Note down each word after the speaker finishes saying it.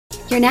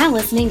You're now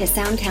listening to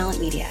Sound Talent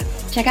Media.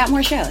 Check out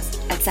more shows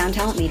at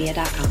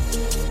soundtalentmedia.com.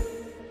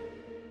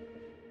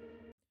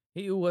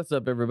 Hey, what's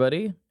up,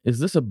 everybody? Is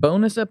this a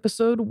bonus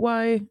episode?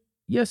 Why,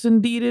 yes,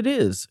 indeed it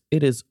is.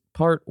 It is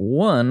part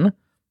one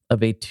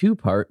of a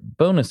two-part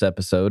bonus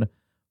episode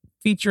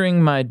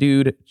featuring my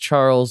dude,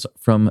 Charles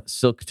from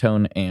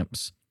Silktone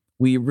Amps.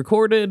 We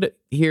recorded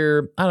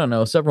here, I don't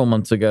know, several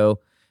months ago,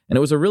 and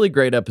it was a really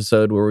great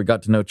episode where we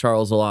got to know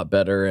Charles a lot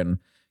better and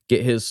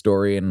get his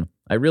story, and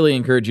I really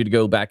encourage you to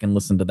go back and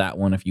listen to that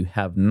one if you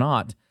have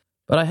not.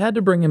 But I had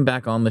to bring him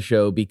back on the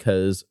show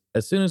because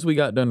as soon as we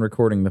got done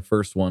recording the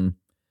first one,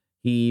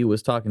 he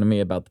was talking to me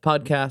about the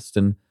podcast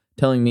and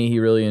telling me he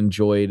really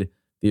enjoyed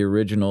the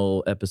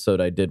original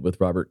episode I did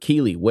with Robert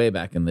Keeley way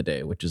back in the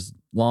day, which has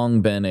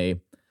long been a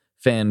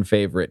fan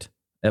favorite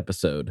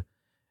episode.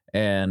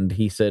 And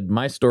he said,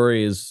 my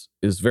story is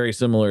very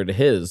similar to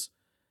his.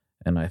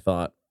 And I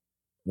thought,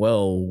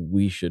 well,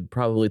 we should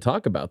probably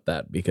talk about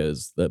that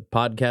because the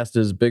podcast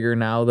is bigger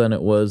now than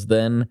it was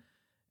then.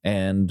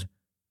 And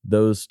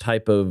those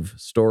type of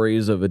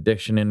stories of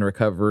addiction and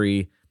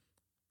recovery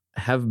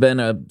have been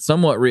a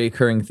somewhat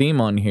reoccurring theme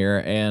on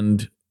here.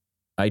 And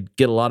I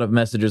get a lot of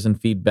messages and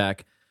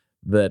feedback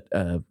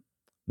that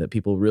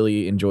people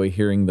really enjoy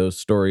hearing those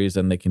stories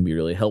and they can be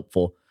really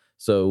helpful.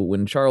 So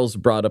when Charles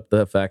brought up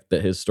the fact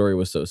that his story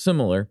was so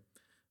similar,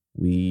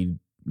 we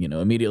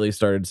immediately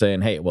started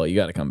saying, hey, well, you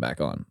got to come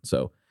back on.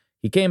 So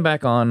he came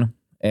back on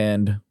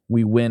and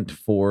we went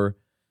for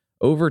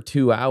over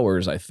 2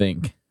 hours, I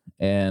think.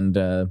 And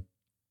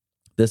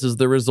this is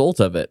the result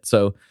of it.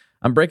 So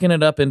I'm breaking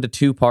it up into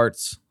two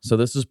parts. So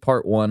this is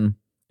part one,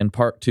 and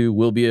part two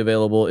will be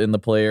available in the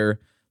player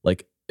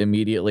like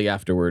immediately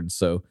afterwards.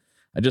 So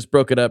I just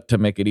broke it up to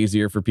make it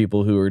easier for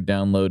people who are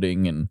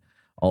downloading and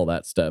all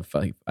that stuff.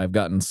 I've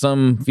gotten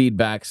some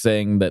feedback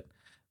saying that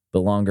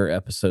the longer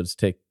episodes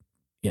take,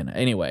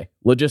 anyway,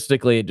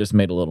 logistically, it just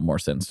made a little more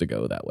sense to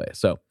go that way.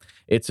 So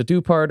it's a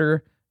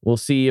two-parter. We'll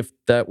see if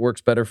that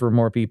works better for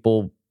more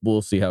people.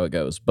 We'll see how it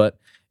goes, but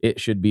it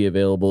should be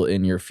available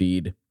in your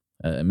feed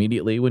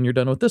immediately when you're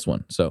done with this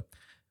one. So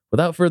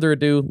without further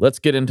ado, let's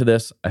get into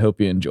this. I hope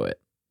you enjoy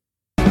it.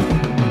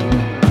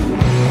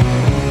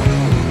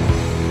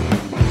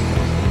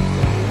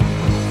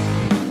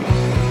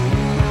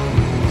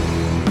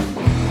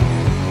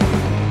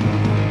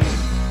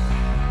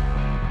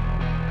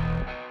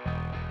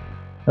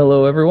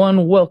 Hello,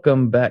 everyone.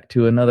 Welcome back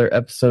to another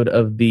episode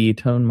of the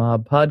Tone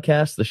Mob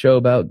Podcast, the show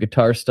about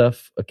guitar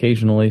stuff,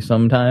 occasionally,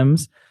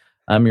 sometimes.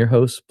 I'm your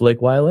host, Blake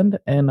Weiland,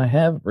 and I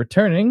have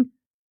returning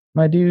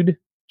my dude,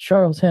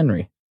 Charles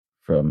Henry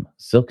from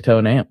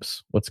Silktone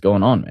Amps. What's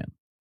going on, man?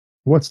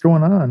 What's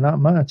going on? Not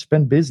much.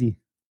 Been busy.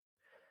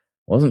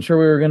 Wasn't sure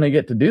we were going to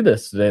get to do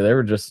this today. They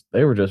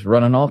were just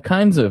running all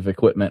kinds of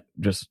equipment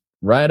just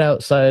right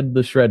outside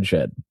the shred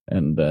shed,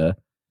 and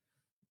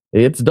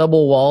it's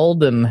double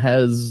walled and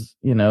has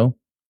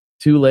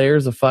 2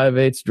 layers of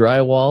 5/8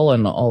 drywall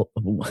and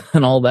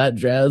all that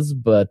jazz.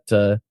 But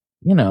there's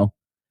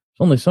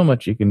only so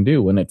much you can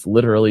do when it's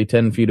literally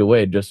 10 feet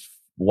away, just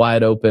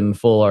wide open,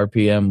 full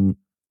RPM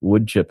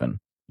wood chipping.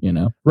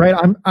 Right.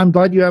 I'm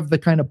glad you have the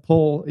kind of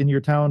pull in your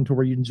town to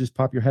where you can just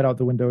pop your head out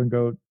the window and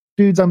go,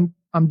 dudes, I'm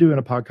doing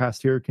a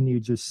podcast here. Can you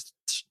just?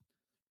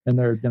 And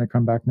they're gonna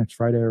come back next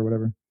Friday or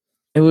whatever.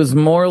 It was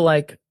more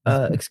like,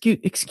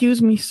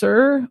 excuse me,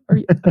 sir.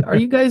 Are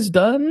you guys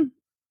done?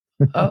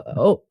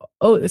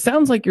 It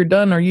sounds like you're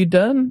done. Are you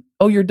done?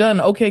 Oh, you're done.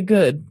 Okay,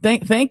 good.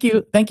 Thank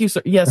you,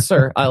 sir. Yes,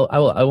 sir. I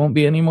won't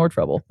be any more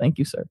trouble. Thank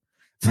you, sir.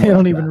 They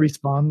don't even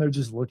respond. They're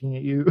just looking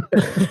at you.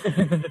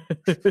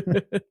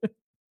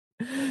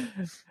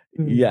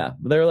 Yeah,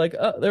 they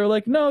were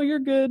like, no, you're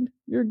good.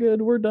 You're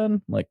good. We're done.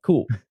 I'm like,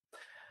 cool.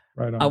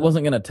 Right on. I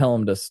wasn't gonna tell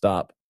them to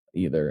stop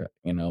either.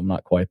 I'm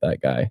not quite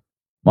that guy.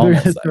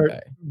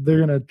 They're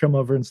gonna come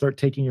over and start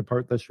taking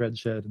apart the shred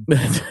shed.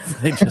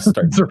 They just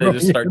start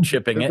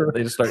chipping it.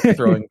 They just start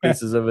throwing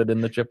pieces of it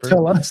in the chipper.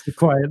 Tell us to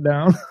quiet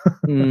down.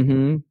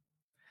 Mm-hmm.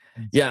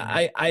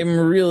 Yeah, I'm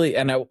really,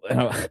 and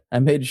I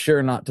made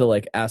sure not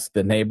to ask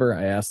the neighbor.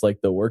 I asked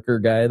the worker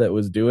guy that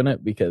was doing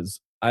it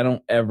because I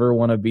don't ever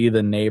want to be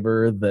the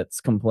neighbor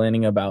that's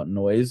complaining about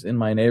noise in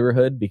my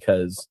neighborhood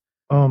because,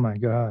 oh my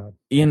God,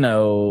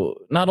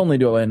 not only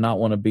do I not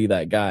want to be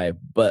that guy,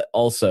 but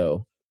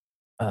also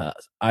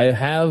I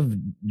have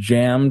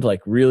jammed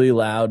really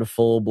loud,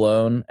 full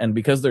blown, and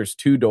because there's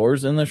 2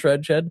 doors in the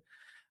shred shed,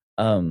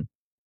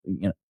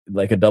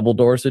 like a double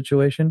door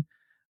situation,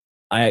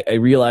 I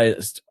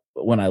realized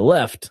when I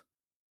left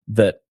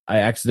that I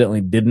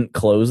accidentally didn't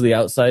close the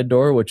outside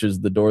door, which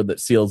is the door that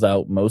seals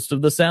out most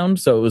of the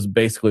sound. So it was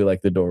basically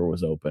like the door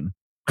was open.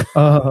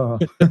 Oh,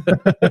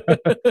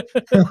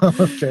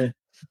 okay.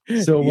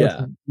 So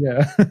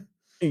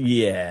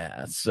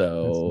yeah.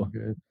 So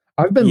good.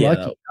 I've been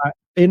lucky.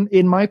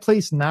 In my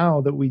place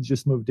now that we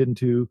just moved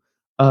into,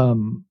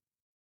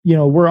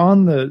 we're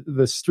on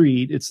the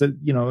street. It's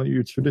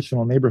your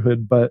traditional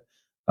neighborhood, but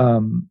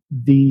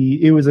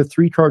it was a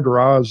 3-car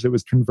garage that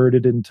was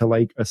converted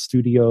into a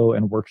studio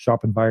and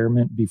workshop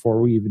environment before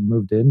we even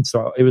moved in.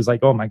 So it was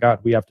oh my God,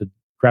 we have to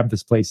grab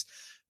this place.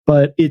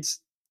 But it's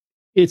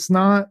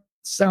not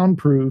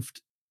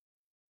soundproofed,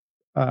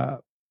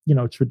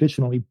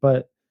 traditionally,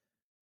 but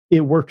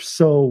it works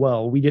so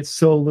well. We get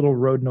so little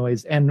road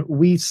noise, and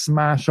we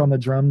smash on the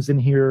drums in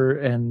here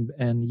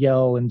and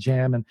yell and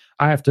jam, and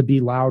I have to be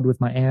loud with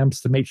my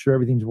amps to make sure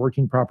everything's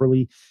working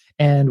properly.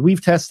 And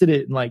we've tested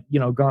it and, like,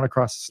 gone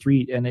across the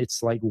street, and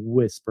it's like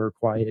whisper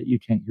quiet. You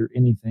can't hear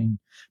anything.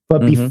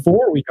 But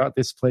before we got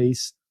this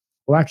place,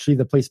 well, actually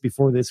the place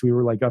before this, we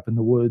were like up in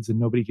the woods and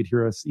nobody could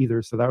hear us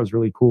either. So that was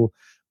really cool.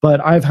 But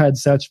I've had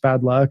such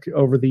bad luck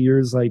over the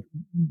years. Like,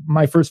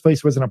 my first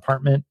place was an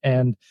apartment,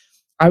 and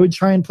I would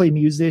try and play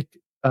music.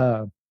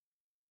 I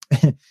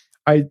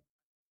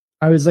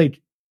was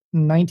like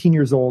 19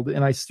 years old,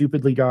 and I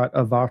stupidly got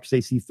a Vox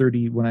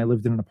AC30 when I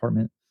lived in an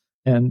apartment,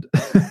 and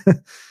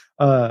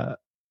I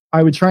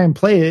would try and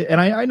play it. And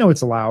I know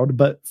it's loud,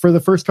 but for the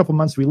first couple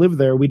months we lived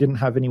there, we didn't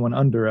have anyone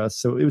under us,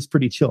 so it was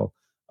pretty chill.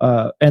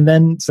 And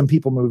then some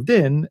people moved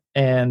in,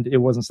 and it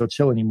wasn't so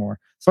chill anymore.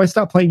 So I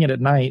stopped playing it at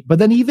night. But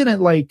then even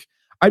at like,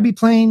 I'd be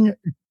playing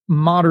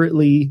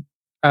moderately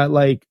at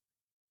like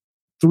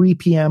 3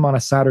 p.m. on a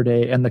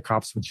Saturday, and the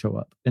cops would show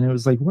up, and it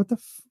was like, what the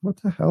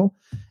hell?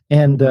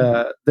 And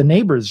the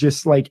neighbors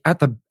just, like, at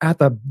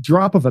the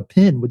drop of a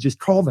pin would just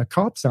call the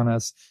cops on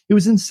us. It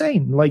was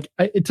insane. Like,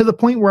 to the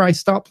point where I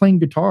stopped playing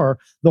guitar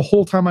the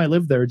whole time I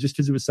lived there, just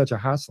because it was such a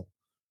hassle.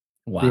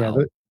 Wow.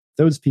 Yeah,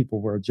 those people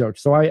were a joke.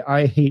 So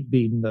I hate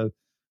being the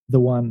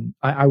one.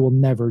 I will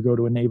never go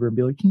to a neighbor and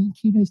be like, can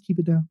you guys keep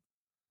it down?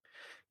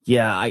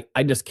 Yeah,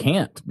 I just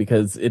can't,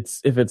 because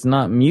if it's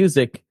not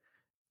music,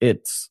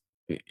 it's,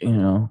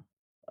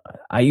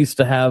 I used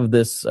to have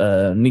this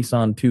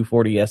Nissan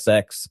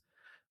 240SX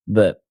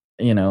that,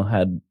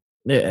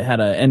 had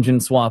an engine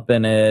swap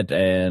in it,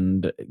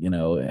 and,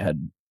 it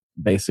had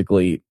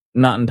basically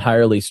not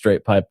entirely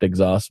straight piped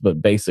exhaust,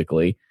 but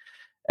basically.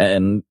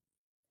 And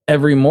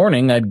every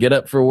morning I'd get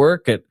up for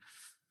work at,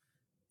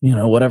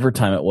 whatever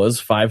time it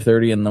was,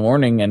 5:30 in the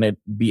morning, and it'd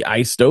be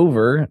iced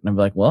over. And I'd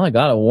be like, well, I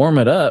got to warm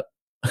it up.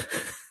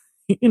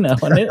 And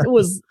it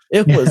was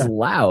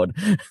loud.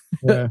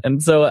 Yeah.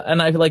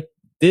 And I like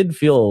did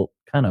feel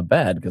kind of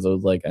bad, because I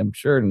was like, I'm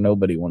sure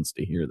nobody wants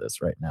to hear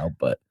this right now,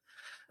 but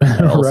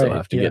I also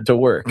have to get to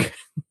work.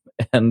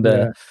 And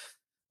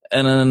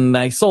then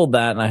I sold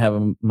that, and I have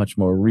a much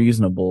more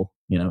reasonable,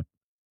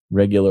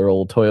 regular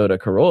old Toyota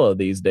Corolla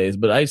these days,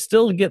 but I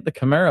still get the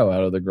Camaro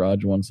out of the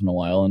garage once in a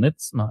while, and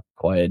it's not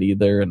quiet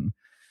either. And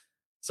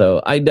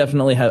so I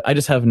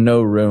just have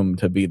no room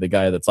to be the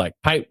guy that's like,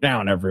 pipe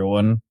down,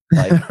 everyone.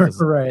 Like,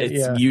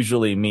 it's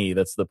usually me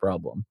that's the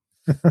problem.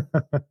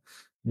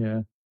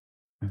 Yeah.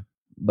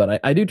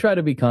 But I do try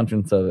to be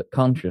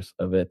conscious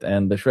of it,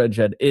 and the shred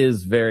shed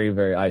is very,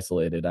 very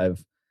isolated.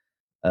 I've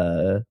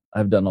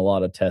done a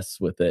lot of tests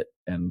with it,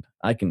 and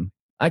I can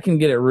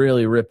get it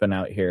really ripping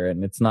out here,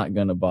 and it's not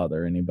going to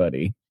bother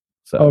anybody.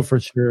 So, oh, for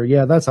sure.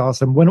 Yeah, that's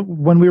awesome.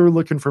 When we were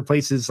looking for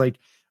places, like,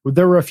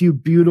 there were a few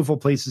beautiful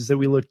places that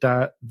we looked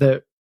at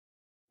that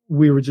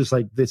we were just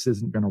like, this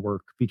isn't going to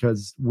work,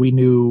 because we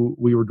knew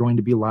we were going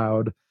to be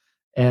loud.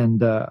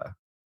 And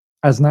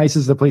as nice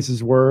as the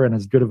places were, and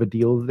as good of a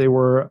deal they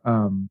were,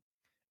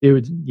 it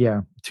was,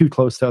 too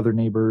close to other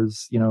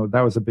neighbors.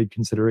 That was a big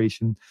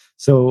consideration.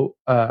 So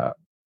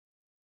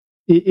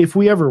if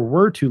we ever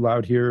were too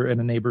loud here and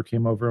a neighbor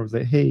came over and was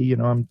like, hey,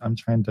 I'm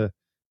trying to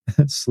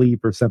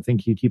sleep or something,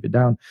 can you keep it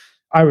down?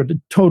 I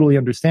would totally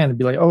understand and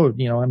be like, oh,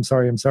 I'm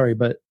sorry.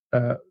 But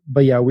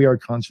yeah, we are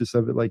conscious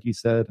of it, like you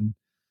said, and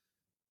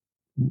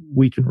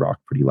we can rock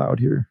pretty loud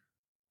here.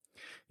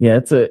 Yeah,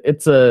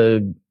 it's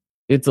a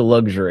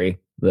luxury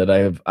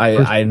that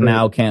I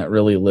now can't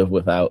really live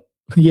without.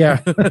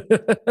 Yeah.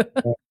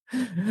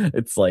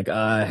 It's like,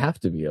 I have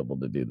to be able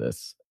to do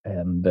this.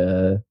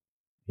 And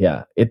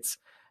it's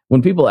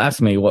when people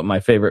ask me what my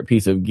favorite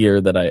piece of gear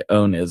that I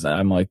own is,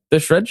 I'm like, the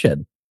shred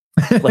shed.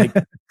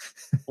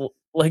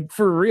 Like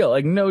for real,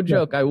 like, no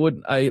joke. I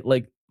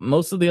like,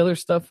 most of the other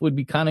stuff would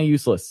be kind of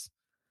useless,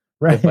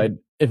 right,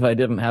 if I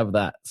didn't have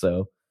that.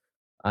 So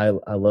I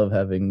love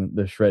having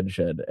the shred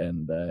shed,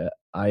 and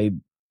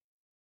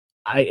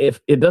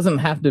if it doesn't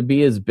have to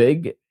be as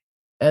big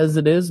as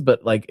it is,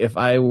 but like, if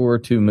I were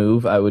to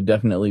move, I would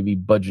definitely be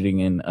budgeting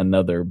in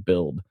another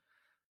build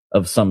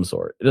of some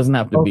sort. It doesn't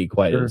have to be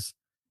quite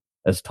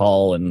as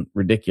tall and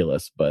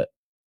ridiculous, but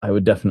I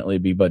would definitely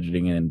be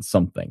budgeting in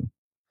something.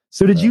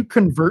 So did you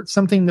convert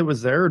something that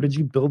was there, or did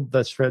you build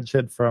the shred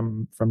shed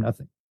from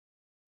nothing?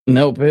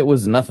 Nope, it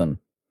was nothing.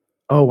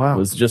 Oh, wow. It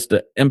was just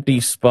an empty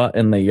spot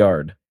in the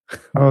yard.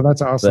 Oh,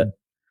 that's awesome.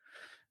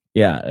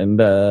 And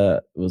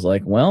it was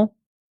like, well,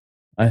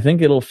 I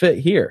think it'll fit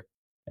here.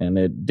 And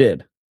it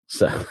did.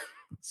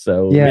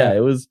 So yeah,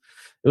 it was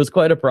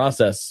quite a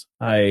process.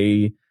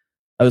 I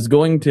was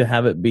going to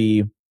have it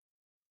be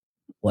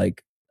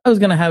like, I was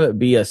going to have it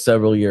be a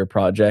several year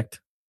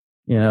project,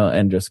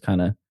 and just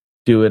kind of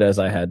do it as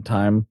I had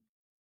time.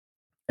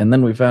 And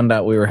then we found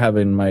out we were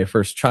having my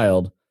first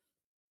child,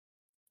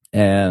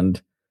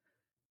 and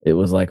it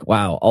was like,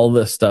 wow, all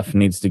this stuff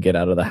needs to get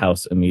out of the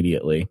house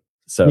immediately.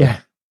 So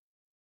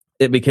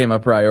it became a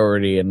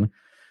priority, and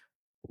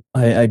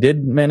I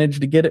did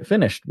manage to get it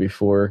finished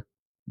before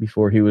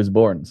he was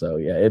born. So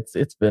yeah,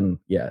 it's been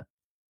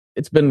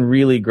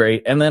really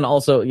great. And then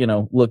also,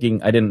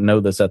 looking, I didn't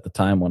know this at the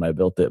time when I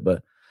built it,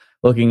 but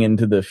looking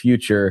into the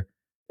future,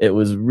 it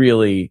was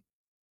really,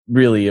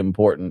 really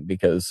important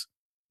because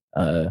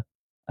I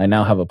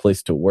now have a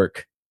place to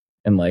work,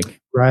 and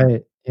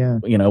right, yeah,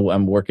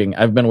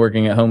 I've been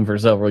working at home for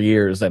several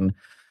years, and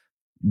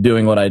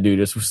doing what I do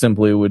just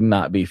simply would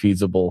not be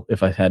feasible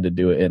if I had to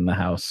do it in the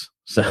house.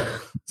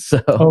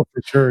 Oh,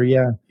 for sure,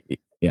 yeah.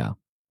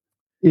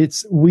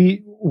 It's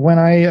we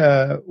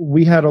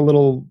had a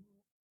little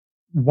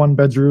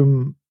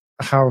 1-bedroom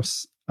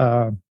house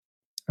at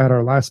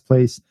our last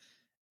place,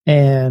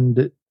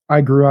 and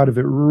I grew out of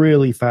it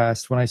really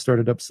fast when I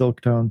started up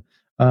Silktone.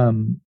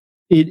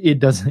 It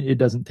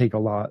doesn't take a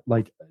lot.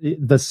 Like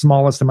the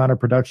smallest amount of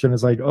production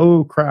is like,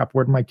 oh crap,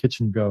 where'd my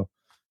kitchen go?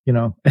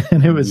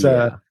 And it was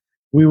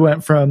we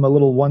went from a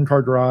little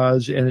 1-car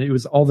garage, and it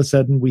was all of a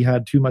sudden we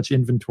had too much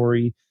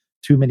inventory,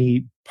 too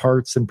many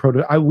parts and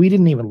we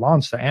didn't even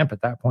launch the amp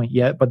at that point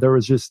yet, but there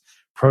was just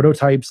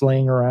prototypes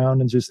laying around,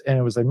 and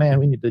it was like, man,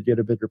 we need to get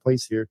a bigger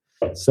place here.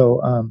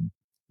 So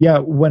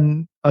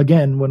when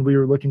we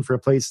were looking for a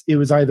place, it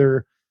was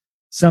either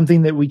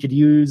something that we could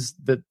use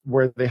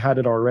where they had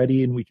it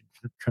already and we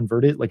could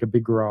convert it, like a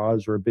big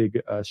garage or a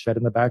big shed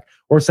in the back,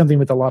 or something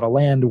with a lot of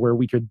land where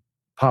we could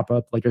pop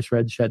up like a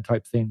shred shed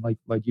type thing,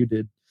 like you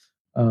did.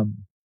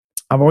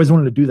 I've always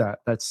wanted to do that.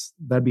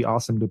 That'd be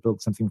awesome to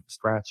build something from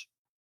scratch.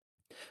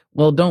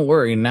 Well, don't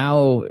worry.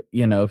 Now,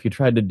 if you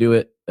tried to do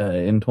it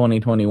in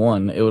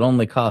 2021, it would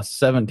only cost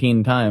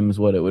 17 times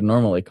what it would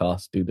normally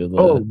cost due to the...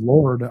 Oh,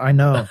 Lord, I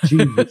know.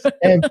 Jesus,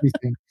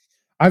 everything.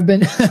 I've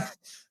been...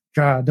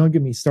 God, don't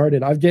get me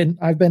started. I've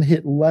been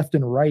hit left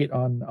and right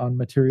on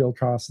material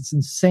costs. It's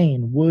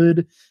insane.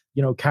 Wood,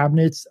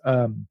 cabinets,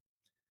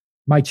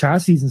 my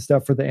chassis and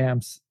stuff for the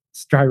amps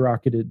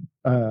skyrocketed.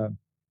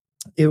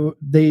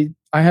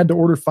 I had to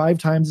order 5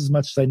 times as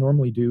much as I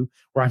normally do,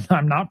 where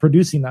I'm not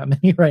producing that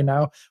many right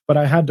now, but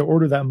I had to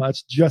order that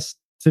much just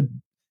to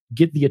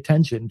get the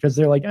attention, because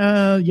they're like,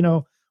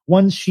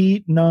 one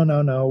sheet.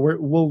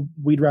 No,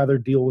 we'd rather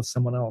deal with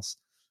someone else.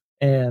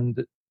 And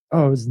it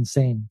was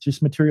insane.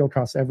 Just material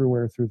costs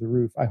everywhere through the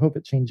roof. I hope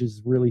it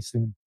changes really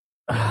soon.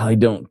 I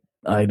don't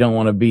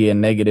want to be a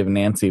negative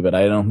Nancy, but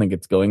I don't think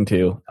it's going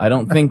to. I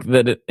don't think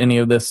that any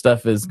of this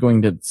stuff is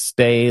going to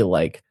stay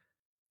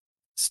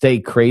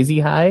crazy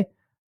high,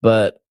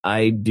 but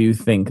I do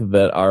think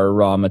that our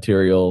raw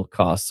material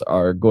costs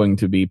are going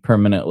to be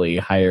permanently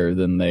higher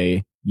than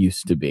they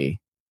used to be.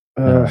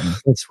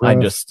 That's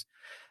rough.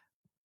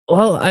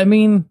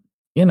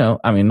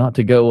 Not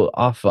to go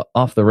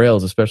off the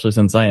rails, especially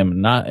since I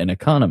am not an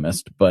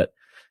economist, but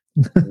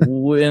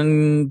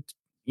when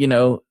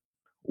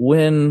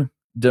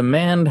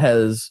demand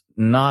has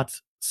not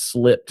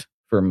slipped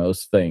for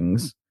most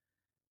things,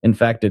 in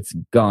fact, it's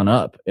gone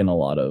up in a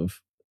lot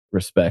of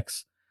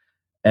respects,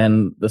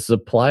 and the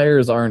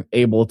suppliers aren't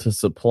able to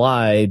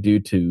supply due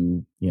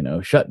to,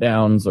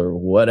 shutdowns or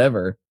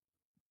whatever,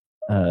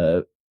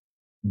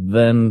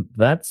 then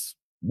that's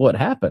what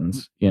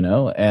happens,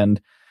 and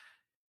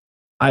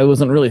I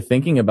wasn't really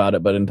thinking about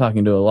it, but in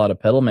talking to a lot of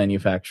pedal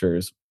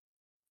manufacturers,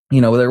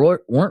 there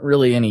weren't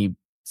really any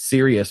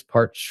serious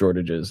parts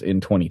shortages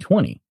in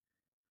 2020.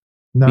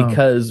 No.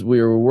 Because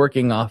we were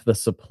working off the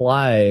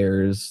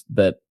suppliers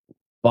that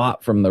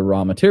bought from the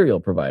raw material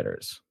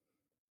providers.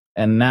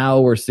 And now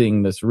we're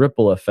seeing this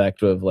ripple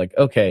effect of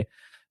okay,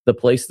 the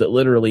place that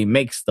literally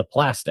makes the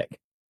plastic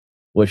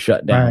was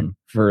shut down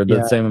for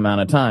the same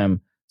amount of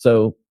time.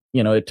 So,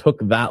 it took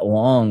that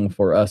long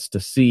for us to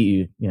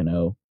see,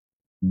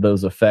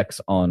 those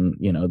effects on,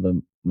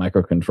 the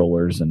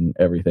microcontrollers and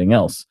everything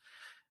else.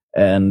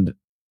 And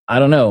I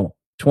don't know,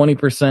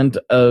 20%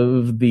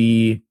 of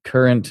the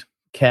current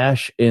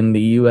cache in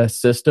the US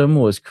system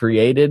was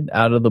created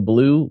out of the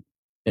blue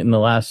in the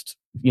last,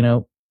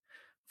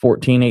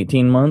 14,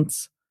 18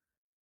 months.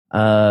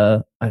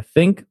 I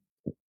think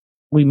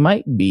we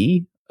might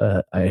be,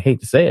 I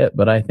hate to say it,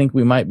 but I think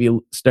we might be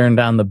staring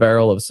down the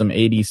barrel of some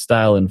 80s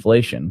style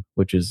inflation,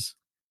 which is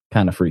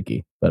kind of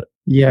freaky, but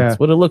that's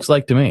what it looks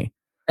like to me.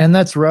 And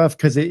that's rough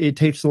because it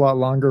takes a lot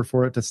longer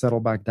for it to settle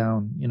back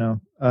down,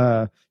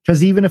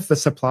 because even if the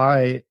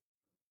supply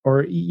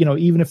or,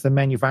 even if the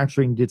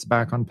manufacturing gets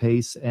back on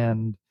pace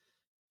and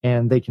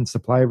they can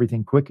supply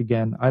everything quick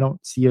again, I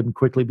don't see them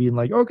quickly being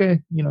like,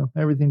 okay,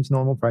 everything's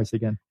normal price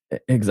again.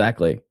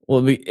 Exactly.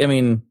 Well,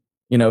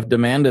 if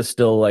demand is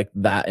still like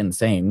that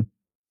insane,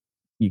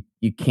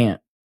 you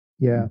can't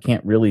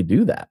really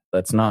do that.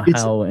 That's not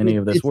how any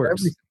of this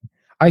works. Everything.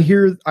 I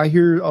hear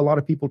a lot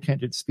of people can't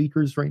get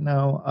speakers right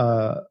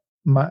now.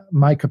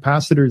 My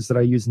capacitors that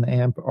I use in the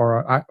amp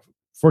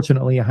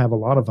fortunately I have a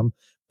lot of them,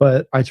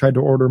 but I tried to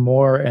order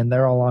more and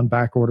they're all on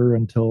back order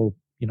until,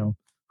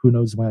 who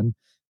knows when.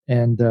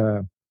 And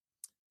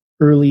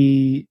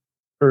early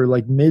or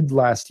like mid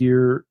last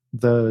year,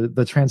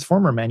 the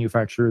transformer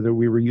manufacturer that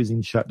we were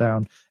using shut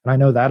down, and I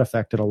know that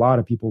affected a lot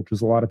of people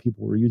because a lot of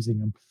people were using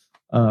them.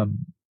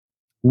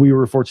 we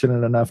were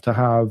fortunate enough to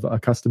have a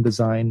custom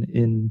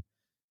design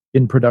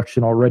in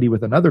production already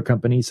with another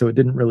company, so it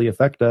didn't really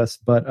affect us.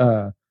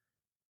 But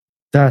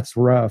that's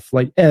rough.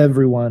 Like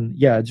everyone,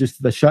 yeah,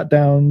 just the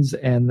shutdowns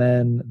and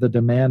then the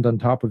demand on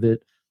top of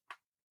it.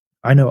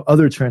 I know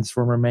other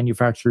transformer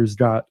manufacturers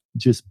got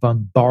just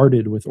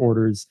bombarded with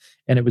orders,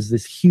 and it was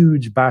this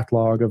huge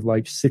backlog of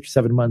like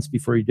 6-7 months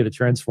before you get a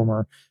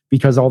transformer,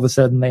 because all of a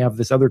sudden they have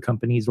this other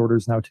company's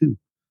orders now too.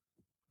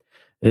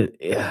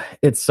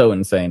 It's so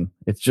insane.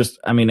 It's just,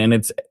 I mean, and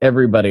it's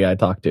everybody I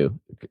talk to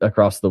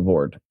across the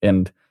board.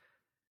 And,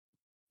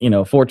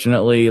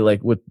 fortunately,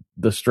 like with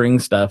the string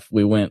stuff,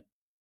 we went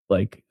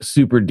like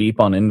super deep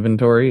on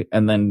inventory.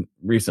 And then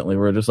recently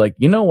we're just like,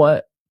 you know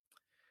what?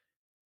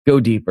 Go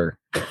deeper.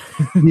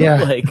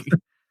 Yeah.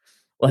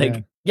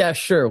 Yeah,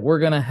 sure. We're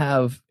going to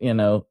have,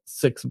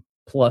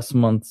 6+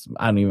 months.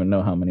 I don't even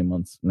know how many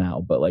months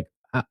now, but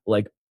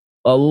like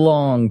a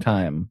long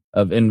time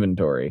of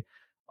inventory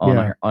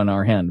on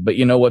our hand. But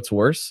you know what's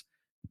worse?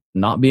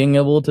 Not being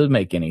able to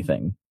make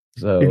anything.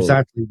 So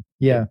exactly.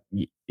 Yeah.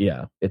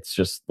 It's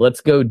just, let's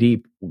go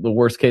deep. The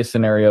worst case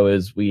scenario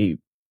is we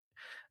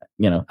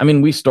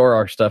store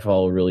our stuff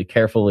all really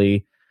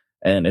carefully,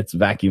 and it's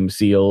vacuum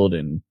sealed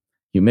and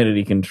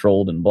humidity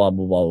controlled and blah,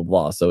 blah, blah, blah,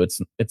 blah. So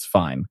it's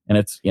fine. And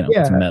it's,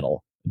 it's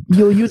metal.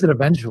 You'll use it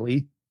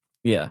eventually.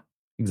 Yeah,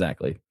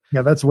 exactly.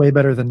 Yeah. That's way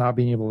better than not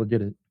being able to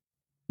get it.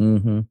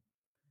 Mm-hmm.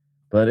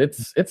 But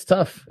it's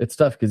tough. It's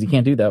tough because you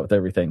can't do that with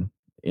everything,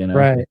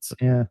 Right.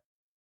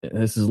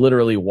 This is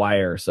literally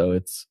wire. So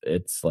it's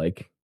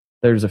like,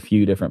 there's a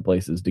few different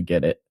places to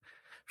get it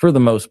for the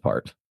most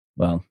part.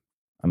 Well,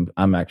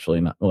 I'm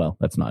actually not. Well,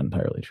 that's not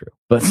entirely true,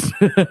 but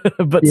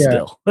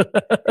still.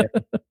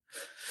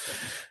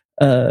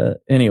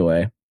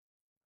 Anyway,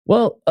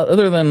 well,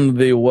 other than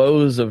the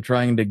woes of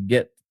trying to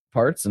get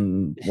parts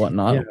and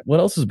whatnot, what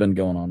else has been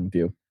going on with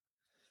you?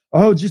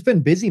 Oh, just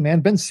been busy,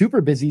 man. Been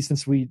super busy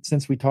since we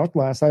talked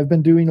last. I've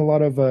been doing a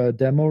lot of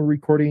demo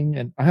recording,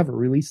 and I haven't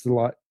released a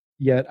lot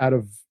yet out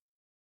of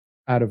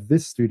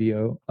this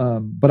studio.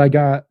 But I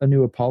got a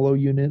new Apollo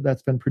unit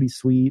that's been pretty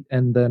sweet,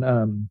 and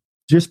then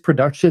just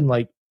production,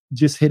 like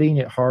just hitting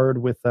it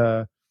hard with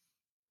the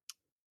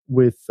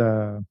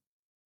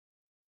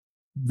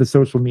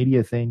social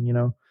media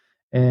thing,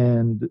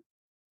 and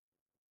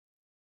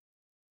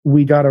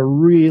we got a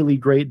really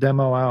great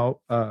demo out.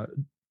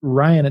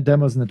 Ryan at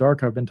Demos in the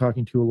Dark, I've been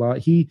talking to a lot.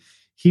 He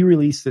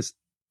released this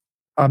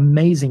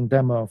amazing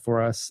demo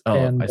for us. Oh,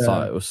 and I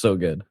saw it. It was so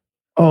good.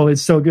 Oh,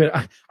 it's so good.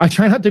 I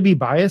try not to be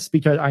biased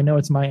because I know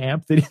it's my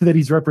amp that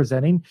he's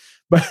representing,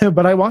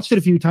 but I watched it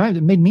a few times.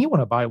 It made me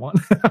want to buy one.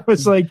 I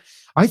was like,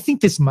 I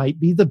think this might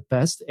be the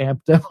best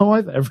amp demo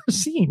I've ever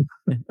seen.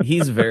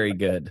 He's very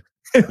good.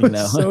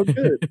 So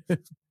good.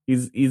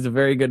 He's a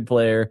very good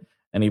player,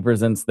 and he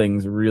presents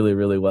things really,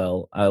 really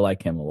well. I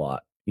like him a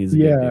lot. He's a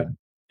good dude.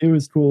 It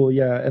was cool.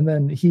 Yeah. And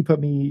then he put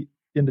me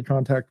into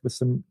contact with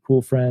some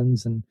cool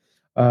friends, and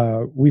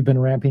we've been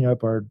ramping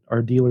up our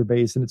dealer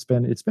base, and it's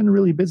been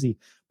really busy.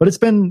 But it's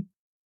been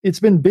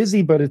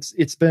busy, but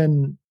it's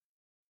been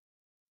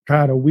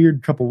kind of a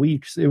weird couple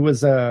weeks. It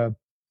was I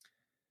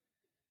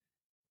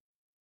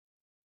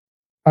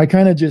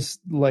kind of just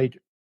like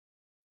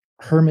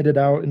hermited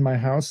out in my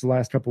house the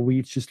last couple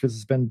weeks just because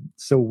it's been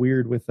so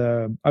weird with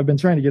I've been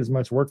trying to get as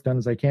much work done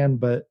as I can,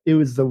 but it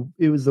was the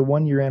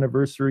 1-year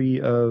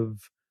anniversary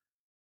of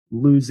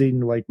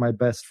losing like my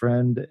best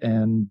friend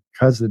and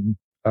cousin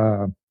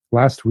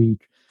last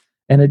week,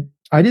 and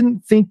I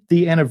didn't think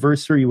the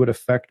anniversary would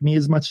affect me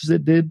as much as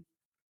it did.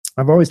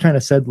 I've always kind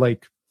of said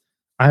like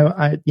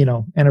I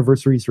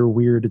anniversaries are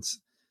weird. It's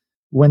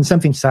when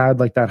something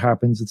sad like that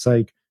happens, it's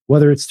like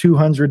whether it's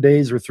 200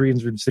 days or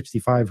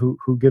 365,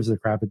 who gives a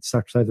crap? It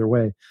sucks either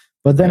way.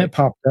 But then it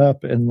popped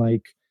up, and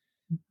like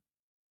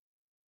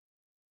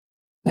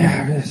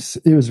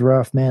it was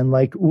rough, man.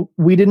 Like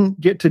we didn't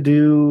get to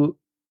do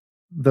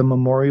the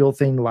memorial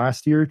thing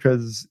last year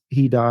because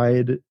he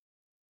died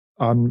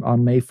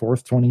on May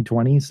 4th,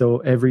 2020. So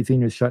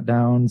everything is shut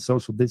down,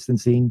 social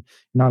distancing,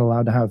 not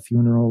allowed to have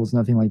funerals,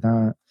 nothing like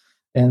that.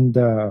 And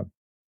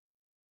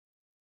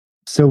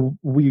so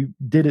we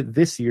did it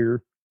this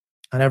year,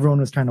 and everyone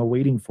was kind of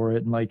waiting for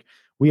it. And like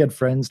we had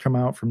friends come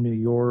out from New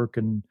York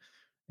and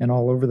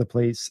all over the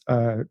place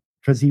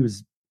because he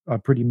was a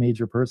pretty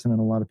major person in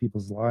a lot of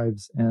people's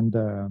lives.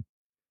 And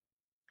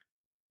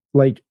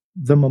like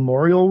the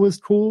memorial was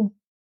cool.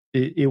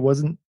 It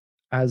wasn't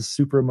as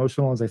super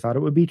emotional as I thought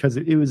it would be because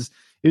it was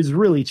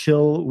really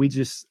chill.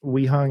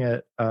 We hung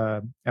at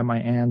my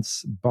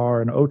aunt's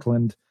bar in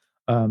Oakland,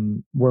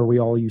 where we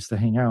all used to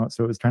hang out.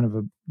 So it was kind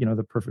of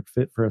the perfect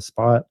fit for a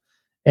spot.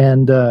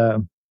 And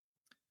I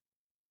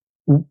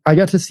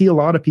got to see a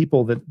lot of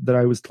people that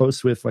I was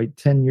close with like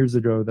 10 years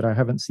ago that I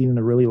haven't seen in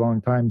a really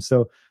long time.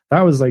 So that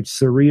was like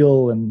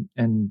surreal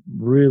and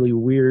really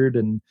weird.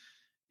 And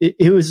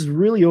it was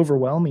really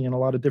overwhelming in a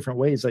lot of different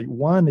ways. Like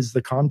one is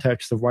the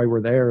context of why we're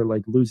there,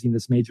 like losing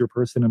this major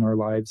person in our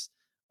lives.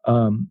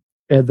 And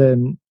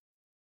then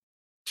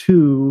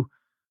two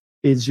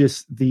is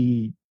just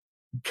the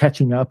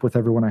catching up with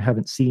everyone I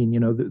haven't seen.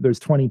 There's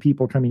 20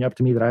 people coming up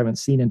to me that I haven't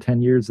seen in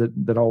 10 years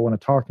that all want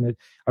to talk. And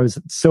I was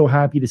so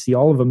happy to see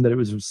all of them that it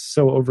was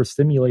so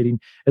overstimulating.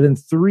 And then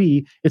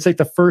 3, it's like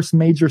the first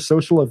major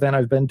social event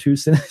I've been to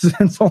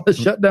since all the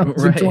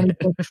shutdowns in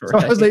 2020. So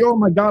I was like, oh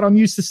my God, I'm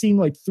used to seeing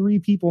like 3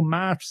 people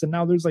max, and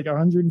now there's like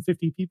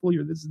 150 people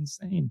here. This is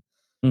insane.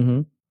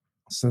 Mm-hmm.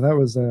 So that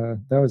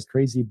was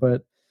crazy,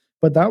 but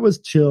that was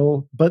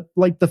chill. But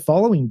like the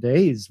following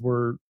days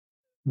were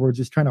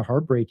just kind of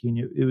heartbreaking.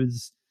 It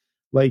was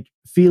like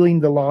feeling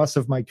the loss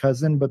of my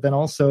cousin, but then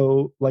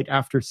also like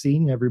after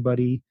seeing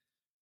everybody,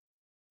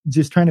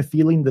 just kind of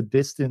feeling the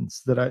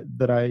distance that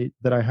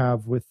I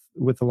have with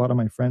a lot of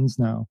my friends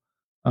now.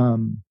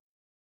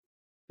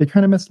 It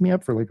kind of messed me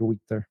up for like a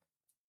week there.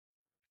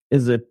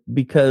 Is it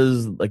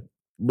because like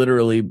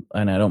literally,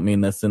 and I don't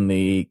mean this in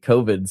the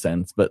COVID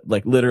sense, but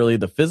like literally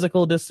the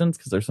physical distance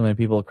because there's so many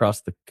people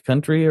across the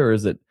country, or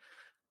is it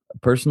a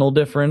personal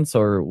difference,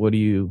 or what do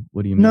you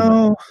mean?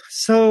 No,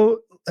 so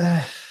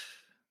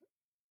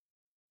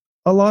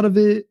a lot of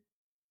it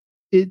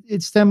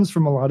stems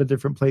from a lot of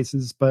different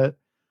places, but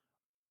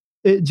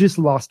it just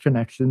lost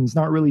connections,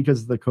 not really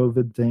because of the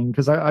COVID thing,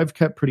 because I've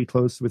kept pretty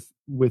close with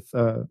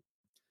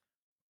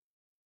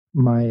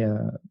my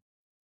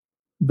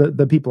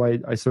the people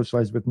I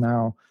socialize with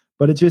now,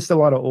 but it's just a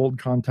lot of old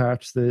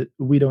contacts that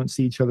we don't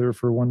see each other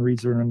for one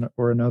reason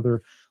or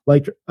another.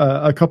 Like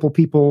a couple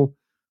people,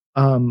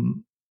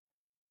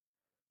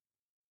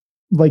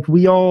 like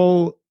we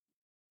all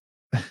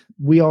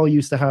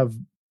used to have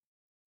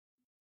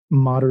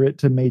moderate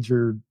to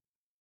major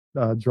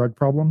drug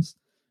problems,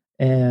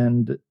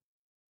 and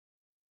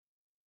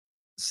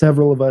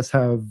several of us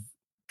have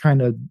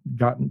kind of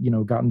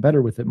gotten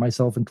better with it,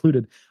 myself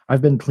included.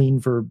 I've been clean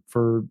for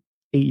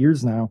 8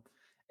 years now,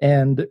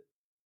 and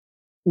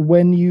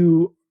when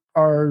you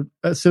are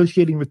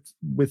associating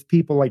with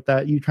people like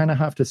that, you kind of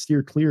have to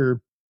steer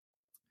clear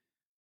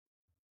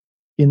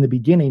in the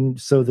beginning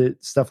so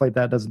that stuff like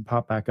that doesn't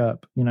pop back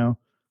up.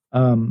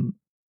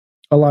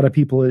 A lot of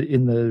people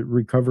in the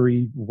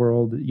recovery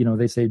world,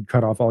 they say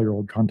cut off all your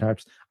old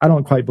contacts. I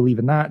don't quite believe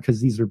in that,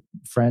 because these are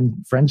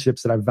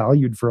friendships that I've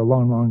valued for a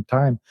long, long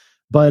time.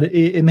 But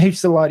it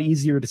makes it a lot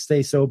easier to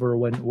stay sober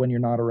when you're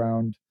not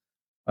around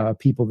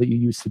people that you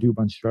used to do a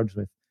bunch of drugs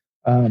with.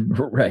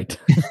 Right.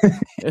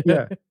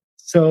 Yeah.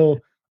 So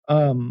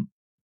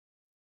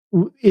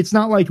it's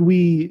not like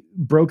we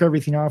broke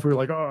everything off. We were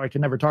like, oh, I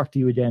can never talk to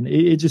you again.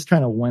 It just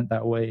kind of went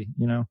that way,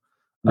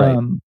 Right.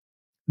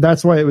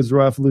 That's why it was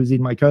rough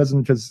losing my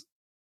cousin, because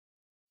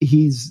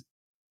he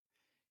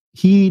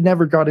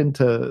never got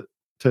into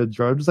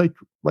drugs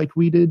like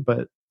we did,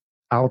 but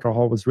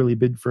alcohol was really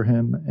big for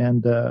him.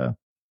 And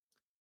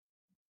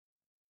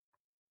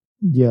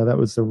yeah, that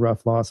was a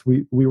rough loss.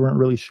 We weren't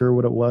really sure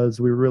what it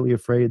was. We were really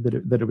afraid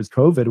that it was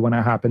COVID when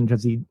it happened,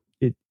 because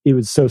it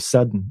was so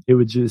sudden. It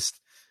would just,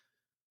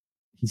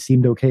 he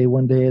seemed okay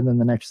one day, and then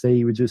the next day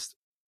he would just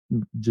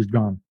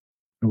gone.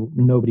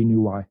 Nobody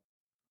knew why.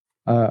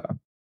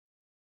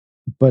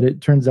 But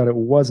it turns out it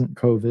wasn't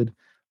COVID.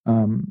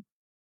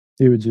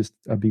 It was just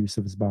abuse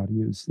of his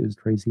body. It was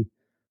crazy.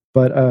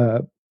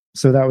 But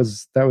so that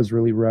was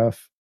really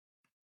rough.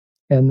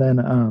 And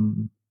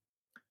then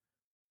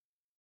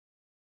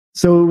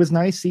so it was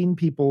nice seeing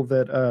people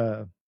that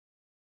are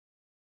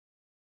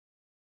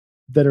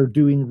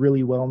doing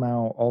really well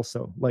now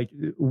also. Like,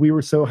 we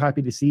were so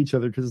happy to see each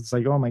other, because it's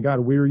like, oh my God,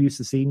 we were used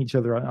to seeing each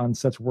other on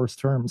such worse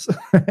terms.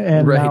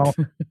 And right. Now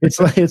it's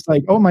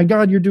like, oh my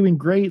God, you're doing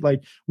great.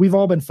 Like, we've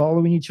all been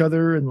following each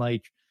other, and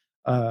like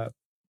a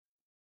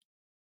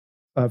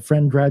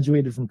friend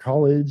graduated from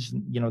college,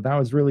 and, that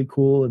was really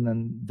cool. And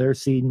then they're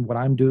seeing what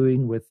I'm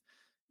doing with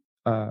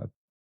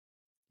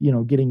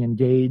getting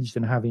engaged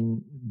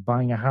and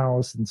buying a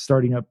house and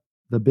starting up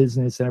the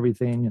business and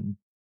everything, and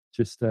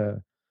just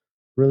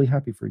really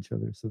happy for each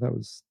other. So that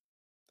was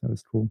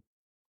cool.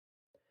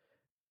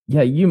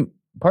 Yeah,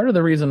 part of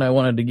the reason I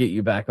wanted to get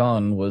you back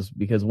on was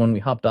because when we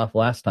hopped off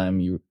last time,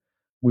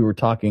 we were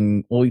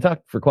talking. Well, we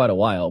talked for quite a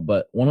while,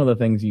 but one of the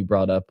things you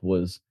brought up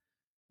was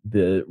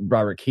the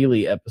Robert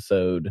Keeley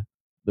episode,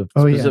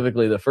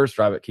 specifically the first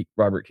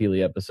Robert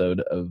Keeley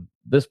episode of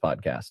this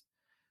podcast.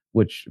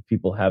 Which, if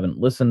people haven't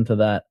listened to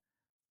that,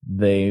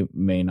 they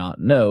may not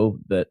know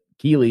that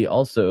Keeley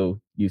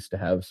also used to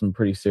have some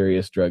pretty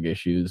serious drug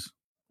issues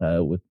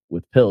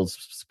with pills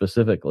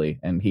specifically.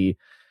 And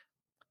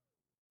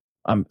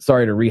I'm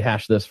sorry to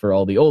rehash this for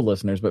all the old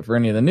listeners, but for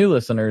any of the new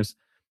listeners,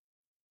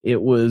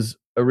 it was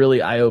a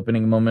really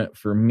eye-opening moment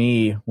for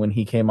me when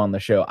he came on the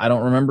show. I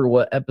don't remember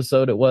what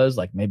episode it was,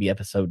 like maybe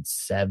episode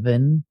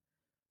 7,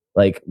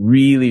 like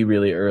really,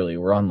 really early.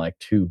 We're on like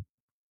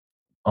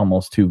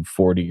almost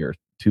 240 or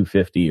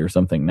 250 or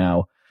something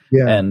now.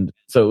 Yeah. And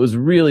so it was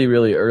really,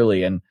 really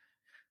early. And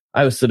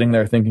I was sitting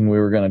there thinking we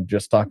were going to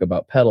just talk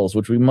about pedals,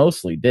 which we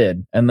mostly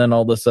did. And then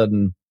all of a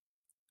sudden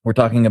we're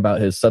talking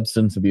about his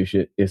substance abuse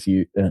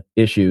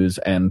issues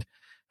and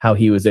how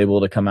he was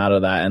able to come out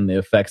of that and the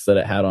effects that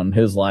it had on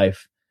his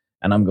life.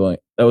 And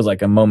that was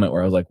like a moment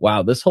where I was like,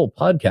 wow, this whole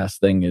podcast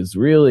thing is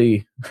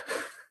really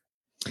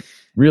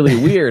really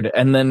weird.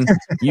 And then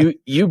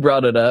you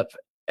brought it up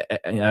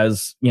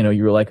as, you know,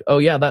 you were like, oh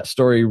yeah, that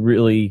story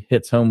really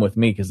hits home with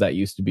me because that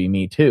used to be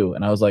me too.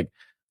 And I was like,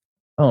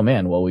 oh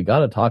man, well, we got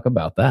to talk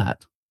about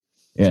that,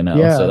 you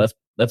know? So Yeah.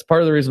 that's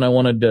part of the reason I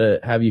wanted to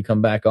have you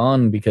come back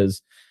on,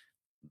 because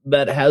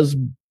that has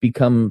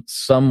become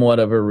somewhat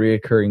of a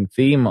reoccurring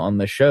theme on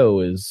the show,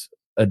 is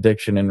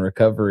addiction and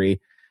recovery.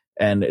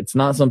 And it's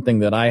not something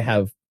that I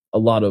have a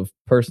lot of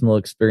personal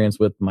experience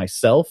with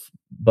myself,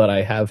 but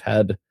I have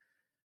had,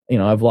 you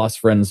know, I've lost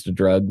friends to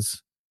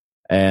drugs,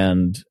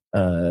 and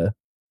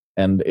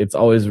it's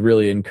always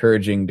really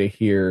encouraging to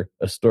hear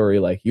a story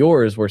like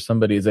yours where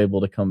somebody is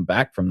able to come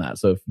back from that.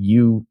 So if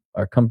you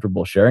are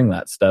comfortable sharing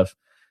that stuff,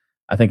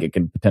 I think it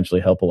can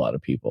potentially help a lot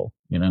of people,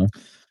 you know?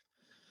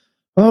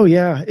 Oh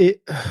yeah.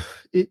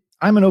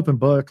 I'm an open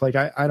book. Like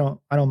I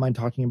don't mind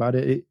talking about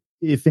it.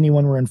 If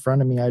anyone were in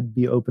front of me, I'd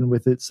be open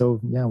with it. So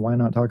yeah, why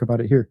not talk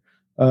about it here?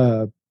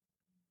 Uh,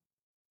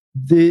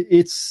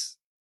 it's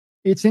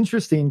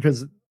interesting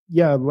because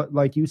yeah,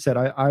 like you said,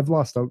 I've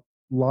lost a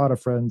lot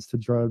of friends to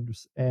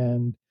drugs,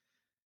 and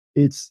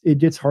it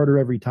gets harder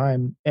every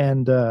time.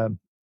 And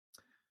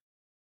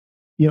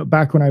you know,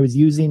 back when I was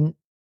using,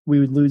 we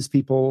would lose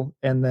people,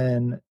 and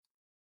then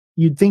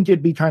you'd think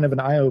it'd be kind of an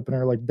eye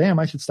opener, like, damn,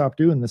 I should stop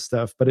doing this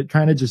stuff, but it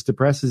kind of just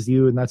depresses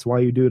you, and that's why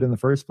you do it in the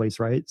first place,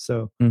 right?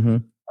 So Mm-hmm.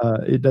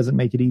 it doesn't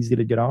make it easy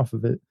to get off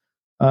of it.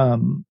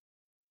 Um,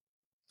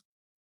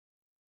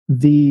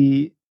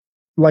 the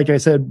Like I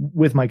said,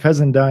 with my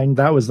cousin dying,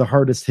 that was the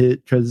hardest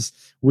hit because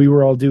we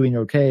were all doing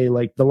okay.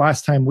 Like the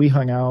last time we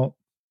hung out,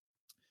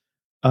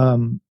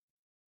 um,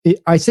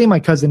 I say my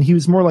cousin, he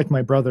was more like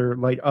my brother.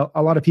 Like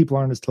a lot of people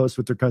aren't as close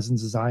with their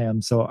cousins as I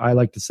am. So I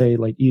like to say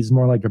like he's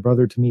more like a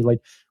brother to me.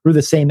 Like we're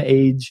the same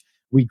age.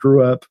 We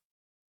grew up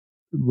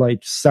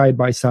like side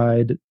by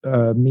side,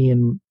 me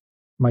and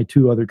my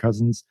two other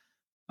cousins.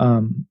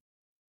 Um,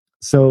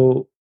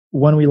 so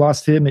when we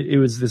lost him, it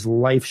was this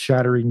life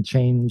shattering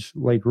change,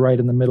 like right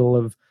in the middle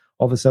of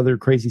all this other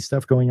crazy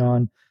stuff going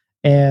on.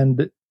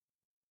 And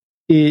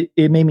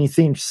it made me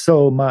think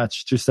so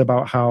much just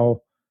about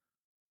how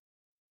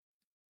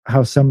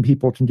some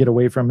people can get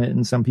away from it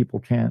and some people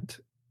can't.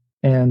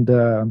 And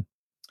and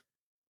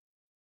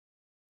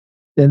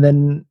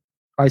then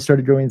I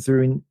started going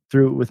through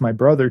it with my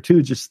brother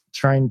too, just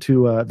trying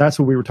to that's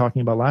what we were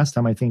talking about last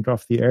time, I think,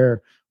 off the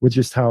air, with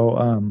just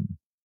how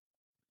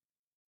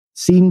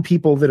seeing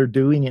people that are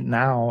doing it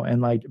now,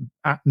 and like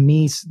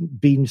me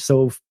being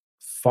so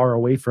far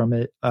away from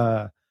it,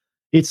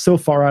 it's so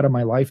far out of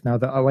my life now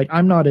that like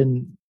I'm not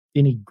in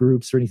any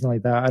groups or anything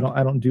like that.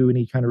 I don't do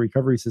any kind of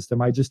recovery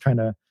system. I just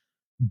kind of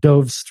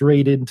dove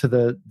straight into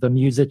the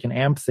music and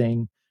amp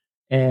thing,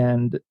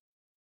 and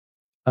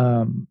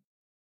um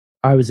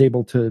I was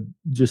able to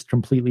just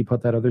completely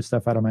put that other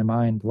stuff out of my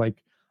mind.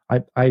 Like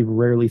I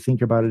rarely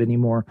think about it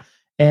anymore.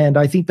 And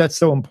I think that's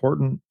so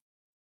important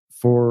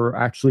for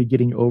actually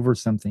getting over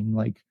something.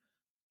 Like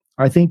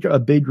I think a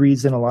big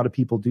reason a lot of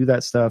people do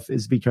that stuff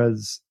is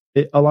because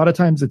a lot of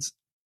times it's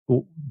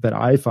that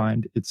I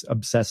find it's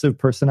obsessive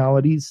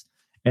personalities,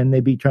 and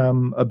they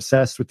become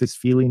obsessed with this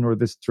feeling or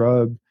this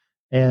drug,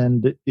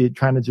 and it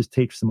kind of just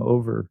takes them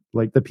over.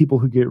 Like the people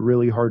who get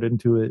really hard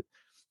into it,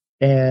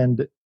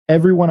 and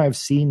everyone I've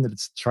seen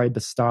that's tried to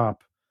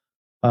stop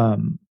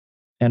um,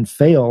 and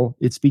fail,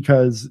 it's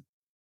because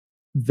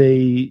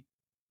they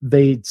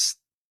they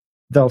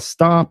they'll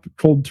stop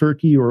cold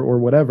turkey or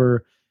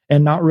whatever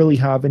and not really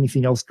have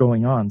anything else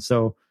going on.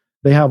 So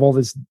they have all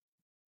this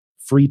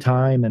free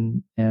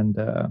time,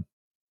 and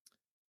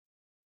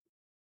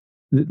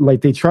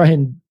like they try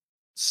and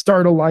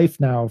start a life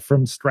now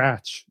from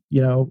scratch,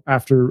 you know,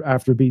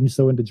 after being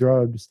so into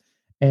drugs.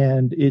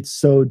 And it's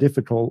so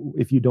difficult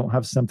if you don't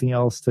have something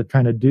else to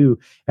kind of do.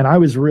 And I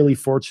was really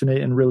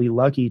fortunate and really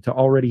lucky to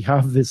already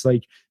have this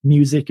like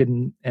music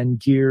and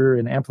gear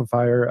and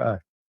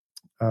amplifier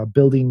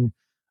building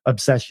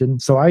obsession,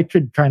 so I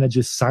could kind of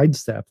just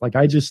sidestep. Like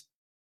I just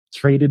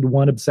traded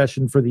one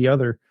obsession for the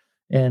other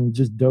and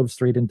just dove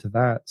straight into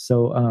that.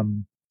 So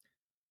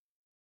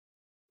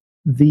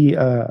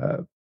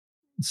the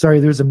sorry,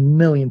 there's a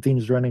million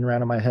things running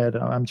around in my head.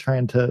 I'm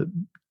trying to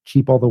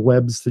keep all the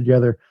webs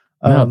together.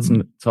 No, it's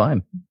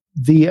fine.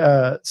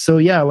 The so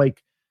yeah,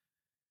 like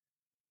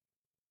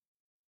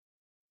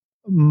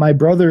my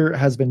brother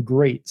has been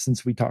great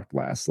since we talked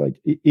last. Like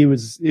it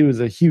was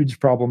a huge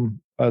problem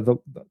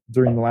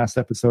during the last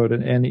episode,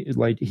 and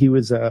like he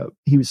was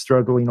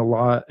struggling a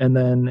lot, and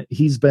then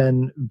he's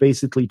been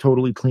basically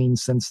totally clean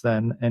since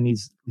then, and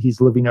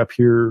he's living up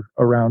here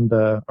around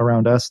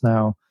us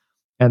now,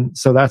 and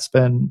so that's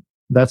been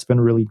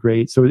really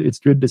great. So it's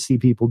good to see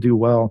people do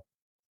well,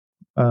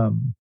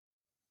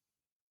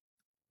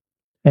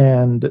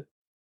 and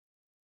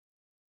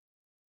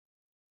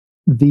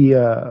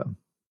the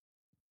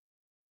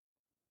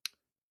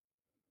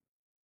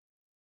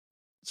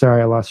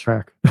sorry, I lost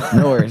track.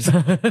 No worries.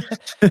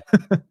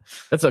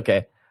 That's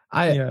okay.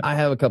 I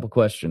have a couple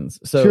questions.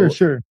 So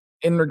Sure.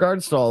 In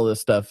regards to all this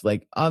stuff,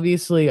 like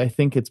obviously I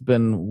think it's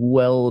been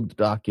well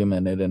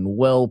documented and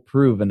well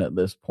proven at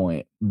this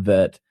point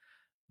that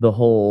the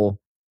whole,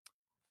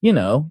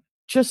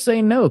 just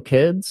say no,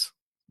 kids.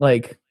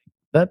 Like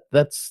that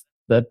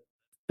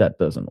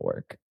doesn't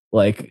work.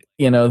 Like,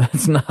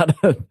 that's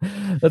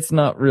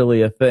not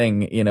really a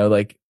thing,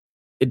 like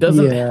it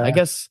doesn't, Yeah. I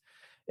guess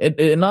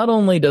it not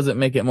only does it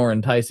make it more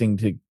enticing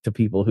to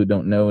people who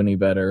don't know any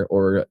better,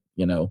 or,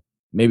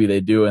 maybe they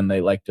do and they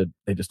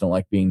just don't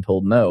like being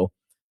told no.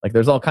 Like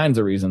there's all kinds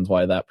of reasons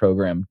why that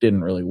program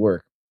didn't really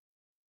work.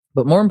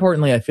 But more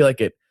importantly, I feel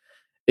like it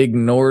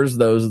ignores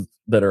those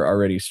that are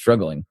already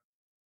struggling.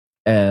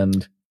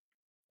 And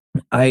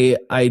I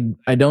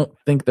don't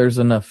think there's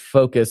enough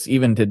focus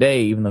even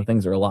today, even though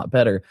things are a lot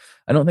better.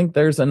 I don't think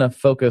there's enough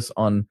focus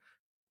on,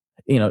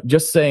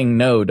 just saying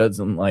no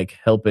doesn't like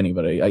help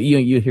anybody.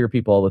 You hear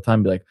people all the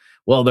time be like,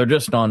 well, they're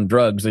just on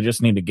drugs. They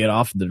just need to get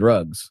off the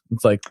drugs.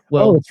 It's like,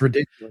 well, it's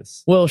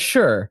ridiculous. Well,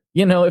 sure.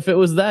 If it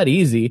was that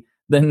easy,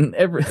 then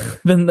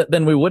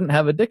then we wouldn't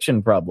have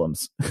addiction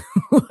problems.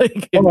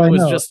 Like if it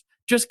was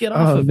just get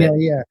off of it.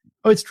 Yeah.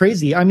 Oh, it's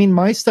crazy. I mean,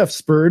 my stuff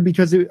spurred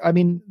because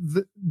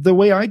the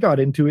way I got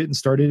into it and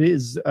started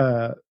is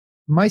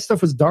my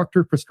stuff was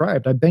doctor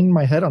prescribed. I banged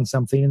my head on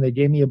something and they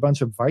gave me a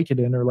bunch of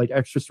Vicodin or like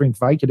extra strength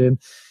Vicodin.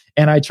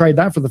 And I tried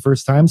that for the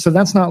first time. So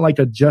that's not like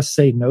a just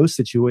say no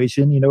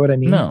situation. You know what I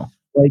mean? No.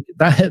 Like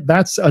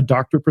that's a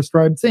doctor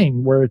prescribed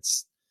thing where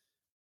it's,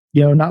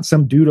 not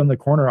some dude on the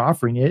corner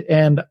offering it.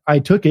 And I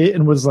took it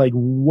and was like,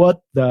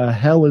 what the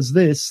hell is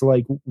this?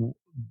 Like,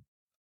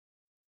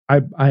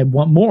 I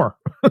want more.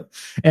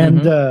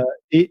 And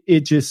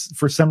it just,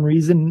 for some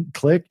reason,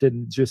 clicked,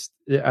 and just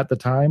at the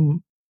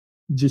time,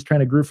 just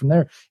kind of grew from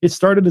there. It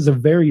started as a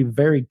very,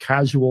 very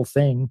casual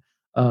thing.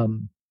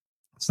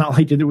 It's not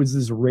like it was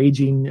this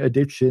raging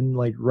addiction,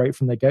 like right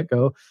from the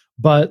get-go,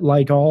 but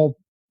like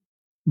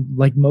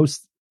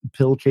most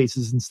pill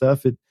cases and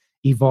stuff, it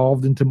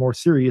evolved into more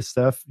serious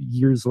stuff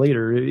years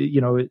later.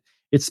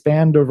 It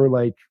spanned over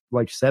like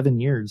 7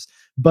 years,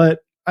 but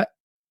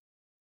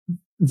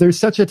there's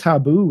such a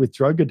taboo with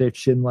drug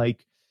addiction.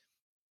 Like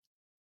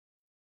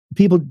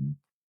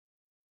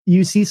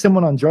you see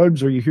someone on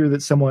drugs or you hear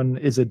that someone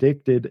is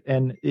addicted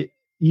and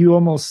they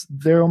almost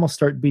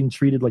start being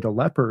treated like a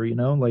leper,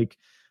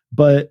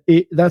 but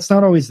that's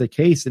not always the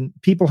case. And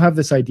people have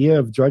this idea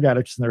of drug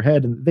addicts in their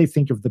head and they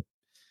think of the,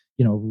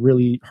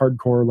 really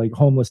hardcore, like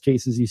homeless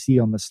cases you see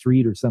on the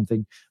street or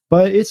something,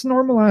 but it's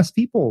normal ass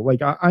people.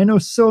 Like I know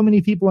so many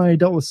people and I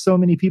dealt with so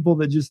many people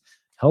that just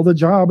held a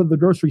job at the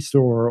grocery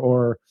store,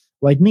 or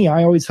like me,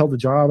 I always held a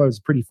job. I was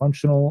pretty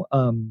functional.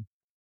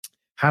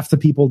 Half the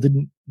people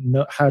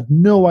had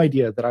no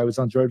idea that I was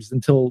on drugs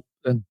until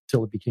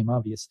it became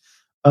obvious.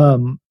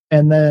 And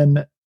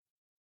then,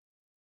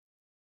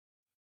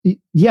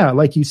 yeah,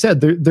 like you said,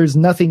 there's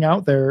nothing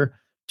out there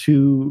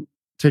to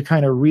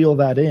kind of reel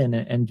that in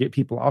and get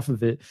people off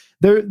of it.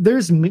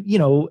 There's AA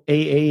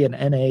and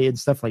NA and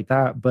stuff like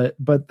that, but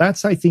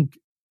that's, I think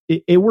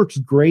it works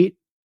great.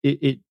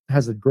 It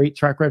has a great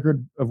track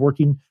record of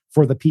working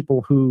for the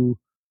people who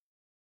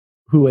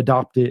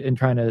adopt it and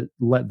kind of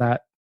let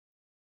that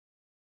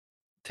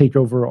take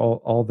over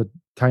all the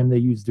time they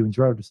use doing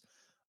drugs.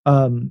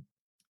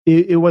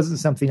 It wasn't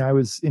something I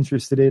was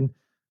interested in,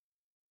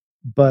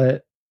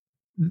 but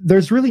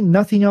there's really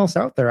nothing else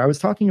out there. I was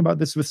talking about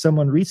this with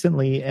someone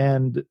recently,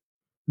 and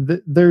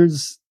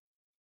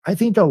I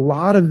think a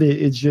lot of it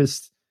is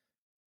just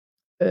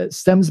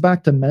stems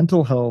back to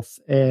mental health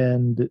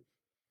and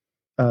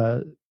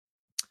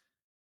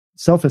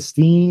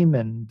self-esteem,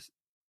 and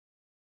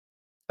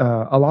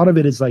a lot of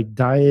it is like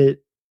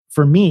diet.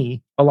 For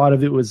me, a lot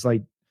of it was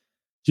like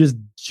just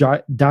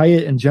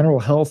diet and general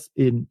health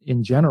in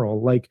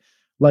general.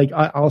 Like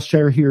I'll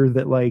share here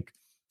that like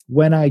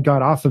when I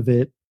got off of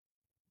it,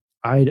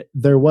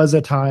 there was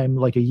a time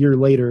like a year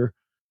later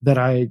that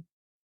I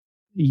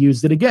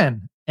used it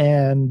again,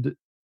 and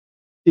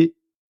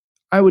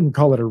I wouldn't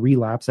call it a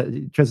relapse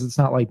because it's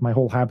not like my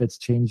whole habits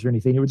changed or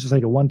anything. It was just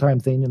like a one-time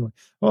thing, and like,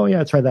 oh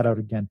yeah, try that out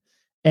again.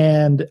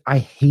 And I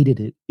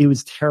hated it. It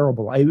was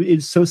terrible. It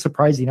was so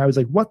surprising. I was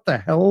like, what the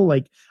hell?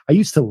 Like, I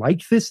used to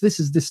like this. This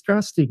is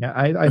disgusting.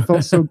 I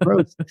felt so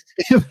gross.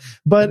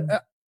 But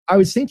I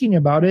was thinking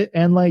about it.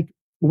 And like,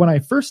 when I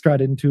first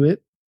got into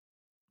it,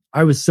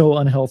 I was so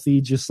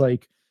unhealthy, just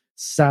like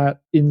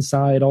sat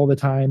inside all the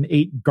time,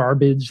 ate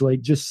garbage,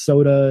 like just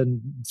soda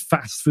and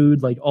fast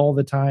food, like all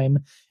the time.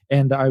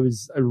 And I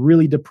was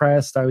really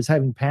depressed. I was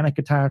having panic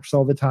attacks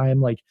all the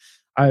time. Like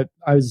I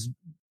was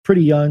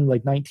pretty young,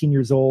 like 19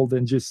 years old,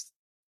 and just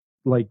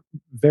like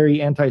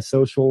very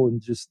antisocial, and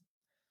just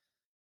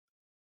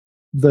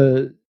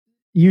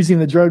using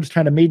the drugs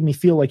kind of made me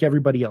feel like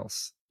everybody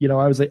else.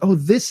 I was like, oh,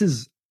 this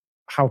is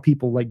how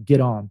people like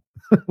get on.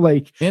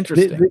 Like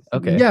interesting.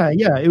 Okay. Yeah.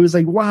 It was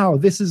like, wow,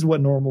 this is what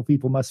normal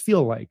people must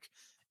feel like.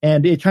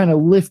 And it kind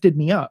of lifted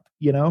me up,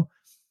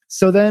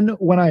 So then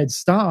when I had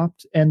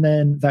stopped, and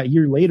then that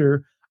year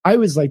later, I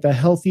was like the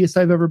healthiest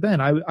I've ever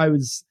been. I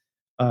was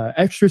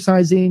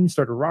exercising,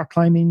 started rock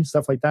climbing,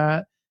 stuff like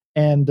that.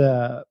 And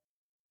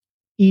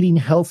eating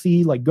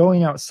healthy, like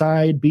going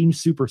outside, being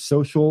super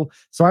social.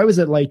 So I was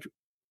at like,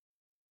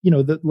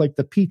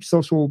 the peak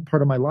social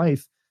part of my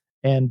life.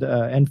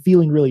 and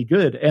feeling really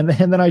good. And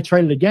then I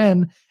tried it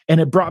again, and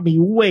it brought me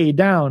way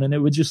down, and it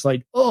was just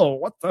like, oh,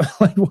 what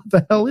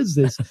the hell is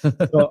this?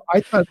 So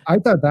I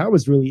thought that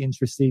was really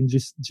interesting.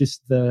 Just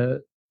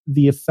the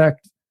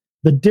effect,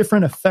 the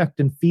different effect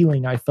and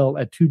feeling I felt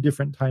at two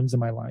different times in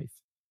my life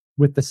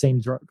with the same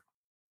drug.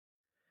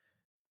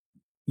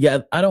 Yeah,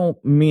 I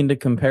don't mean to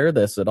compare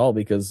this at all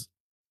because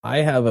I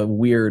have a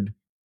weird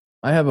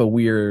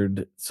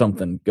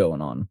something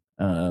going on.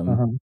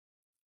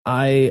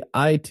 I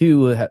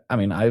too, I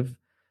mean, I've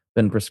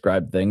been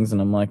prescribed things,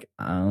 and I'm like,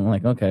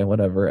 okay,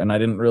 whatever. And I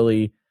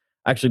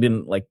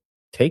didn't like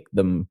take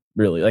them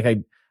really.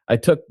 Like I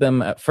took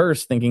them at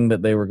first thinking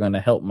that they were going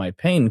to help my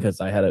pain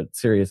because I had a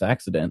serious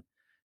accident.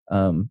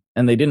 And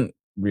they didn't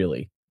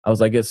really. I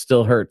was like, it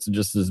still hurts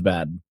just as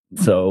bad.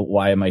 So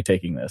why am I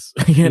taking this?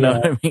 You know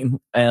what I mean?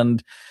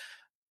 And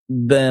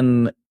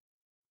then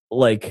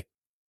like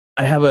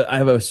I have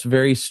a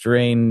very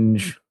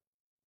strange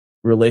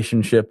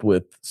relationship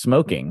with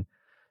smoking,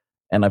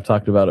 and I've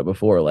talked about it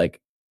before.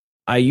 Like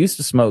I used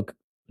to smoke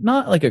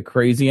not like a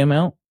crazy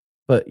amount,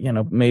 but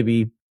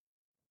maybe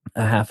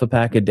a half a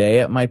pack a day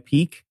at my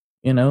peak,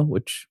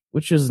 which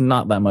is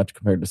not that much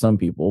compared to some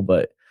people,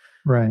 but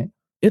right,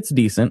 it's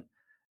decent.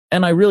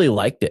 And I really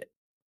liked it.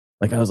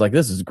 Like I was like,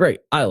 this is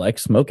great. I like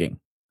smoking.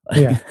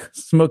 Yeah.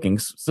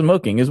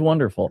 smoking is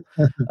wonderful.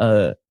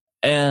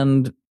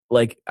 And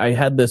like I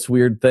had this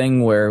weird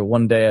thing where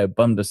one day I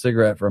bummed a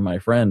cigarette from my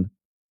friend,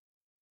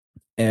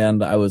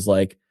 and I was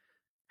like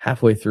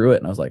halfway through it,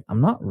 and I was like,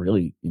 I'm not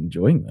really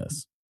enjoying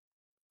this.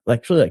 It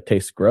actually like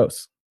tastes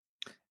gross.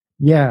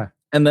 Yeah.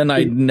 And then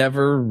I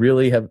never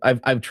really have.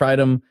 I've tried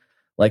them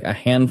like a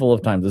handful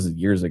of times. This is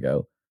years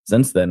ago.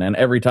 Since then, and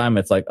every time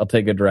it's like I'll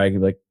take a drag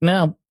and be like,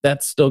 no,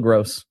 that's still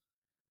gross.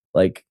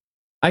 Like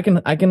I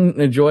can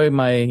enjoy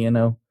my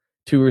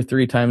 2 or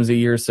 3 times a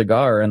year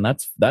cigar, and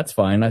that's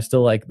fine. I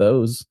still like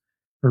those.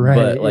 Right.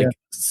 But like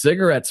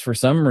cigarettes, for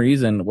some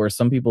reason, where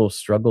some people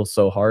struggle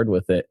so hard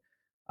with it,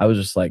 I was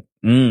just like,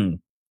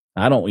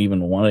 I don't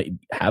even want to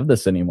have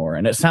this anymore.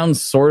 And it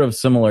sounds sort of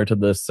similar to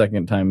the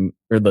second time,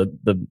 or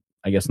the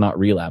I guess not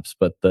relapse,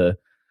 but the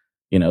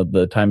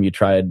time you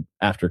tried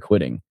after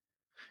quitting.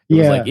 It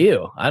was like,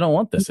 ew, I don't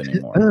want this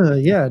anymore.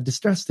 Yeah,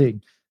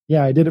 disgusting.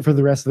 Yeah, I did it for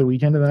the rest of the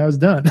weekend, and then I was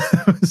done.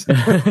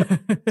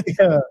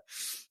 Yeah.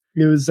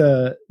 It was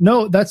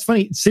no, that's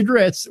funny.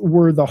 Cigarettes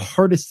were the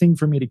hardest thing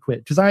for me to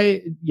quit because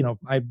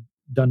I've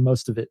done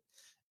most of it.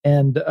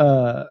 And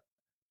I'll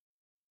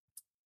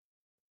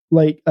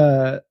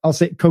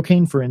say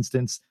cocaine, for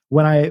instance,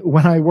 when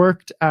I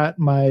worked at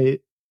my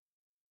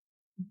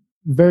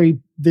very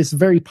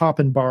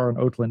poppin' bar in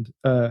Oakland,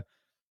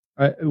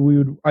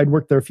 I'd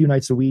work there a few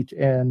nights a week,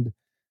 and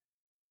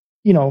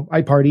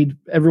I partied,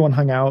 everyone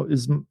hung out,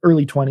 is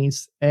early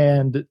 20s,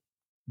 and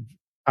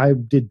I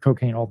did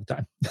cocaine all the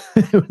time.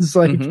 It was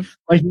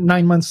like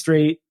 9 months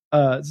straight.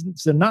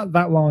 So not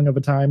that long of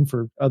a time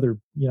for other,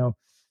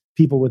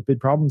 people with big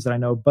problems that I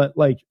know. But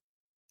like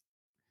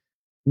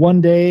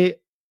one day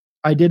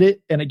I did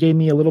it, and it gave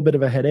me a little bit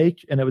of a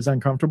headache, and it was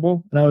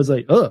uncomfortable. And I was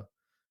like, ugh.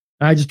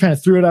 And I just kind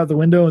of threw it out the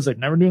window and was like,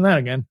 never doing that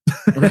again.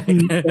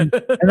 and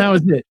that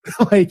was it.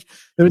 Like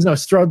there was no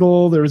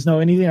struggle. There was no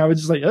anything. I was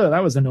just like, oh,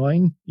 that was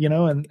annoying,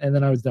 and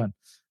then I was done.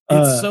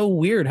 It's so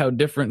weird how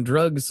different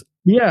drugs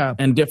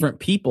and different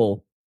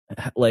people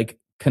like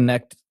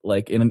connect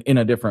like in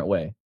a different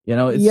way.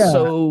 It's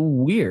so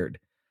weird.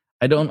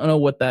 I don't know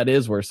what that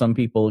is, where some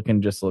people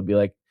can just be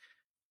like,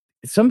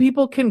 some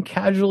people can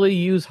casually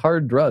use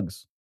hard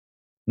drugs.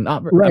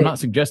 I'm not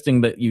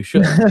suggesting that you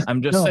should.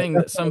 I'm just saying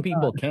that some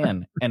people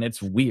can, and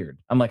it's weird.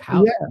 I'm like,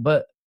 how? Yeah.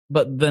 But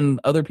then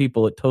other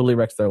people, it totally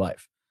wrecks their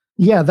life.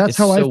 Yeah, that's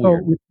how I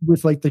felt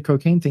with like the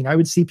cocaine thing. I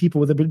would see people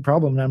with a big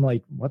problem, and I'm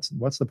like, what's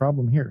the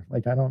problem here?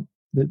 Like,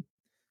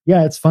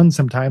 it's fun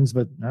sometimes,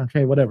 but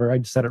okay, whatever. I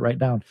just set it right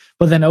down.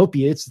 But then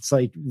opiates, it's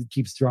like it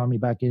keeps drawing me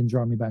back in.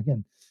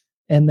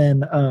 And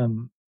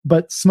then,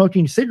 but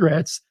smoking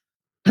cigarettes,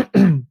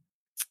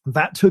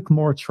 that took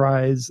more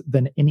tries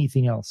than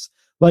anything else.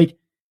 Like,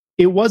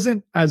 it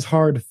wasn't as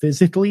hard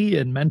physically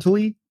and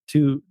mentally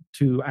to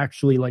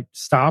actually like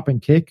stop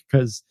and kick,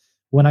 because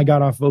when I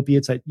got off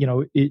opiates,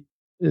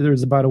 there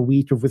was about a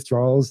week of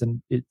withdrawals,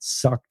 and it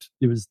sucked.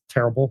 It was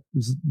terrible. It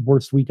was the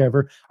worst week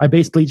ever. I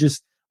basically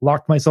just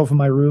locked myself in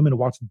my room and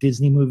watched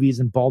Disney movies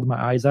and bawled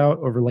my eyes out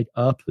over like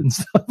Up and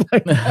stuff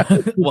like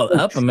that. Well,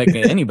 Up and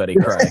making anybody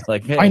cry.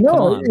 Like, hey, I know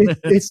come on.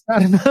 It's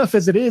not enough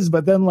as it is,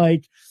 but then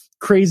like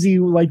crazy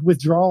like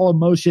withdrawal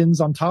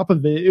emotions on top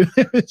of it.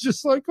 It's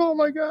just like, oh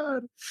my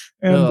god.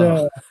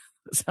 And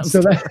so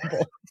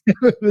that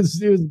it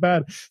was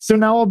bad. So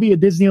now I'll be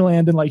at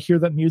Disneyland and like hear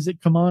that music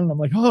come on, and I'm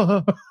like,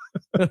 oh.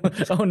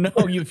 Oh no,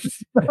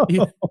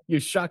 you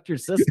shocked your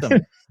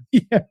system.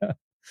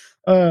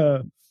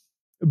 Yeah.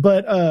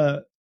 But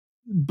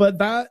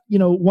that,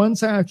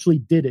 once I actually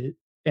did it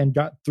and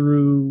got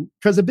through,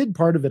 because a big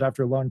part of it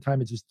after a long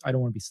time is just, I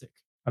don't want to be sick.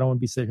 I don't want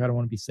to be sick. I don't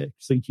want to be sick.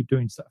 So you keep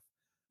doing stuff.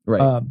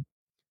 Right.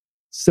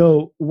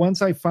 So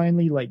once I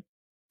finally like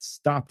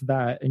stopped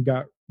that and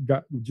got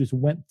just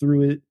went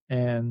through it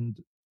and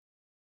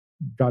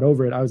got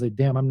over it, I was like,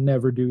 damn, I'm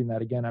never doing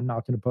that again. I'm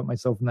not going to put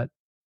myself in that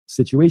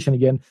situation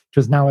again,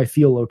 because now I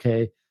feel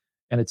okay,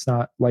 and it's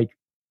not like,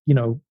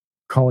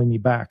 calling me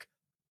back.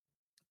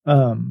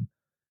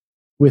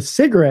 With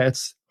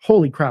cigarettes,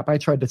 holy crap, I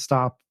tried to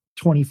stop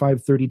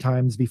 25, 30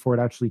 times before it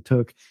actually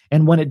took.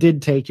 And when it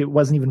did take, it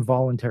wasn't even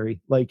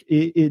voluntary. Like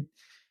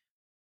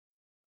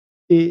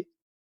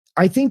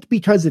I think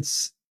because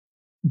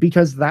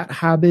that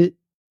habit,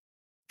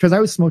 because I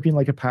was smoking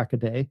like a pack a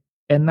day,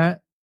 and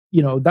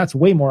that's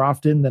way more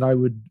often than I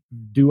would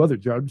do other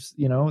drugs.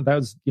 That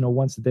was,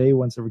 once a day,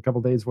 once every couple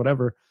of days,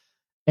 whatever.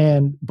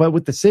 But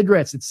with the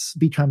cigarettes, it's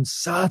become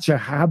such a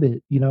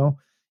habit.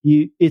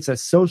 It's a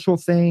social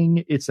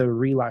thing. It's a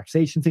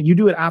relaxation thing. You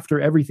do it after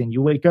everything.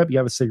 You wake up, you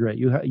have a cigarette.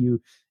 You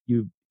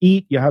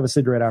eat, you have a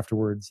cigarette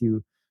afterwards.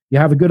 You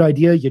have a good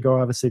idea, you go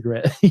have a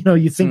cigarette.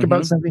 You think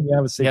about something, you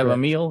have a cigarette. You have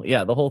a meal,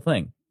 yeah, the whole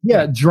thing.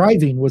 Yeah,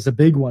 driving was a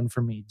big one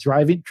for me.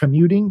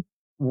 Commuting,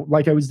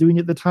 like I was doing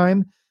at the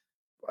time,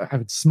 I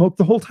would smoke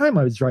the whole time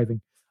I was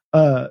driving.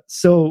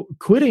 So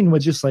quitting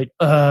was just like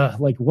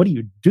what do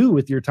you do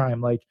with your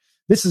time? Like,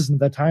 this isn't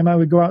the time I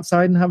would go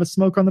outside and have a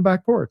smoke on the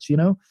back porch,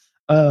 and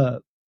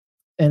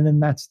then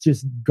that's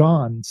just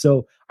gone.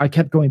 So I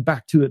kept going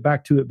back to it.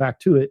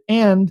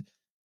 And,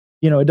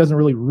 it doesn't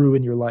really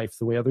ruin your life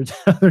the way other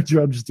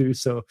drugs do.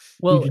 So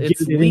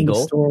it's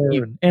legal.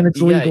 And it's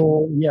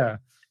legal. Yeah.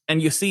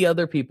 And you see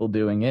other people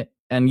doing it,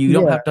 and you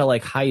don't have to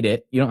like hide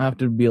it. You don't have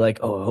to be like,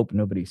 oh, I hope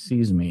nobody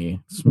sees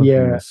me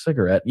smoking a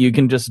cigarette. You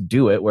can just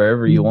do it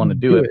wherever you want to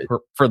do it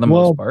for the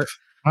most part.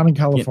 I'm in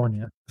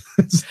California.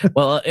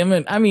 Well, I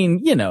mean, I'm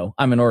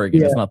in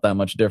Oregon. It's not that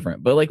much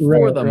different, but like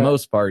for the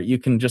most part, you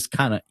can just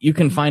you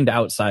can find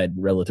outside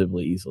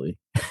relatively easily.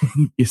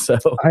 So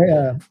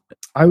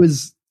I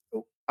was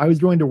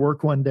going to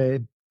work one day,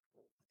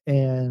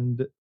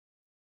 and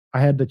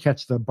I had to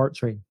catch the BART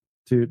train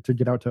to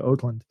get out to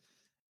Oakland,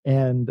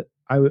 and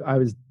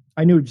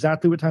I knew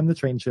exactly what time the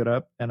train showed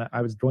up, and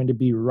I was going to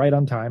be right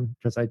on time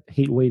because I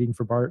hate waiting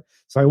for BART.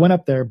 So I went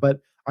up there, but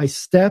I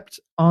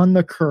stepped on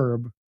the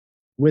curb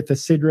with a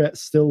cigarette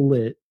still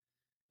lit,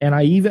 and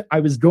I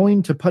was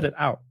going to put it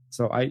out.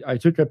 So I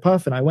took a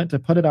puff and I went to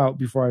put it out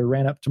before I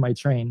ran up to my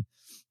train.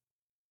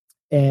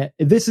 And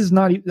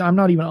I'm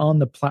not even on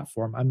the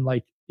platform. I'm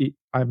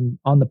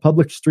on the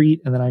public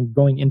street, and then I'm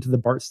going into the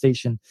BART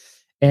station,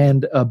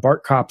 and a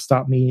BART cop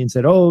stopped me and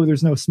said, "Oh,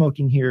 there's no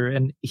smoking here."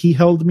 And he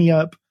held me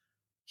up.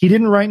 He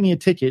didn't write me a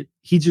ticket.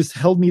 He just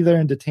held me there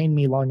and detained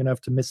me long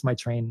enough to miss my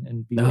train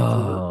and be late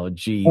for work.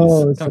 Geez.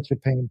 Oh, it's such a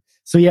pain.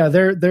 So yeah,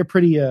 they're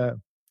pretty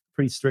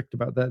strict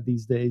about that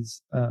these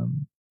days,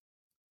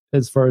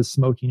 as far as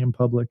smoking in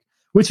public,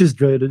 which is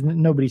good.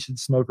 Nobody should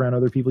smoke around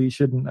other people. You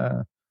shouldn't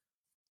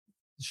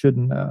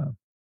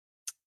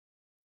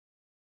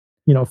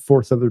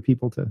force other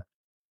people to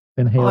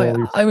inhale all your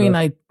stuff. I mean,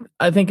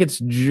 I think it's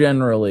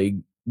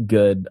generally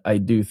good. I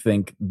do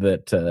think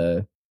that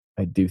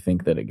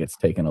it gets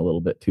taken a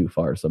little bit too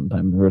far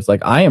sometimes, where it's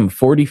like, I am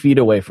 40 feet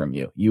away from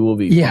you. You will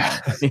be fine.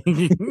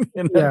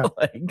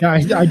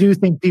 I do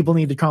think people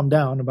need to calm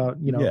down about,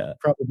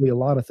 probably a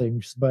lot of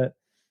things, but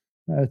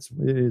it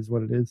is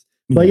what it is.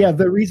 But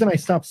the reason I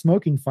stopped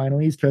smoking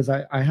finally is because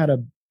I had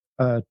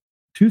a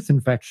tooth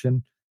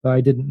infection that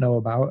I didn't know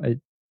about,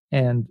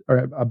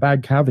 or a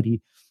bad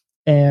cavity.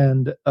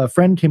 And a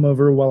friend came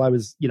over while I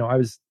was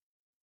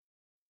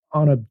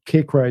on a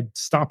kick where I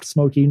stopped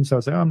smoking. So I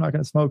was like, oh, I'm not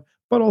going to smoke,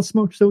 but I'll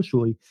smoke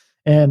socially.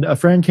 And a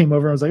friend came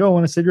over and I was like, oh,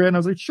 want a cigarette? And I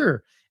was like,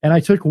 sure. And I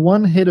took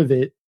one hit of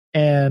it.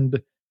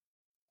 And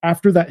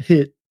after that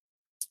hit,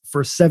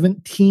 for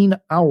 17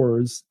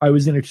 hours, I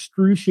was in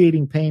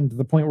excruciating pain to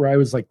the point where I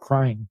was like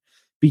crying,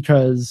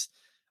 because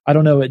I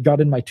don't know, it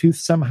got in my tooth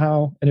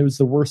somehow, and it was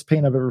the worst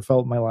pain I've ever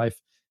felt in my life.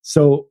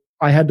 So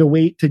I had to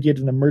wait to get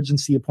an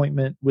emergency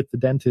appointment with the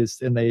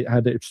dentist, and they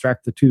had to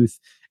extract the tooth.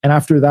 And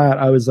after that,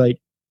 I was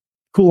like,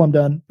 cool, I'm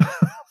done.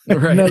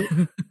 Right.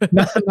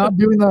 not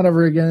doing that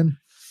ever again.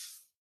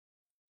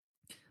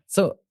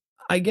 So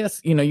I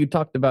guess, you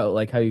talked about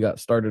like how you got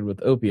started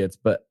with opiates,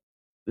 but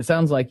it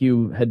sounds like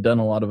you had done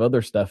a lot of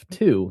other stuff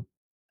too.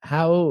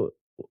 What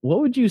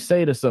would you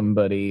say to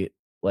somebody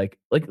like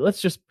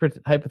let's just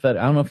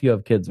hypothetical. I don't know if you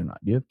have kids or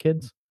not. Do you have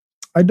kids?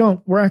 I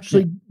don't. We're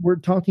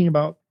talking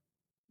about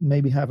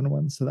maybe having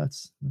one, so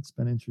that's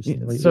been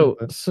interesting lately.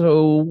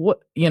 So what,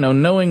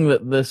 knowing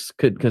that this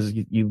could, because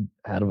you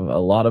had a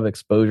lot of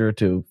exposure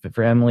to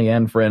family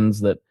and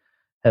friends that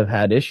have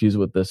had issues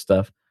with this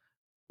stuff,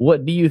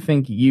 what do you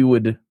think you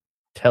would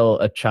tell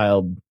a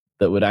child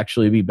that would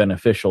actually be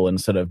beneficial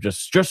instead of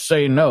just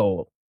say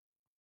no,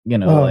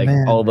 man.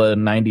 All the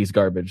 90s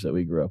garbage that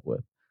we grew up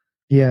with?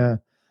 Yeah.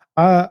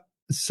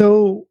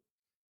 So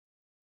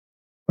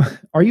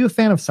are you a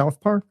fan of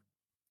South Park?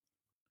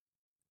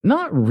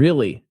 Not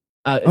really.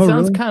 It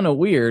sounds kind of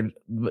weird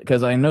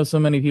because I know so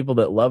many people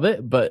that love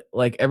it, but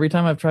like every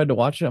time I've tried to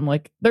watch it, I'm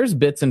like, there's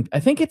bits, and I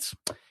think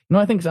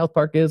I think South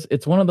Park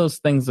it's one of those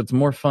things that's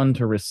more fun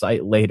to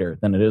recite later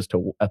than it is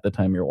at the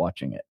time you're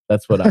watching it.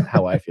 That's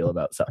how I feel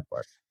about South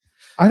Park.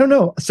 I don't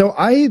know. So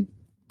I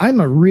I'm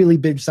a really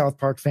big South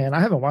Park fan. I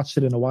haven't watched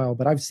it in a while,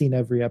 but I've seen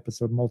every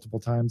episode multiple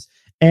times.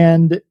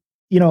 And,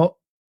 you know,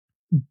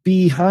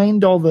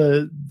 behind all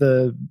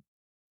the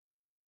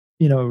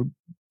you know,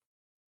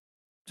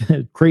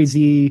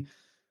 crazy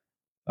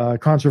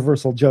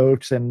controversial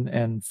jokes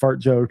and fart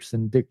jokes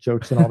and dick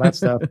jokes and all that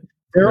stuff,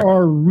 there Right.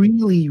 are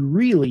really,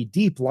 really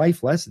deep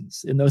life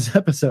lessons in those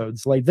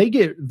episodes. Like they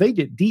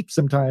get deep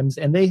sometimes,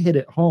 and they hit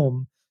it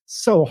home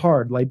so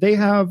hard. Like they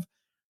have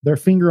their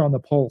finger on the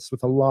pulse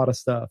with a lot of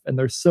stuff, and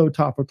they're so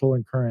topical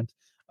and current.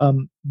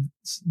 Um,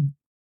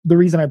 the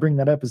reason I bring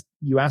that up is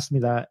you asked me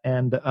that,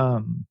 and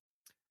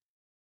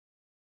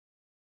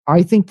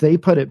I think they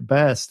put it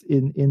best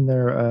in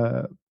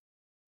their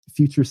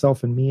Future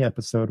Self and Me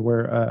episode,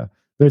 where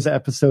there's an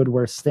episode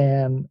where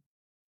Stan,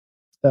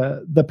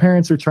 the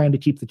parents are trying to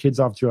keep the kids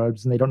off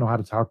drugs, and they don't know how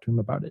to talk to him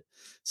about it.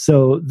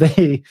 So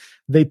they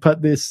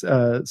put this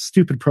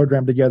stupid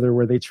program together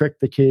where they trick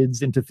the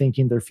kids into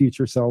thinking their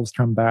future selves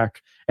come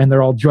back, and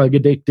they're all drug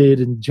addicted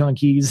and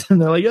junkies,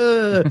 and they're like,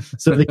 ugh!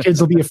 So the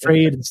kids will be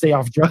afraid and stay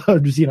off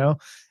drugs, you know.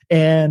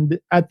 And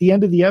at the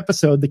end of the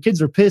episode, the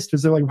kids are pissed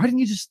because they're like, why didn't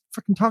you just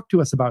fucking talk to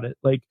us about it?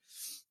 Like,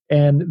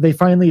 and they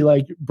finally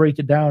like break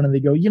it down, and they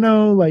go, you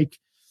know, like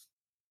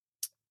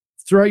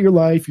throughout your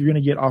life, you're going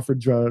to get offered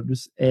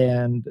drugs.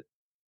 And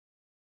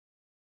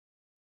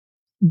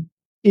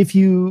if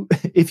you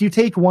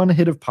take one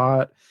hit of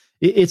pot,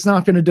 it's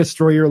not going to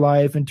destroy your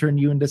life and turn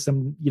you into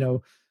some, you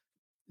know,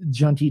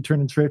 junkie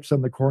turning tricks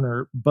on the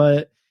corner.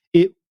 But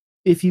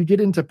if you get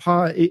into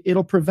pot,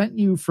 it'll prevent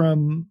you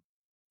from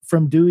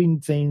doing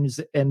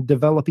things and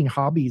developing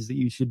hobbies that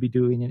you should be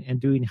doing, and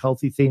doing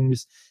healthy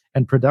things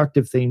and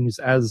productive things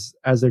as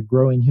a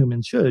growing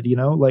human should, you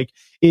know. Like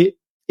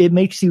it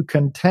makes you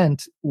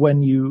content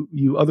when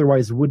you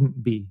otherwise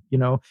wouldn't be, you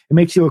know. It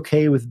makes you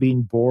okay with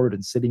being bored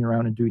and sitting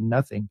around and doing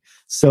nothing.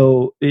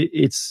 So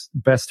it's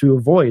best to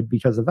avoid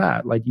because of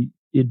that. Like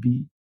you'd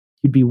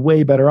be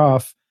way better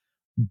off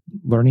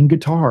learning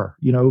guitar,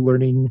 you know,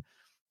 learning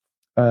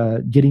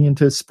getting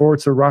into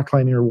sports or rock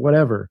climbing or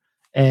whatever.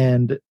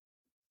 And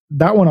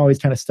that one always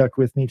kind of stuck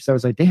with me because I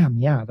was like, damn,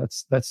 yeah,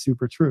 that's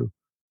super true.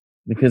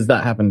 Because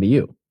that happened to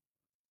you.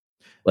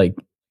 Like,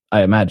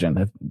 I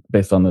imagine,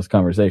 based on this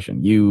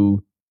conversation,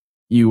 you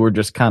were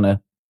just kind of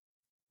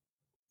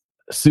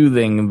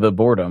soothing the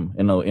boredom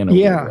in a weird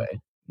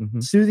way.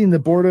 Mm-hmm. Soothing the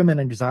boredom and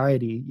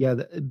anxiety. Yeah,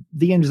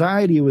 the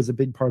anxiety was a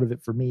big part of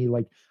it for me.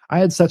 Like I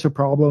had such a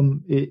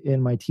problem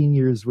in my teen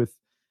years with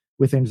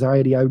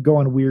anxiety. I would go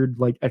on weird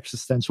like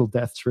existential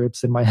death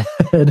trips in my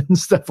head and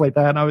stuff like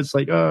that. And I was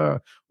like,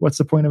 what's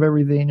the point of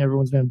everything?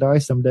 Everyone's going to die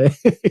someday.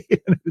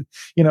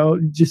 You know,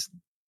 just,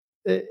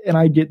 and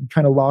I get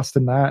kind of lost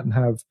in that and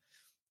have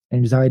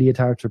anxiety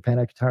attacks or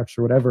panic attacks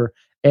or whatever.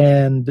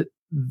 And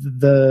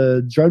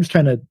the drugs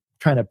kind of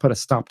put a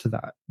stop to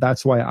that.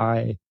 That's why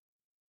I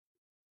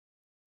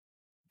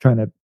kind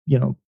of, you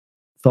know,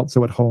 felt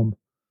so at home.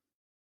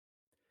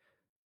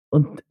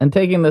 And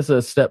taking this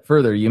a step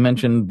further, you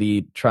mentioned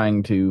the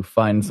trying to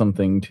find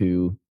something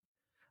to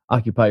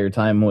occupy your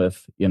time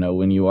with, you know,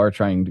 when you are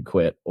trying to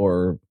quit,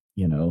 or,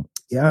 you know,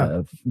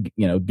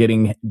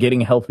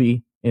 getting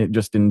healthy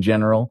just in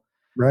general.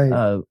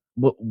 Right.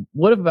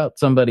 What about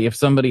if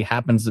somebody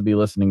happens to be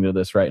listening to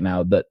this right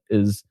now that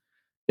is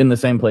in the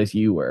same place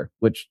you were,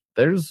 which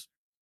there's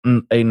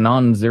a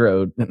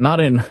non-zero, not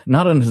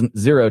a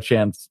zero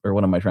chance, or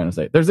what am I trying to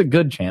say? There's a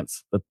good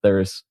chance that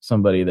there's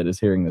somebody that is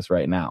hearing this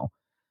right now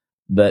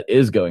that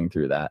is going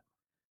through that.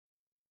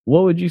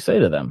 What would you say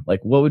to them?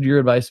 Like, what would your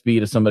advice be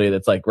to somebody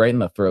that's like right in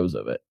the throes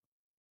of it?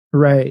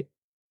 Right.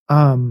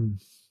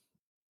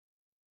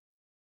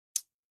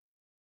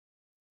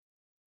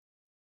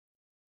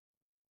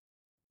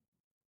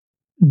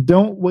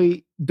 Don't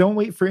wait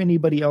for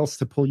anybody else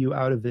to pull you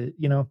out of it.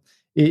 You know,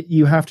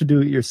 you have to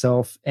do it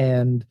yourself.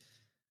 And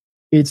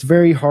it's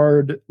very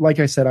hard. Like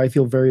I said, I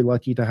feel very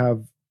lucky to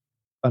have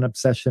an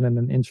obsession and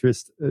an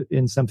interest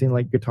in something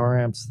like guitar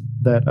amps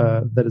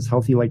that is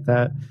healthy like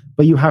that.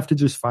 But you have to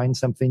just find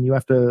something. You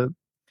have to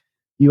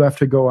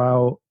go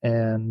out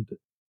and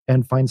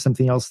find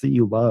something else that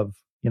you love,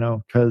 you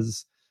know,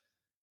 because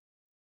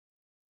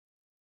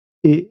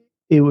it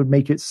would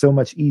make it so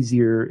much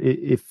easier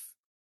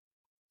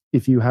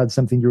if you had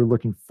something you're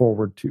looking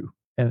forward to,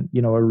 and, you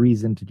know, a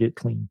reason to get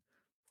clean.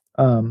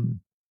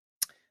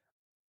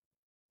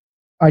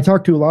 I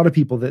talk to a lot of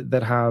people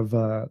that have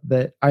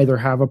that either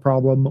have a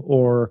problem,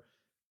 or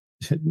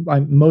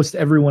most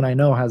everyone I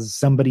know has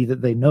somebody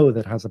that they know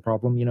that has a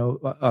problem, you know,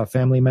 a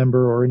family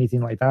member or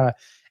anything like that.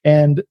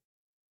 And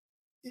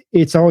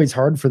it's always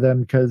hard for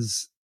them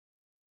because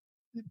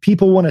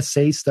people want to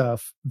say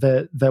stuff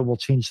that will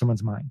change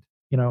someone's mind,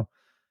 you know.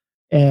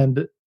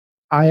 And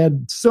I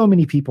had so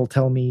many people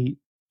tell me,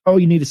 oh,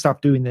 you need to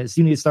stop doing this,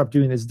 you need to stop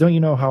doing this, don't you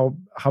know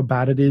how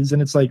bad it is?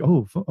 And it's like,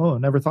 oh,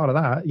 never thought of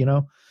that, you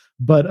know.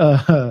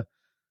 But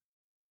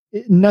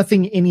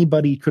nothing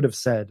anybody could have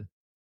said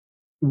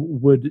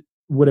would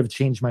have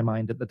changed my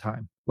mind at the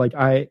time. Like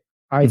I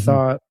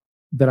thought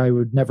that I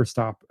would never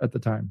stop at the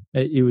time.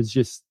 It was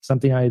just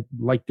something I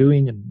liked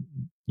doing, and,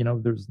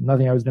 there's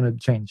nothing I was going to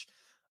change.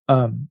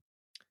 um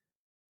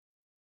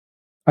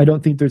I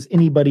don't think there's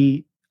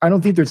anything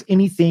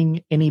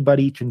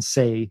anybody can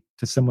say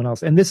to someone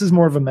else. And this is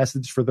more of a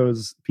message for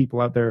those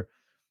people out there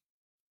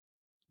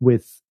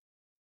with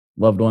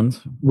loved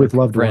ones, with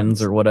loved friends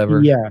ones or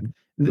whatever. Yeah.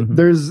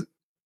 Mm-hmm.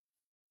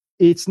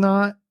 It's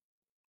not,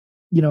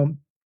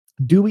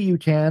 do what you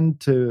can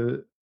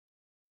to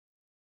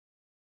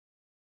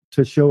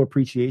show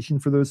appreciation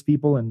for those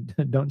people, and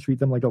don't treat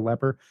them like a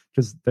leper,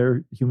 because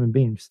they're human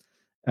beings,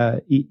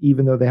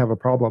 even though they have a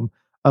problem.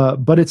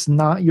 But it's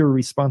not your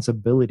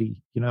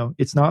responsibility.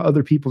 It's not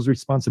other people's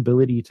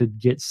responsibility to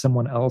get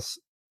someone else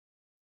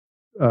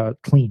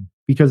clean,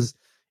 because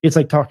it's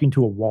like talking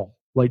to a wall.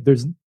 Like,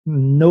 there's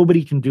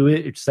nobody can do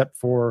it except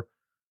for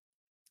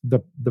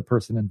the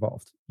person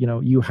involved.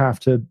 You have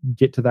to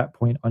get to that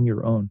point on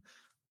your own.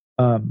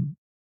 And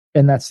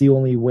that's the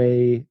only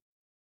way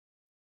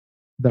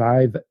that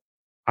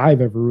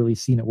I've ever really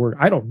seen it work.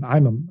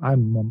 I'm a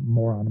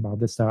moron about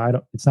this stuff.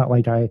 It's not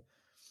like I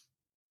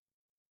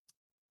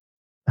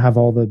have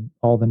all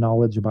the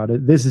knowledge about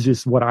it. This is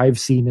just what I've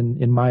seen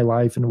in my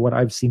life, and what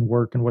I've seen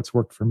work, and what's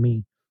worked for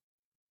me.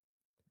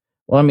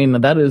 Well, I mean,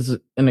 that is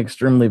an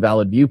extremely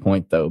valid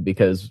viewpoint, though,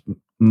 because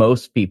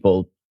most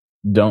people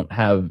don't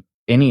have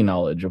any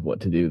knowledge of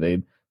what to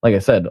do. Like I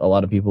said, a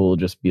lot of people will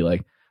just be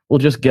like, "We'll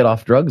just get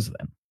off drugs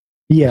then."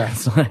 Yeah.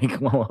 It's like,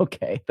 well,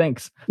 okay,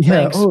 thanks.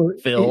 Yeah. Thanks,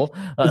 Phil.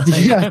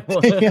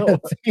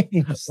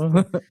 Thanks.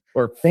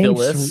 Or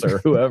Phyllis, or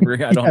whoever.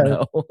 I don't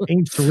know.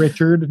 Thanks,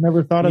 Richard.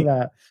 Never thought of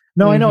that.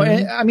 No, I know.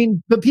 I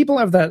mean, but people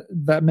have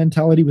that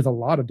mentality with a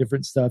lot of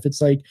different stuff.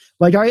 It's like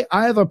I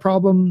have a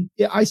problem.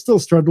 I still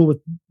struggle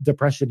with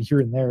depression here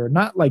and there.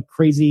 Not like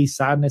crazy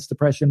sadness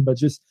depression, but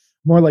just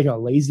more like a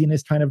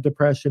laziness kind of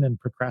depression, and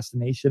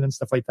procrastination and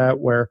stuff like that,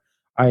 where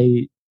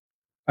I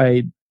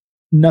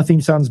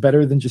nothing sounds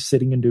better than just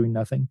sitting and doing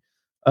nothing.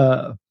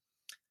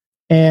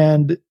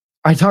 And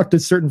I talk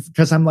to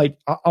because I'm like,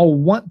 I'll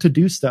want to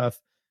do stuff,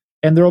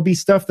 and there'll be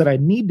stuff that I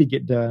need to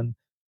get done,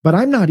 but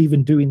I'm not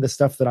even doing the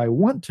stuff that I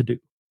want to do.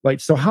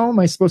 Like, so how am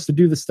I supposed to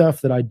do the stuff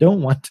that I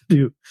don't want to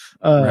do?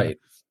 Right.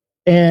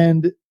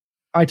 And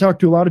I talk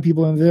to a lot of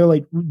people, and they're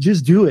like,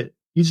 just do it.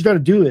 You just got to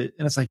do it.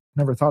 And it's like,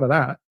 never thought of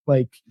that.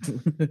 Like,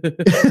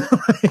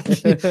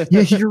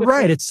 yeah, you're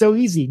right. It's so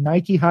easy.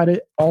 Nike had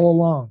it all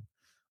along.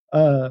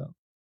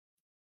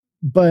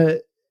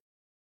 But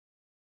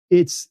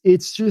it's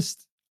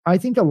just, I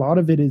think a lot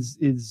of it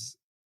is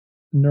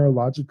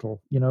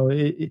neurological.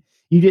 You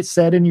get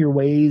set in your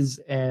ways,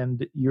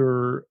 and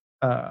your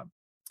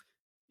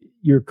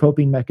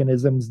coping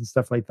mechanisms and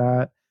stuff like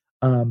that,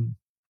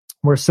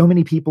 where so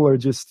many people are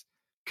just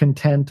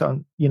content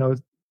on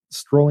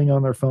scrolling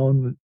on their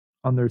phone,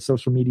 on their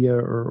social media,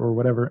 or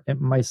whatever. And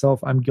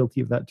myself, I'm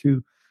guilty of that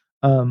too.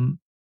 And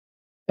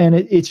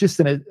it's just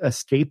an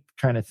escape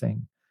kind of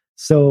thing.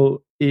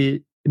 So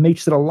it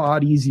makes it a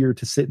lot easier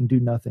to sit and do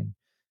nothing.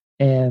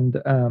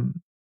 And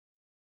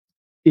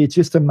it's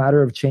just a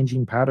matter of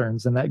changing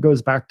patterns. And that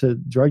goes back to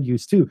drug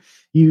use too.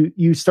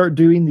 You start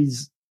doing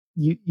these,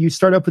 you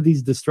start up with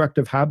these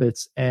destructive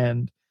habits,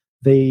 and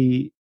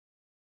I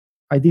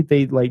think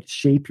they like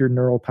shape your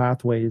neural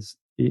pathways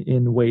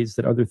in ways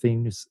that other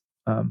things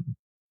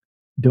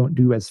don't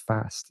do as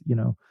fast,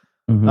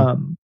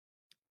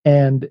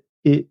 and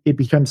it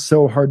becomes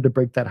so hard to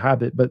break that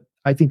habit. But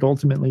I think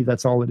ultimately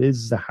that's all it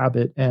is a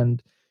habit.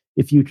 And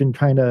if you can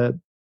kind of,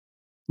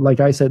 like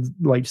I said,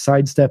 like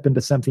sidestep into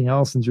something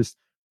else and just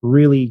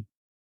really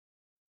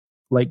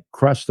like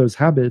crush those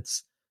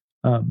habits,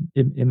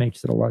 it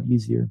makes it a lot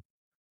easier.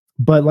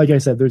 But like I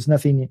said,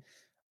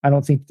 I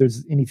don't think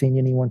there's anything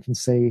anyone can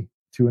say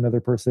to another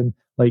person.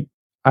 Like,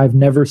 I've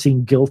never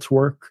seen guilt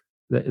work.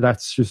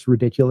 That's just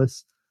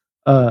ridiculous.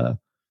 I've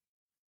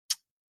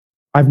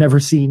never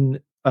seen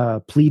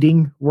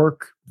pleading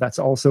work. That's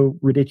also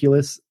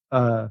ridiculous.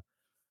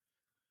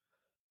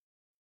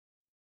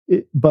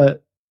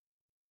 But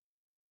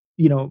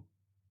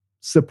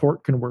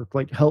support can work.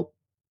 Like, help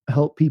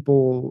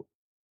people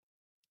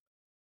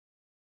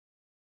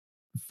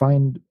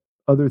find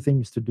other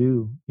things to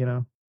do.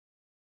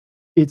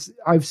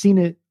 I've seen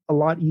it a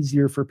lot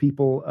easier for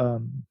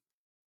people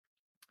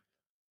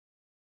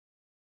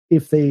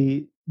if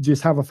they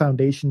just have a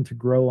foundation to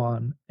grow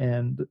on.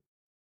 And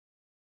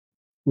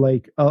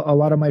like a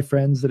lot of my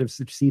friends that have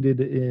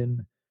succeeded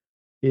in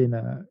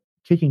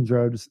kicking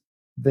drugs,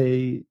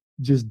 they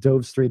just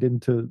dove straight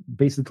into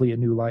basically a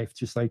new life.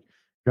 Just like,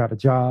 got a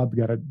job,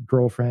 got a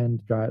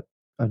girlfriend, got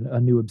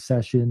a new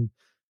obsession,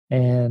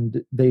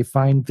 and they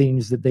find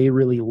things that they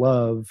really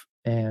love,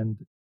 and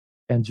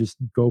just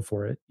go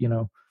for it.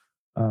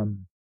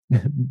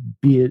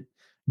 Be it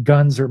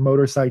guns or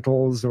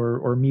motorcycles,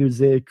 or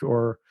music,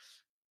 or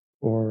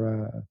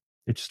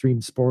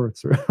extreme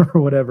sports,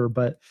 or whatever.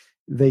 But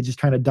they just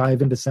kind of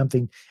dive into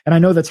something. And I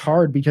know that's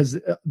hard, because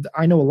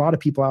I know a lot of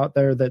people out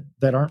there that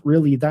aren't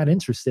really that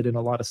interested in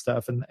a lot of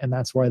stuff, and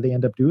that's why they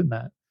end up doing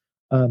that.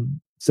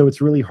 So it's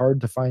really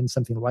hard to find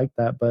something like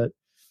that. But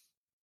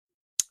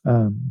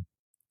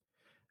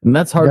And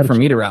that's hard for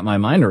me to wrap my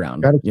mind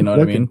around. You know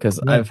what I mean? Because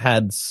I've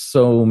had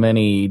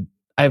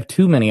I have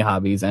too many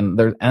hobbies, and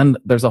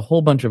there's a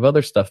whole bunch of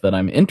other stuff that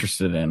I'm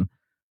interested in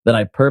that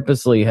I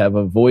purposely have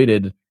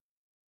avoided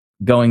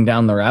going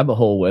down the rabbit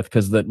hole with,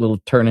 because that will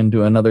turn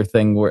into another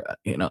thing where,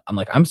 I'm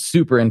like, I'm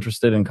super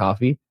interested in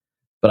coffee,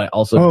 but I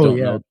also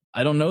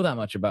don't know that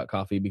much about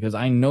coffee, because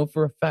I know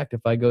for a fact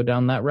if I go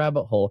down that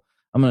rabbit hole,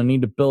 I'm going to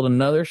need to build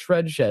another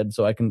shred shed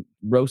so I can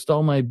roast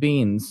all my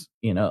beans,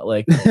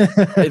 like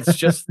that's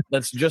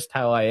just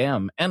how I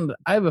am. And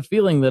I have a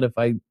feeling that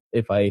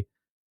if I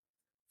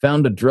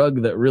found a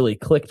drug that really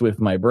clicked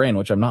with my brain,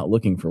 which I'm not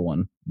looking for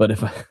one, but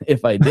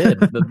if I did,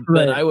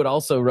 then I would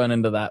also run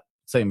into that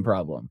same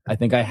problem. I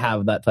think I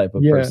have that type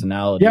of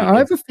personality. Yeah, I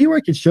have a few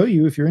I could show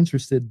you if you're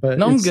interested, but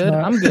no, I'm good.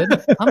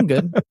 I'm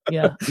good.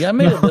 Yeah, I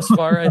made it this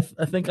far. I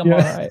think I'm all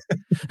right.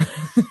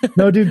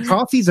 No, dude,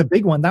 coffee's a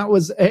big one.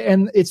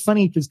 And it's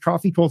funny because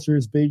coffee culture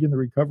is big in the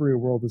recovery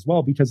world as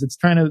well, because it's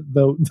kind of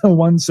the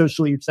one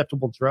socially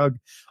acceptable drug.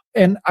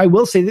 And I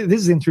will say that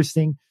this is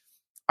interesting.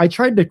 I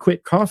tried to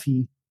quit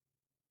coffee,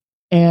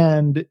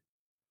 and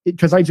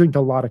because I drink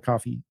a lot of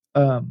coffee,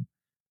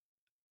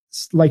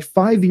 like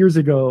 5 years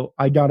ago,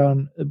 I got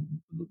on,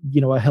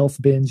 a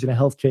health binge and a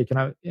health kick,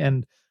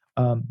 and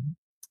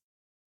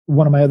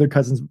one of my other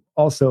cousins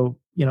also,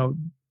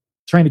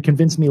 trying to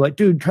convince me, like,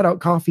 dude, cut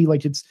out coffee.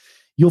 Like,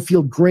 you'll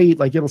feel great.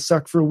 Like, it'll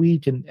suck for a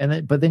week,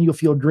 but then you'll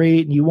feel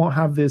great, and you won't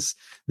have this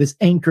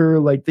anchor,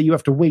 like, that you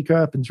have to wake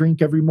up and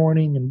drink every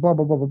morning and blah,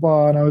 blah, blah, blah,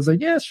 blah. And I was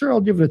like, yeah, sure,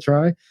 I'll give it a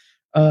try.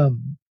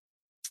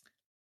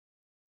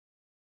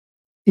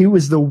 It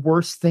was the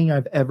worst thing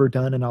I've ever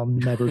done, and I'll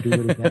never do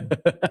it again.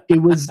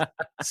 It was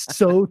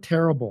so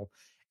terrible.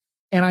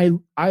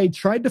 And I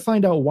tried to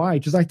find out why,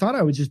 because I thought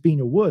I was just being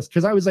a wuss,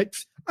 because I was like,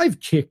 I've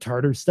kicked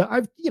harder stuff.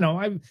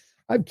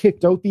 I've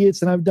kicked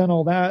opiates, and I've done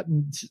all that,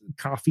 and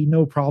coffee,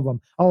 no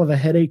problem. I'll have a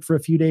headache for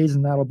a few days,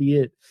 and that'll be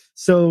it.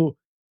 So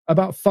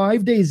about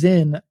 5 days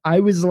in, I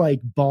was like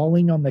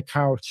bawling on the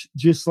couch,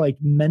 just like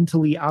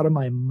mentally out of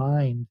my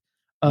mind.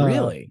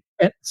 Really?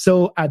 And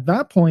so at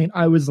that point,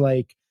 I was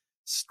like,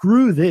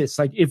 screw this.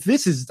 Like, if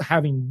this is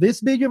having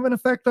this big of an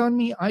effect on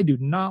me, I do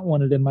not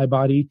want it in my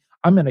body.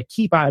 I'm going to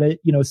keep at it.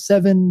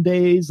 7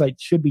 days, like,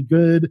 should be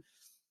good.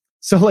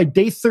 So like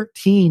day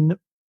 13,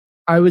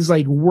 I was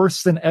like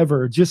worse than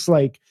ever, just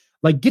like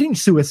getting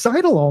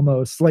suicidal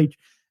almost, like,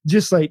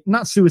 just like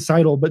not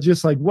suicidal, but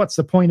just like, what's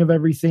the point of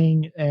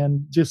everything?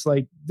 And just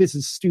like, this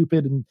is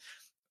stupid. And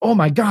oh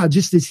my God,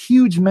 just this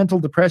huge mental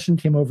depression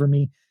came over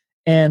me.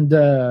 And,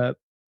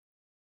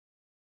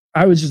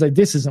 I was just like,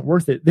 this isn't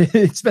worth it.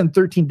 It's been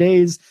 13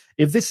 days.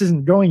 If this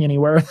isn't going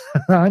anywhere,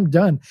 I'm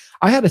done.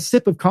 I had a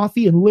sip of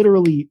coffee and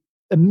literally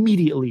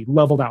immediately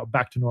leveled out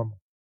back to normal.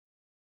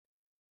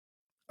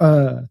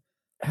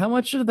 How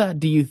much of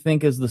that do you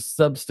think is the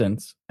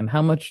substance, and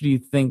how much do you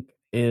think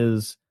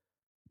is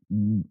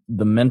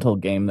the mental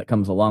game that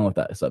comes along with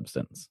that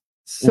substance?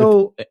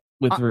 So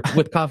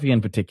with coffee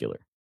in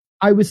particular,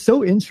 I was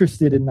so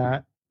interested in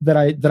that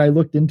I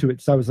looked into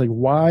it. So I was like,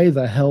 why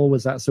the hell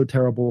was that so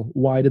terrible?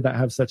 Why did that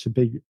have such a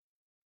big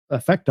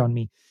effect on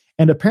me?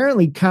 And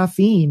apparently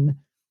caffeine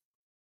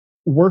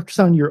works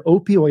on your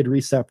opioid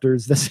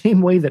receptors the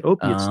same way that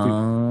opiates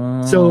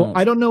do. So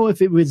I don't know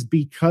if it was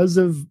because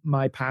of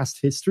my past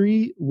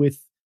history with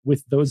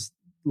those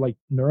like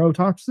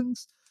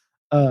neurotoxins,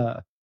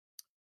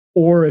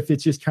 or if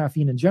it's just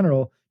caffeine in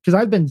general. Because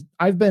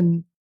I've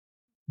been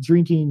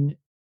drinking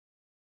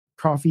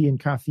coffee and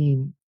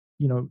caffeine,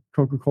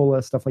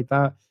 Coca-Cola, stuff like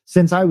that,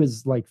 since I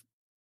was like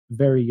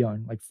very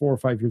young, like 4 or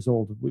 5 years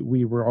old.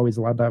 We were always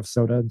allowed to have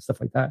soda and stuff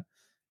like that.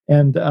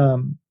 And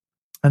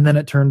then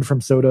it turned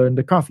from soda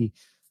into coffee.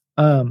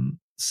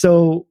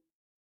 So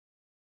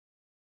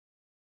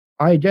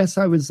I guess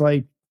I was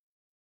like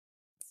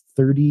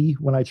 30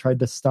 when I tried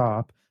to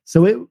stop.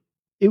 So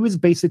it was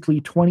basically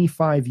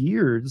 25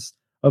 years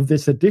of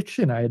this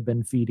addiction I had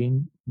been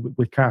feeding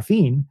with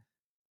caffeine.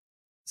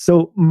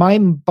 So my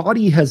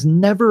body has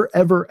never,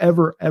 ever,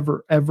 ever,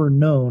 ever, ever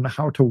known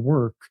how to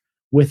work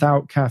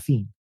without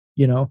caffeine,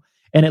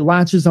 and it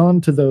latches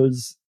on to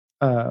those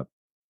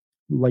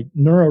like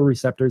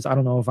neuroreceptors. I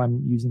don't know if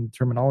I'm using the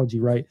terminology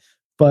right,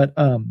 but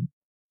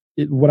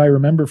what I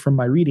remember from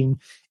my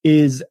reading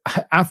is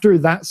after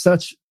that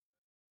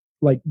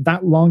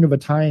long of a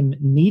time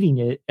needing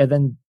it and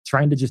then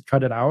trying to just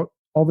cut it out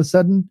all of a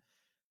sudden,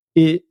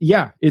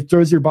 it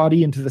throws your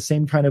body into the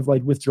same kind of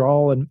like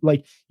withdrawal, and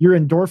like your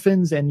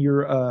endorphins and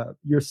your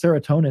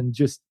serotonin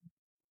just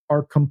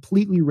are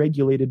completely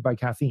regulated by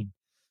caffeine.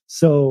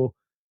 So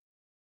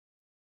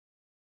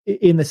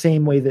in the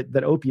same way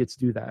that opiates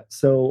do that.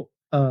 So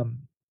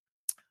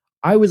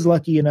I was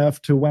lucky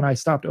enough to, when I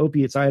stopped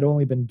opiates, I had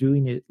only been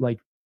doing it like,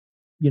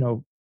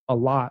 a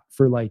lot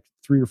for like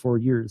 3 or 4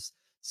 years.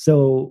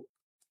 So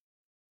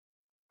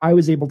I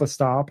was able to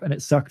stop, and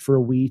it sucked for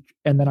a week.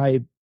 And then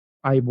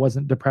I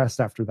wasn't depressed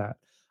after that.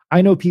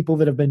 I know people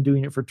that have been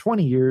doing it for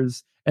 20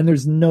 years, and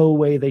there's no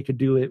way they could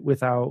do it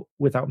without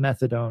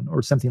methadone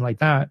or something like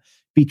that,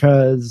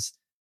 because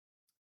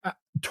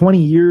 20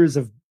 years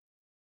of,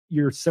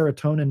 your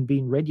serotonin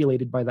being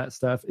regulated by that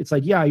stuff, it's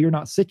like, yeah, you're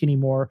not sick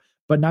anymore,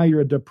 but now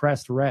you're a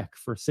depressed wreck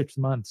for 6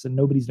 months, and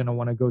nobody's going to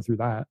want to go through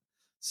that.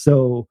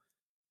 So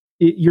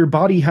your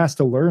body has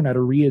to learn how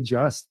to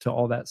readjust to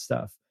all that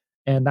stuff.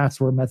 And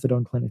that's where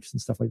methadone clinics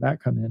and stuff like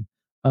that come in.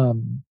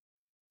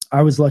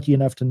 I was lucky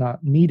enough to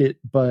not need it,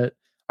 but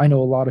I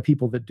know a lot of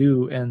people that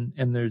do, and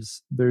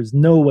there's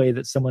no way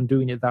that someone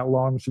doing it that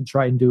long should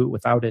try and do it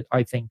without it,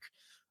 I think.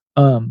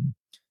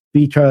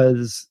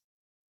 Because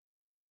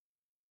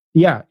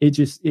yeah,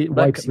 it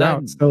wipes you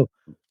out. So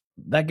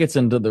that gets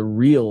into the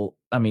real,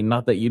 I mean,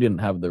 not that you didn't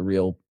have the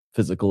real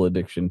physical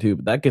addiction too,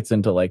 but that gets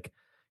into like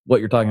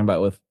what you're talking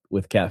about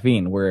with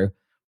caffeine, where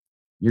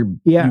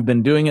you've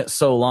been doing it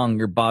so long,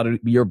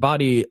 your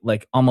body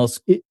like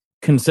almost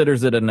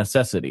considers it a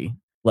necessity.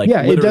 Like,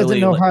 it doesn't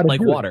know how to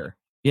like do water.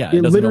 It.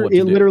 It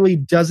literally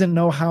doesn't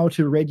know how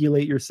to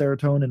regulate your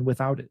serotonin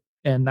without it.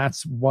 And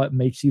that's what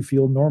makes you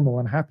feel normal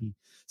and happy.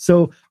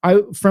 So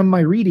from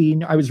my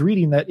reading, I was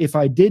reading that if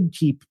I did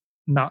keep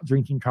not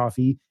drinking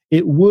coffee,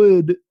 it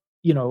would,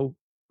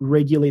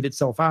 regulate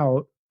itself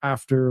out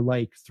after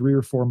like 3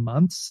 or 4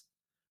 months.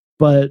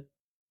 But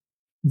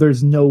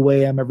there's no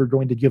way I'm ever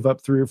going to give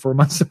up 3 or 4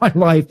 months of my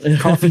life.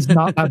 Coffee's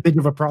not that big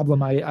of a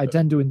problem. I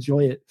tend to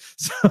enjoy it.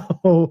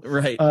 So,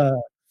 right.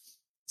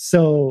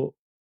 So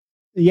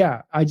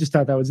yeah, I just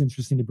thought that was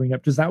interesting to bring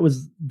up, because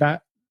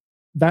that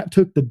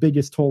took the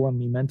biggest toll on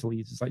me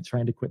mentally, just like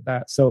trying to quit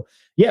that. So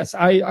yes,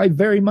 I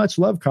very much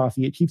love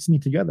coffee. It keeps me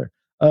together.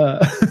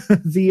 I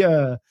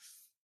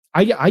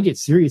get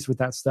serious with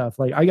that stuff.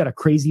 Like, I got a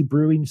crazy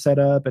brewing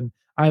setup, and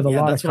I have a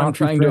lot of coffee I'm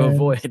trying friends. to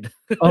avoid.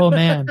 Oh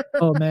man,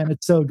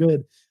 it's so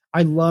good.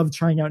 I love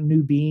trying out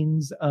new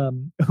beans.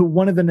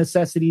 One of the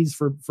necessities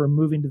for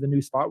moving to the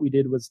new spot we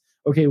did was,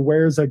 okay,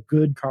 where's a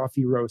good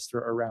coffee roaster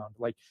around?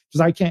 Like,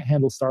 because I can't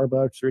handle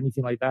Starbucks or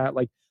anything like that.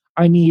 Like,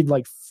 I need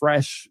like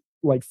fresh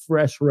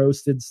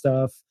roasted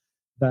stuff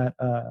that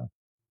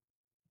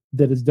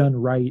is done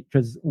right.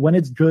 Because when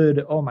it's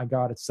good, oh my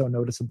god, it's so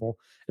noticeable.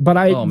 But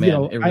it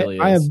really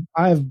is.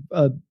 I have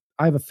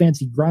a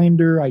fancy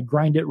grinder. I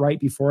grind it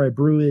right before I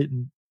brew it,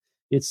 and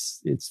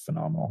it's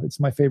phenomenal. It's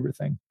my favorite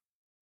thing.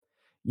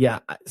 Yeah,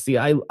 see,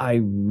 I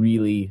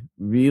really,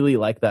 really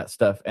like that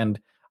stuff, and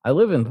I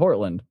live in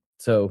Portland,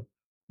 so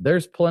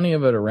there's plenty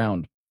of it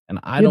around, and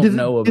I don't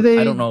know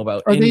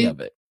about any of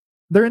it.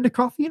 They're into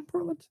coffee in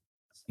Portland.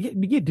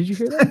 Yeah. Did you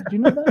hear that? Did you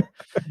know that?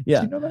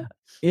 Yeah. Did you know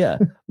that?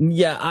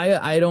 Yeah.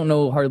 I don't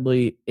know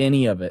hardly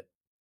any of it,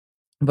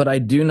 but I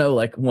do know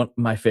like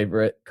my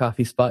favorite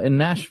coffee spot in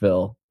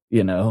Nashville.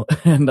 And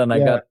then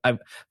I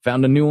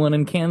found a new one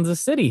in Kansas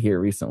City here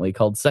recently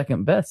called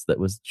Second Best that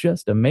was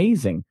just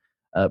amazing.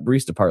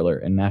 Barista parlor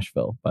in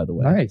Nashville, by the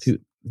way. Nice.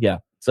 Yeah.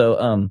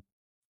 So,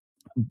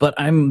 but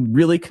I'm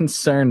really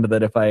concerned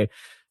that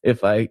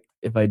if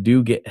I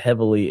do get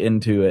heavily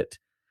into it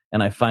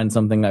and I find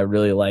something I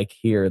really like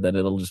here, that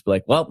it'll just be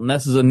like, well,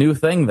 this is a new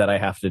thing that I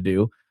have to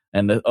do.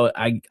 And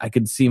I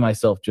could see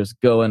myself just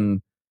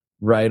going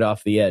right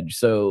off the edge.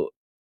 So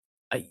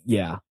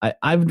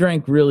I've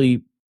drank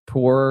really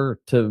poor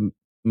to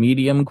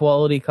medium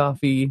quality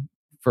coffee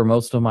for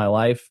most of my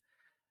life.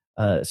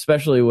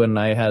 Especially when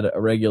I had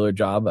a regular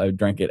job, I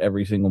drank it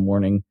every single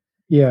morning.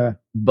 Yeah.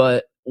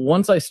 But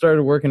once I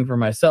started working for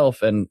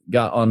myself and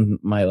got on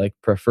my like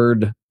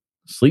preferred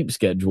sleep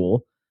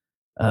schedule,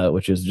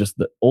 which is just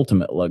the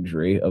ultimate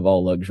luxury of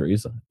all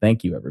luxuries.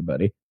 Thank you,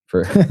 everybody,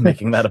 for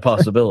making that a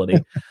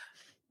possibility.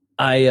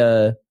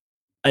 I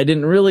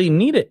didn't really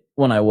need it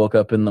when I woke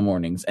up in the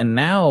mornings, and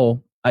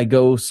now I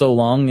go so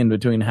long in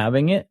between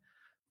having it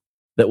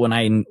that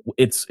when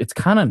it's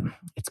kind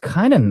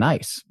of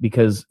nice,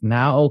 because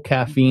now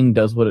caffeine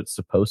does what it's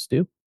supposed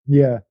to.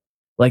 Yeah.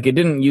 Like, it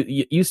didn't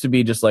used to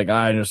be just like,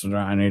 I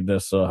need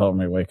this to help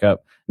me wake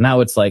up.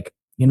 Now it's like,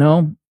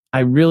 I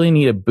really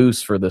need a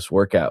boost for this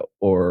workout,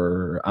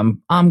 or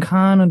I'm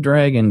kind of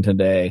dragging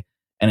today,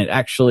 and it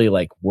actually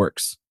like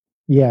works.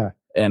 Yeah.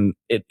 And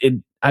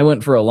I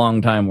went for a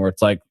long time where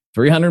it's like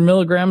 300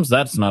 milligrams.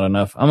 That's not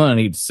enough. I'm going to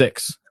need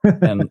 6.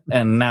 And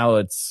now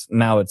it's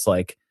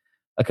like,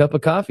 a cup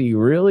of coffee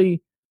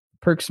really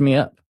perks me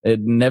up. It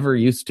never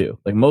used to.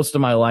 Like, most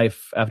of my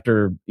life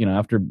after when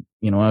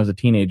I was a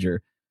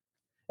teenager,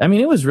 I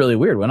mean, it was really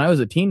weird. When I was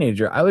a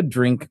teenager, I would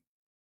drink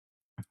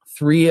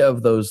 3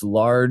 of those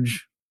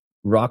large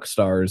rock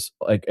stars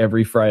like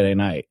every Friday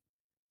night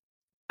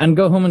and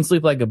go home and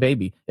sleep like a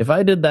baby. If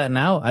I did that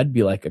now, I'd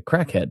be like a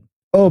crackhead.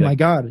 Oh my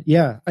God.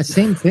 Yeah.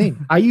 Same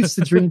thing. I used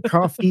to drink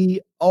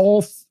coffee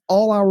all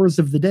hours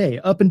of the day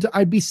up until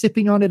I'd be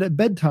sipping on it at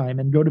bedtime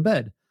and go to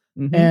bed.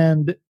 Mm-hmm.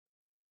 And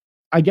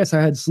I guess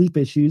I had sleep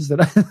issues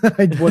that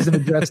I wasn't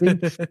addressing,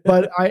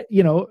 but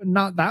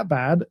not that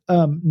bad.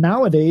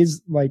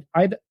 Nowadays, like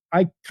I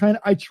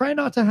try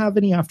not to have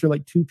any after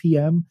like 2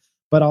 p.m.,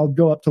 but I'll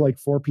go up to like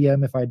 4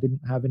 p.m. if I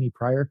didn't have any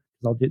prior,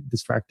 because I'll get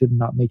distracted and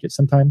not make it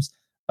sometimes.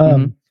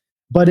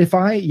 But if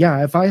I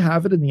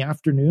have it in the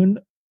afternoon,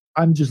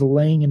 I'm just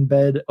laying in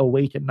bed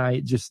awake at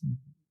night, just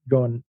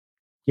going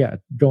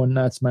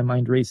nuts. My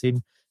mind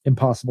racing,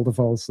 impossible to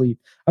fall asleep.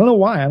 I don't know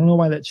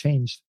why that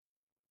changed.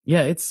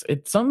 Yeah, it's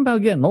something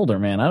about getting older,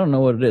 man. I don't know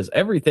what it is.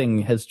 Everything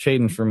has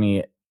changed for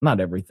me. Not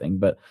everything,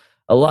 but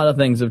a lot of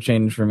things have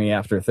changed for me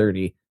after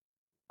 30.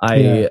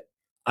 Yeah.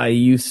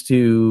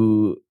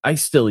 I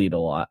still eat a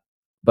lot,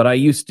 but I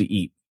used to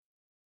eat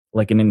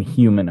like an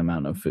inhuman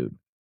amount of food.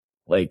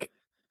 Like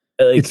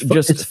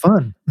It's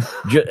fun.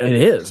 it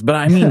is, but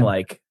I mean, Yeah.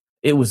 like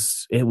it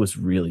was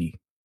really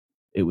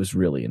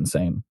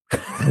insane.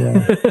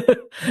 Yeah.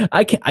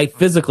 I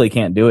physically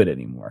can't do it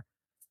anymore.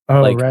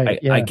 Oh, Like right.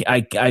 Yeah.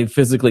 I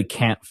physically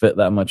can't fit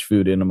that much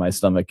food into my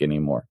stomach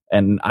anymore.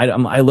 And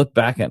I look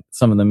back at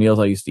some of the meals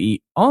I used to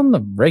eat on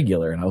the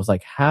regular, and I was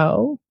like,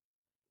 how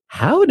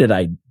did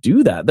I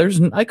do that?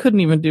 I couldn't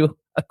even do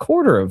a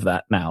quarter of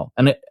that now,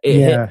 and it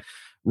hit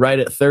right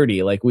at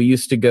 30. Like we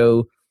used to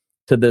go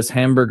to this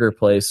hamburger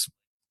place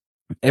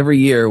every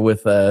year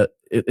with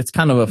it's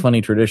kind of a funny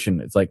tradition.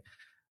 It's like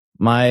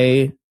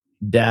my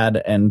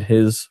dad and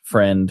his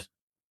friend,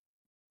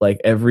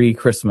 like every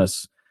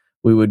Christmas,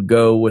 we would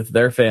go with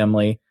their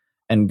family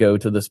and go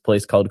to this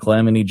place called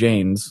Calamity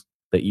Jane's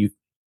that you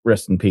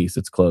rest in peace.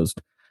 It's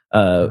closed.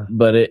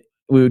 But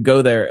we would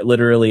go there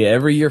literally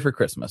every year for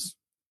Christmas.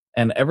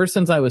 And ever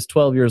since I was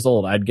 12 years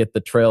old, I'd get the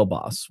Trail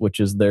Boss,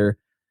 which is their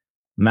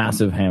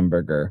massive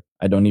hamburger.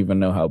 I don't even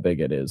know how big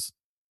it is.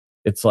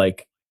 It's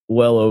like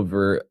well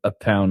over a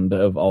pound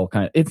of all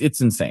kinds.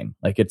 It's insane.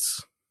 Like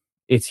it's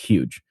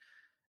huge.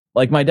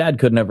 Like my dad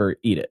could never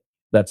eat it.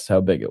 That's how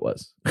big it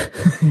was.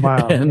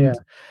 Wow.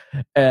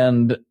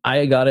 And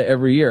I got it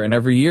every year. And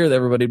every year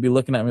everybody would be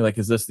looking at me like,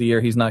 is this the year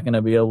he's not going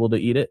to be able to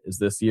eat it? Is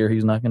this the year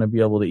he's not going to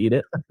be able to eat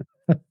it?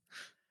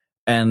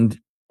 And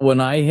when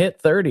I hit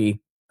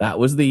 30, that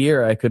was the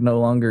year I could no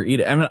longer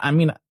eat it. I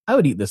mean, I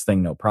would eat this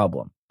thing no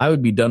problem. I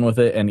would be done with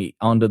it and eat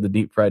onto the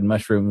deep fried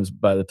mushrooms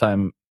by the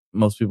time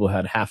most people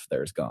had half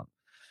theirs gone.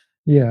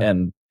 Yeah.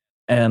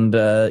 And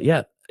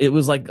yeah, it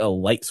was like a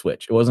light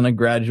switch. It wasn't a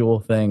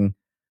gradual thing.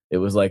 It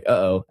was like,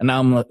 uh-oh. And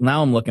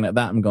now I'm looking at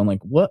that. I'm going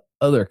like, what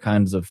other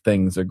kinds of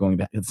things are going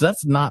to,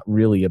 that's not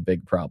really a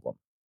big problem.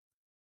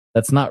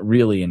 That's not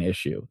really an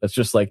issue. That's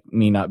just like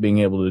me not being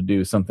able to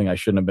do something I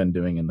shouldn't have been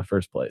doing in the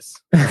first place.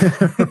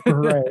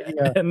 Right.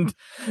 Yeah.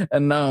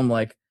 And now I'm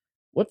like,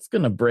 what's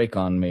going to break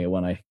on me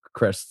when I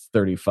crest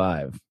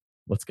 35?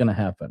 What's going to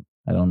happen?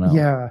 I don't know.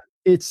 Yeah.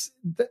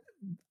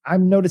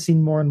 I'm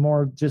noticing more and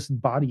more just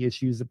body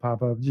issues that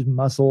pop up, just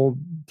muscle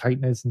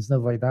tightness and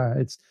stuff like that.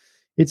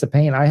 It's a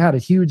pain. I had a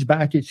huge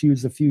back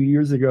issues a few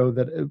years ago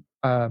that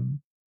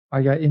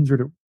I got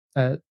injured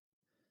at.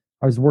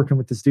 I was working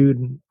with this dude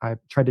and I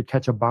tried to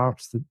catch a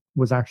box that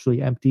was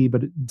actually empty,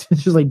 but it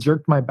just like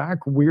jerked my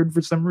back weird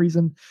for some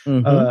reason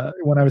when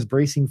I was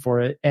bracing for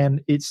it.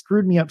 And it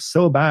screwed me up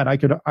so bad.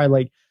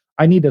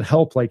 I needed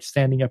help like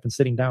standing up and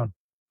sitting down.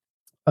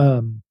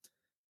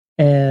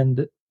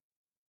 And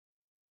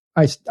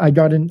I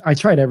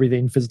tried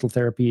everything, physical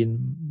therapy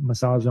and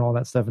massage and all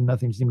that stuff, and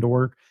nothing seemed to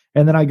work.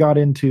 And then I got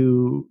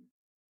into,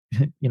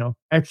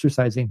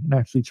 exercising and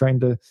actually trying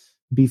to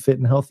be fit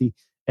and healthy,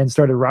 and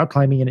started rock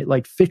climbing, and it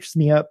like fixed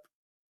me up.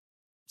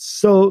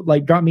 So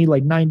like got me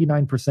like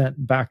 99%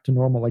 back to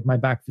normal. Like my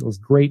back feels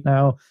great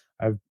now.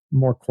 I have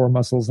more core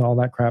muscles and all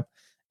that crap.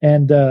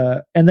 And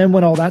then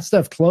when all that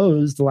stuff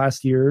closed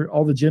last year,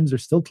 all the gyms are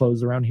still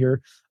closed around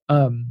here.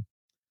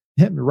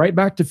 Hit me right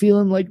back to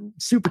feeling like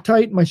super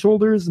tight in my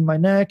shoulders and my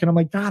neck. And I'm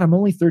like, God, I'm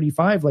only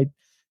 35. Like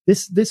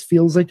this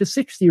feels like a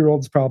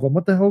 60-year-old's problem.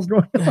 What the hell's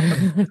going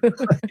on?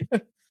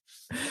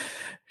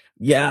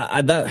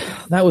 Yeah,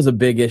 that was a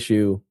big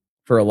issue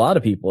for a lot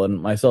of people, and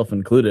myself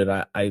included.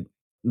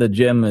 The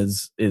gym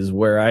is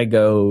where I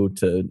go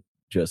to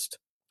just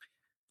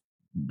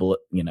blow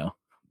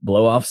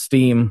off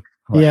steam.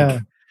 Like, yeah.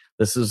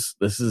 This is,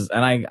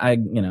 and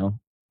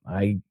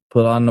I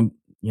put on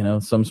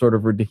some sort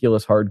of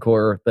ridiculous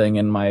hardcore thing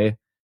in my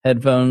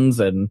headphones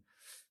and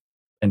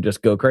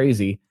just go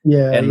crazy.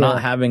 Yeah. And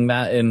not having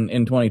that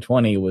in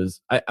 2020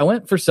 was, I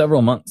went for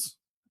several months,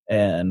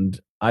 and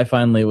I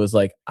finally was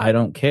like, I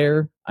don't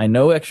care. I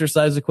know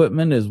exercise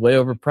equipment is way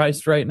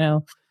overpriced right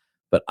now,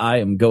 but I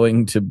am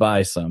going to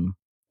buy some.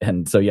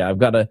 And so, yeah, I've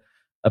got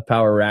a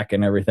power rack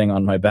and everything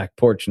on my back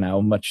porch now,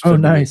 much to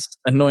the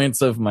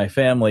annoyance of my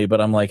family. But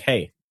I'm like,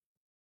 hey,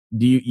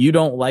 you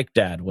don't like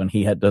Dad when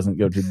he doesn't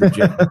go to the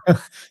gym?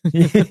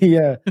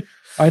 Yeah,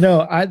 I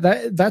know.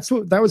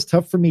 That was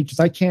tough for me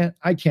because I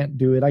can't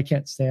do it. I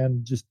can't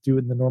stand just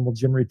doing the normal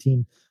gym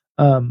routine.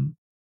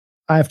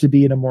 I have to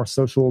be in a more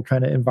social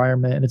kind of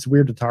environment, and it's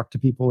weird to talk to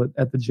people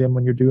at the gym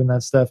when you're doing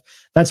that stuff.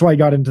 That's why I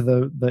got into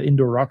the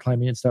indoor rock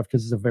climbing and stuff,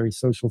 because it's a very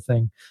social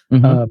thing.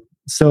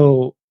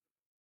 So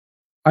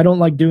I don't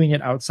like doing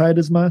it outside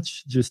as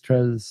much, just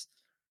because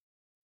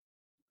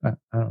I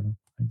don't know.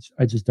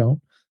 I just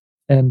don't.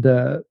 And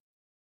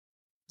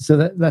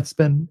so that's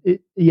been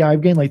it. Yeah, I've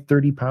gained like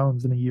 30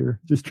 pounds in a year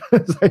just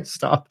because I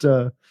stopped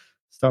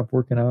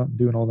working out and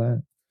doing all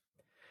that.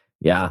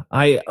 Yeah,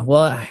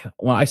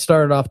 when I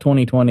started off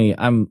 2020,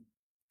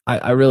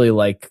 I really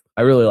like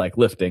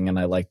lifting, and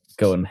I like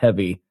going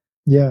heavy.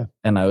 Yeah.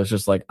 And I was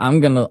just like, I'm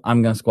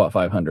gonna squat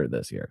 500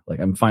 this year. Like,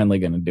 I'm finally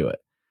gonna do it.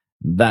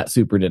 that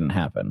super didn't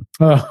happen.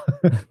 Oh.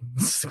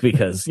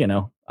 Because,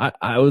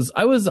 I was,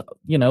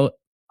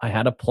 I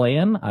had a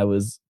plan. I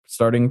was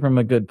starting from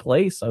a good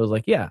place. I was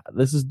like, yeah,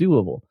 this is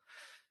doable.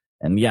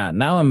 And yeah,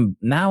 now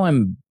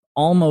I'm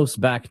almost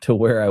back to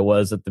where I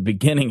was at the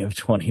beginning of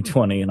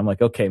 2020. And I'm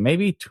like, okay,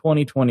 maybe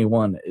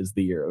 2021 is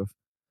the year of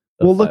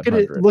well,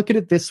 500. Look at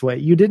it this way.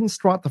 You didn't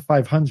squat the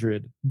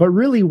 500, but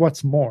really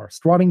what's more,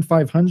 squatting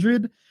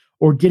 500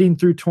 or getting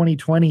through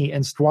 2020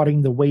 and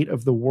squatting the weight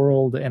of the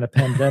world and a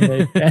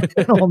pandemic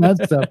and all that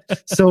stuff.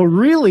 So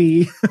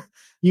really,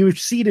 you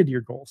exceeded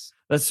your goals.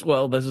 This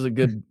is a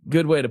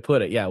good way to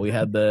put it. Yeah, we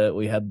had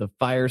the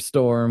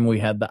firestorm, we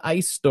had the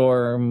ice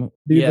storm.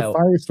 Dude, yeah, the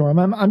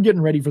firestorm. I'm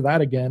getting ready for that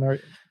again. Are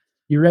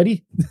you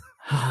ready?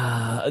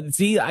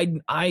 See,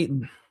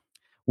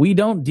 we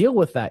don't deal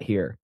with that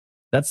here.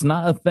 That's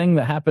not a thing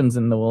that happens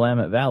in the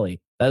Willamette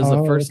Valley. That is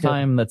the first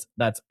time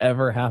that's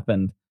ever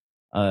happened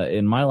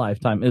in my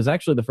lifetime. It was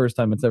actually the first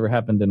time it's ever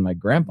happened in my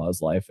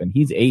grandpa's life, and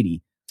he's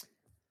 80.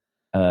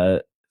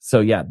 So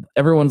yeah,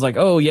 everyone's like,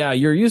 "Oh yeah,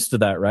 you're used to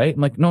that, right?"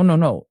 I'm like,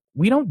 "No.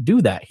 We don't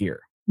do that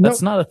here.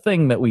 That's not a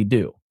thing that we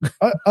do."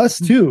 Us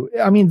too.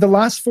 I mean, the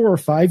last 4 or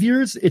 5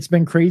 years, it's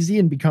been crazy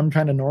and become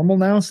kind of normal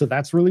now. So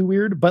that's really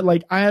weird. But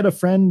like, I had a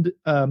friend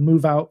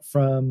move out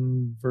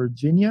from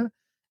Virginia,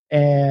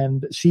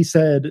 and she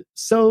said,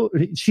 so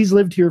she's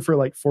lived here for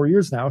like 4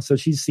 years now. So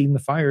she's seen the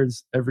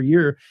fires every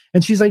year.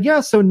 And she's like,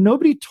 yeah, so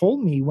nobody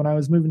told me when I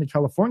was moving to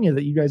California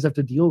that you guys have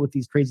to deal with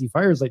these crazy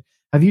fires. Like,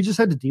 have you just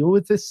had to deal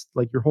with this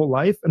like your whole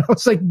life? And I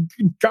was like,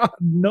 God,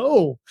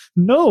 no,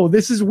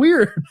 this is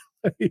weird.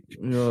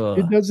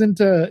 It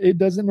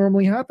doesn't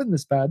normally happen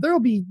this bad. There'll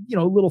be,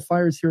 little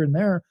fires here and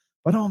there,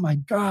 but oh my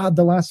God,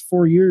 the last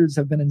 4 years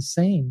have been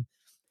insane.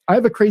 I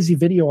have a crazy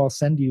video I'll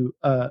send you.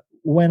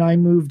 When I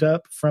moved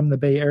up from the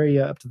Bay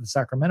Area up to the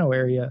Sacramento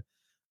area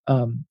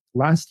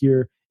last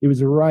year, it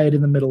was right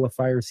in the middle of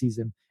fire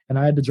season, and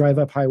I had to drive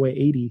up Highway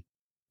 80,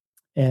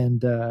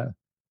 and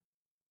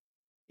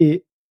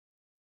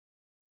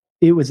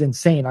it was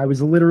insane.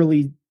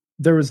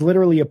 There was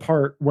literally a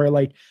part where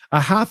like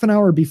a half an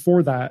hour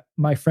before that,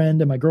 my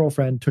friend and my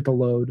girlfriend took a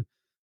load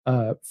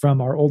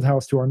from our old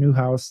house to our new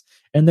house.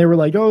 And they were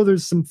like, oh,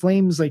 there's some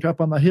flames like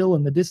up on the hill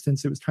in the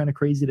distance. It was kind of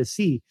crazy to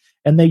see.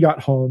 And they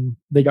got home,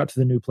 they got to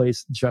the new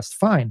place just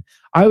fine.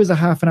 I was a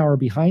half an hour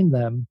behind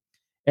them,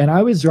 and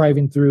I was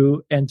driving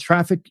through, and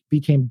traffic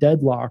became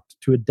deadlocked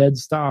to a dead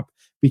stop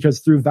because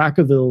through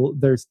Vacaville,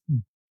 there's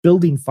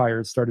building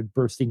fires started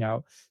bursting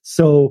out.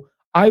 So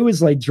I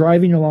was like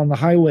driving along the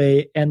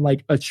highway, and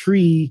like a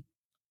tree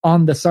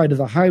on the side of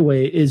the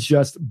highway is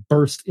just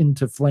burst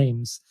into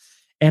flames.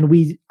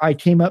 And I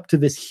came up to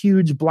this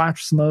huge black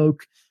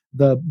smoke.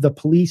 The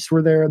police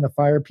were there and the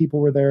fire people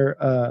were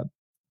there.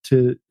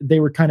 They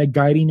were kind of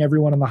guiding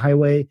everyone on the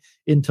highway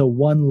into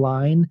one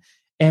line.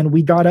 And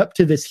we got up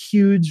to this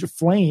huge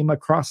flame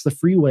across the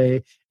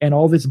freeway and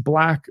all this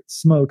black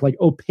smoke, like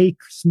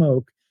opaque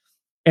smoke.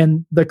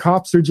 And the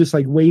cops are just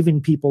like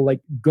waving people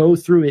like, go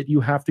through it. You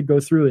have to go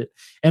through it.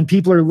 And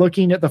people are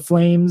looking at the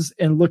flames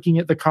and looking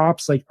at the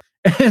cops like,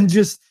 and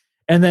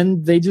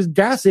then they just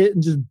gas it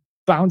and just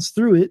bounce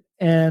through it.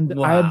 And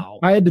wow.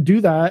 I had to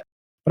do that,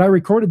 but I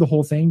recorded the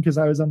whole thing because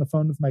I was on the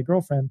phone with my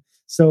girlfriend.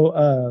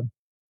 So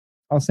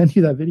I'll send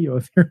you that video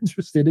if you're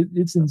interested.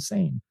 It's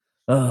insane.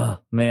 Oh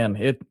man,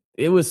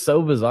 it was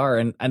so bizarre.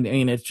 And I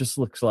mean, it just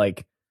looks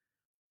like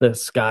the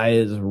sky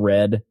is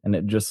red, and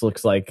it just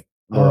looks like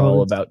we're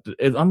all about to,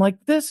 I'm like,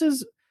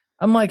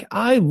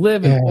 I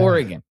live in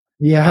Oregon.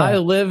 Yeah. I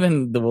live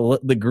in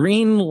the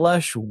green,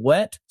 lush,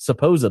 wet,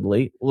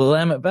 supposedly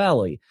Willamette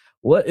Valley.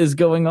 What is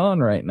going on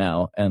right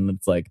now? And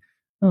it's like,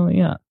 oh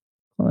yeah,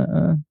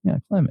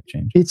 climate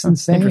change. It's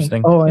insane.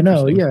 Interesting. Oh, I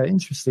know. Yeah,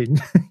 interesting.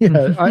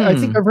 Yeah, I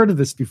think I've heard of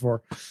this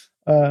before.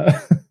 Well,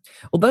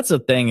 that's the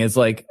thing. Is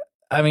like,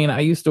 I mean,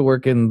 I used to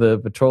work in the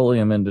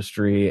petroleum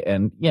industry,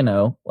 and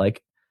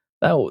like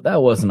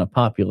that wasn't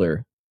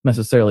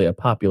necessarily a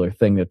popular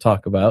thing to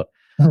talk about.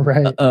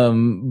 Right.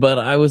 But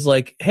I was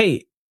like,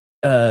 hey,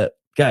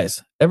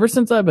 guys, ever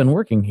since I've been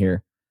working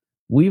here,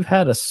 we've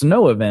had a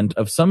snow event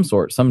of some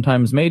sort,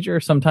 sometimes major,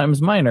 sometimes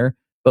minor,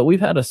 but we've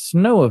had a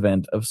snow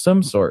event of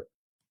some sort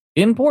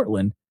in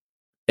Portland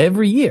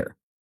every year.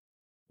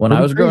 When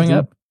I was growing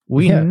up,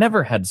 we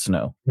never had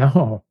snow.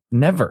 No.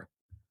 Never.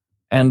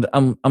 And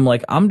I'm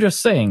like, I'm just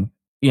saying,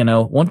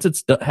 once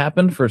it's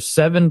happened for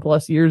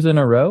 7+ years in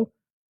a row,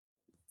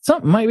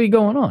 something might be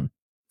going on.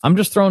 I'm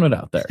just throwing it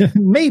out there.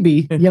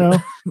 Maybe,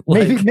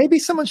 maybe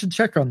someone should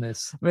check on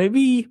this.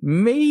 Maybe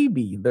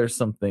there's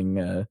something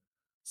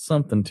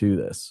to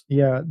this.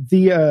 Yeah.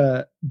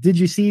 Did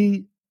you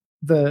see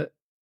it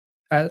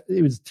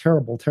was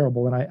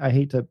terrible. And I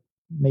hate to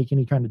make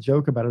any kind of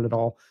joke about it at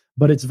all,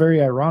 but it's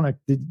very ironic.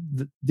 Did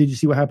you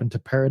see what happened to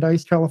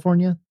Paradise,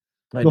 California?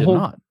 I did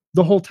not.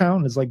 The whole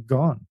town is like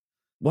gone.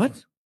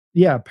 What?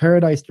 Yeah.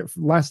 Paradise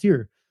last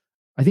year.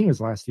 I think it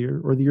was last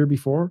year or the year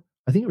before.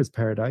 I think it was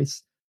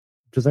Paradise,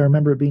 because I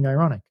remember it being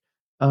ironic.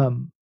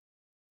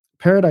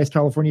 Paradise,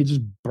 California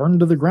just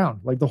burned to the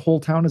ground. Like the whole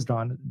town is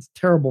gone. It's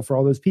terrible for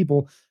all those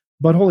people.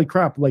 But holy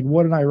crap, like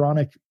what an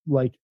ironic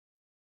like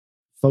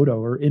photo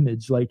or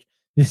image. Like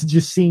it's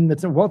just seeing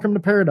that's welcome to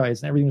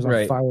paradise and everything's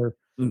on fire.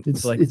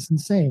 It's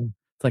insane.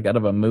 It's like out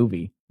of a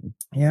movie.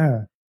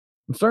 Yeah.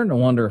 I'm starting to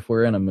wonder if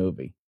we're in a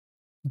movie.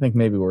 I think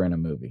maybe we're in a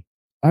movie.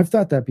 I've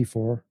thought that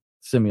before.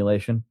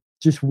 Simulation.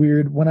 Just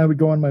weird. When I would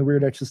go on my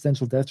weird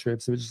existential death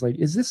trips, it was just like,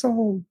 is this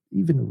all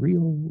even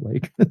real?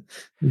 Like,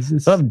 is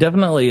this? So I've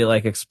definitely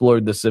like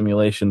explored the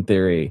simulation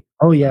theory.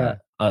 Oh yeah.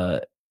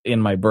 In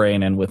my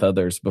brain and with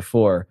others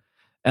before,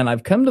 and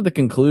I've come to the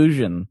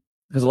conclusion,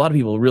 because a lot of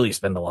people really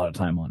spend a lot of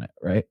time on it,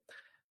 right?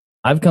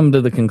 I've come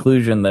to the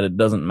conclusion that it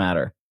doesn't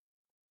matter.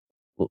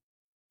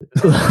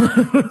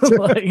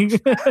 Like,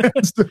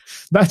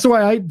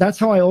 that's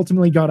how I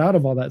ultimately got out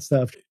of all that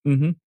stuff.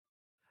 Mm-hmm.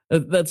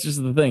 That's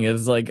just the thing.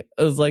 It's like,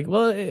 I was like,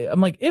 well, I'm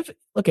like,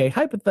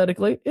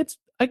 hypothetically,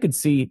 I could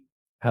see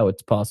how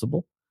it's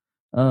possible.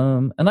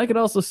 And I could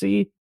also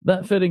see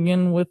that fitting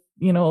in with,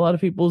 a lot of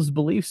people's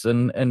beliefs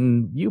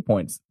and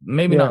viewpoints.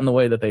 Maybe not in the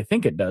way that they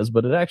think it does,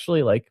 but it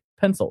actually like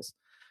pencils.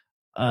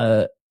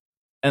 And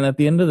at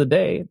the end of the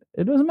day,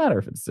 it doesn't matter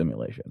if it's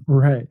simulation.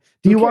 Right.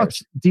 Do you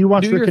watch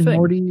Rick and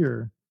Morty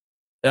or?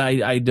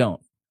 I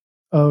don't.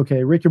 Oh,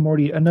 okay. Rick and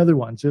Morty, another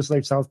one, just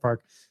like South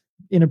Park.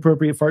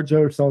 Inappropriate fart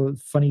jokes, all the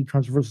funny,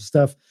 controversial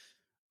stuff.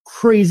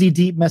 Crazy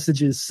deep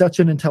messages. Such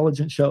an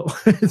intelligent show.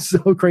 It's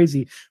so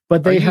crazy.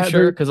 But Are you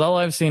sure? Because all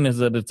I've seen is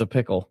that it's a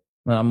pickle.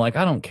 And I'm like,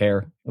 I don't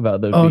care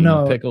about those being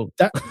a pickle.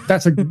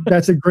 That's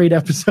a great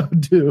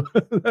episode too.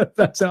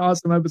 That's an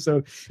awesome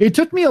episode. It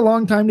took me a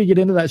long time to get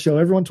into that show.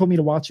 Everyone told me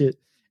to watch it,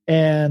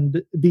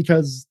 and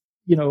because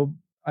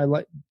I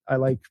like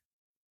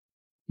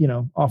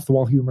off the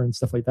wall humor and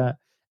stuff like that,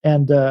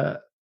 and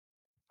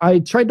I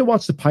tried to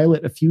watch the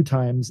pilot a few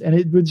times, and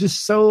it was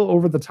just so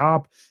over the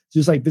top,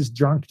 just like this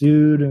drunk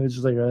dude, and it's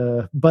just like,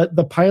 but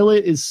the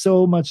pilot is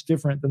so much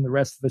different than the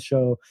rest of the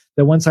show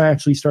that once I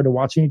actually started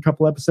watching a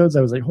couple episodes,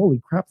 I was like, holy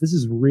crap, this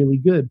is really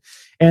good.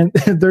 And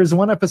there's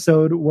one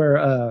episode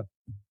where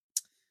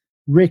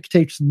Rick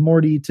takes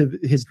Morty to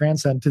his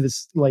grandson to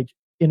this like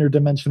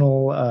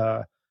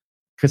interdimensional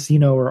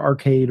casino or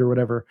arcade or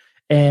whatever,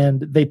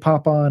 and they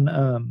pop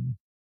on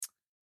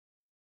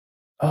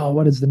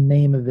what is the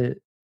name of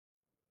it?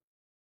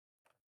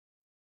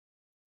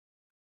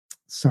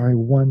 Sorry,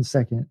 1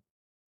 second.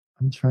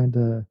 I'm trying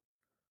to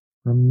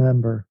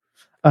remember.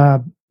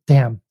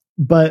 Damn.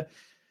 But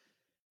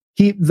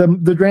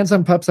the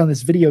grandson pops on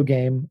this video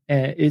game,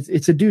 and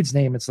it's a dude's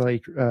name. It's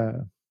like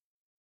a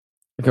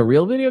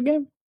real video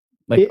game?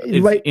 Like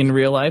in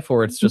real life,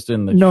 or it's just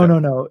in the show?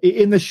 No.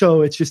 In the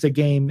show, it's just a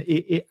game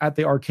at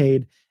the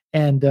arcade.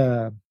 And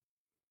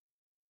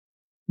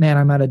man,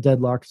 I'm at a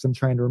deadlock because I'm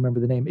trying to remember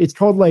the name. It's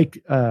called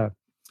like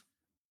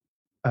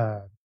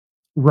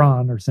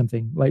Ron or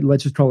something, like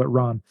let's just call it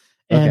Ron.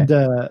 And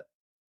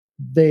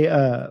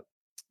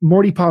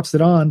Morty pops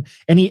it on,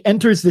 and he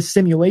enters this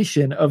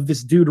simulation of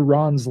this dude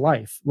Ron's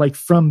life, like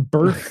from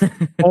birth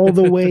all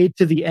the way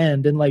to the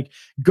end, and like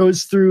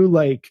goes through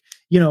like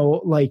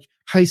like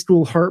high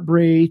school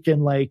heartbreak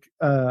and like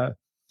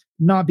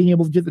not being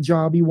able to get the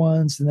job he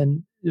wants, and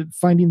then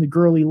finding the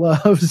girl he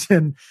loves,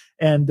 and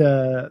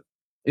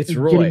it's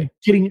Roy.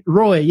 Getting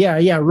Roy,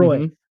 yeah,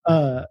 Roy.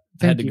 I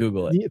had to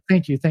Google it.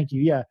 Thank you,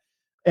 yeah.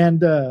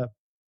 And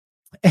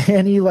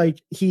he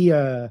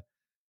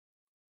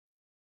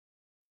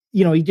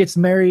he gets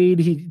married,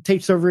 he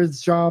takes over his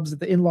jobs at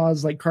the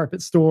in-laws like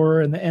carpet store,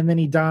 and then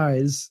he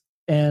dies,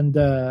 and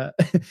and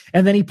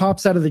then he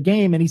pops out of the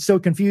game, and he's so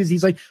confused.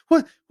 He's like,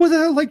 what the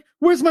hell, like,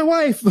 where's my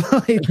wife?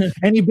 Like,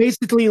 and he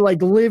basically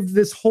like lived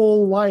this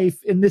whole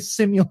life in this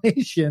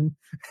simulation.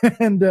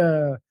 And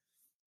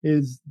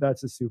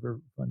that's a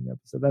super funny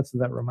episode. That's what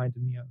that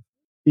reminded me of.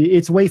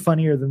 It's way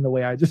funnier than the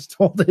way I just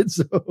told it,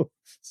 so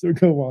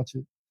go watch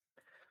it.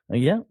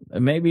 Yeah,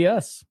 maybe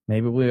us.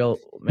 Maybe we'll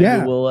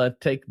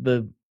take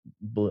the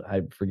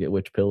I forget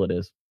which pill it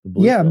is.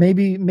 Yeah, pill.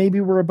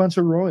 Maybe we're a bunch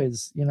of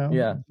Roys,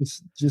 Yeah,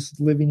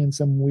 just living in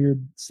some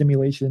weird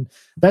simulation.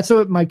 That's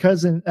what my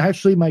cousin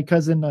Eric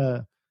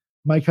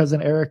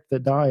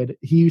that died,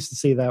 he used to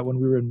say that when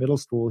we were in middle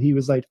school. He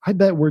was like, I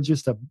bet we're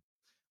just a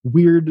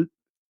weird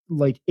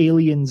like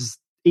alien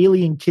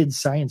kids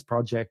science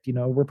project.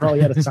 We're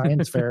probably at a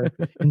science fair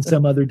in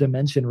some other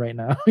dimension right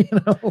now.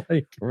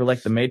 Like we're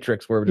like the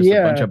Matrix, where we're just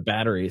a bunch of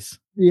batteries.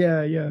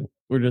 Yeah.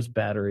 We're just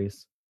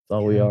batteries. That's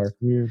all we are. It's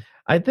weird.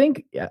 I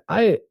think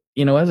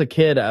as a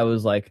kid, I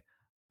was like,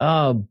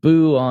 oh,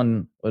 boo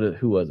on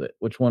who was it?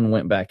 Which one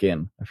went back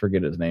in? I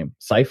forget his name.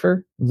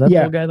 Cypher? Was that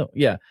the guy?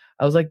 Yeah.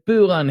 I was like,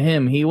 boo on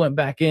him. He went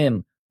back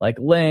in, like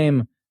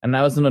lame. And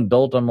now as an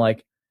adult, I'm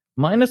like,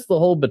 minus the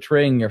whole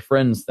betraying your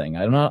friends thing,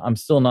 I'm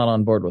still not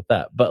on board with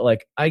that. But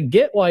like, I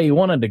get why you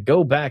wanted to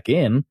go back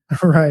in.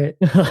 Right.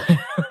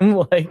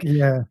 Like,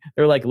 yeah.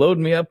 They're like, load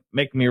me up,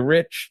 make me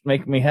rich,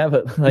 make me have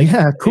it. Like,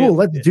 yeah, cool.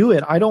 Let's do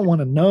it. I don't want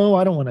to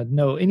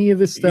know any of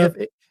this stuff.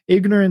 Yep.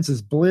 Ignorance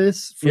is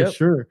bliss for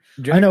sure.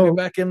 Drag me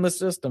back in the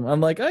system.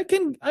 I'm like, I'm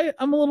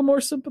a little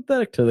more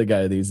sympathetic to the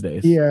guy these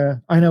days. Yeah,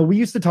 I know. We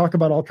used to talk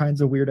about all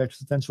kinds of weird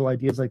existential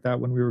ideas like that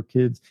when we were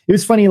kids. It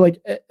was funny.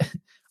 Like,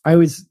 I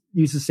always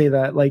used to say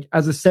that, like,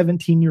 as a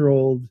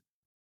 17-year-old,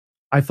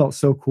 I felt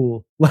so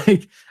cool.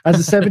 Like, as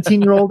a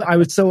 17-year-old, I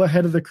was so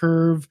ahead of the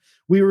curve.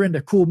 We were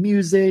into cool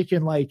music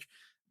and like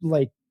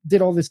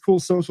did all this cool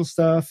social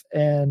stuff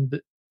and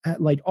had,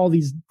 like, all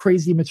these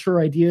crazy mature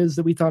ideas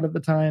that we thought at the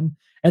time.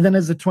 And then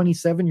as a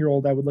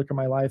 27-year-old, I would look at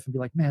my life and be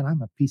like, man,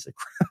 I'm a piece of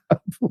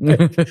crap.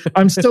 Like,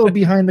 I'm still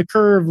behind the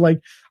curve.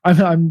 Like,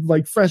 I'm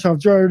like fresh off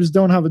jars,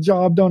 don't have a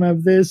job, don't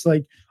have this.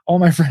 Like, all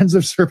my friends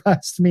have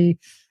surpassed me.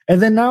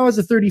 And then now as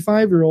a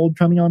 35-year-old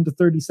coming on to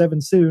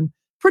 37 soon,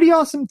 pretty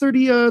awesome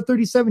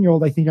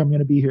 37-year-old, I think I'm going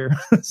to be here.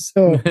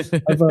 So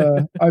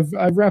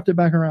I've wrapped it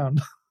back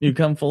around. You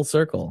come full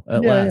circle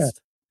at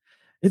last.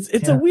 Yeah.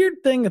 It's a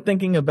weird thing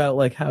thinking about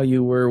like how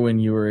you were when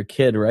you were a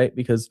kid, right?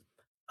 Because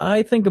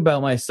I think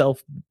about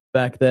myself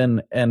back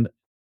then, and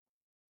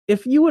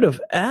if you would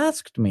have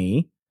asked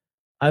me,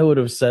 I would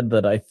have said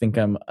that I think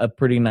I'm a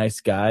pretty nice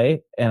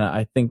guy, and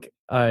I think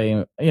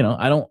I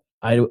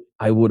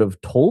would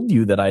have told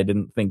you that I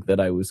didn't think that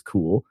I was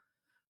cool.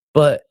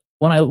 But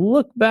when I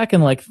look back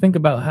and like think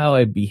about how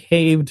I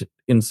behaved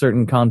in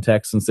certain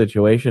contexts and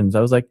situations,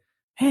 I was like,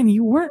 man,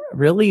 you weren't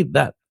really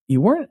that.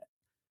 You weren't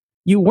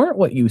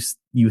what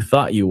you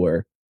thought you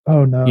were.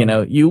 Oh no. You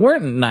know, you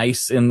weren't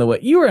nice in the way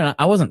you were.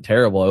 I wasn't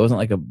terrible. I wasn't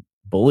like a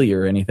bully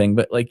or anything,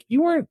 but like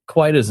you weren't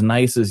quite as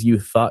nice as you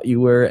thought you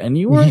were, and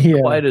you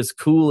weren't quite as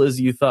cool as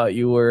you thought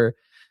you were.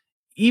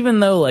 Even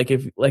though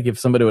if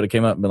somebody would have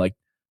came up and been like,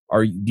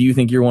 do you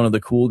think you're one of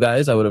the cool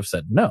guys? I would have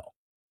said no.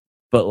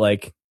 But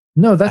like,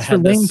 no, that's for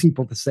lame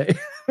people to say.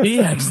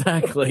 Yeah,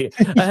 exactly.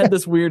 I had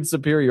this weird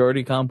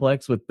superiority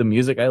complex with the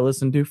music I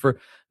listened to for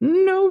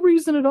no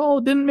reason at all.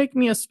 It didn't make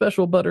me a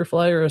special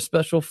butterfly or a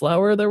special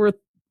flower. There were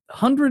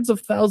hundreds of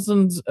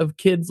thousands of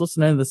kids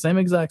listening to the same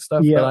exact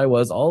stuff that I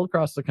was all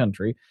across the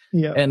country.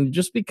 Yeah. And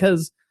just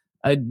because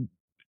I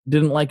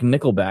didn't like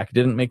Nickelback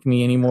didn't make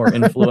me any more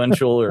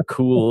influential or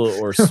cool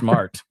or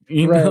smart.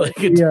 You know, like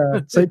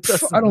it's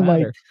like, I don't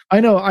matter. Like, I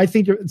know, I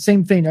think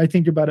same thing. I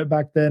think about it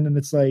back then, and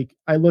it's like,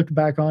 I look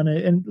back on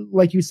it, and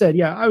like you said,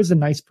 I was a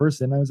nice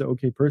person. I was an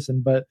okay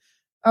person, but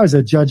I was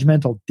a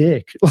judgmental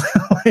dick.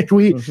 Like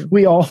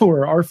we all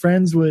were. Our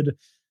friends would,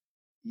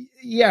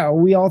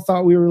 we all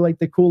thought we were like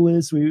the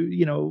coolest.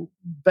 We,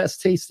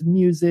 best taste in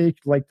music.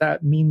 Like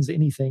that means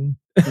anything.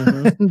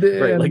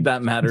 Mm-hmm. Right, like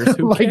that matters.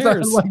 Who like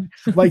cares?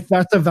 That, like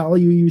that's a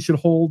value you should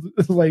hold,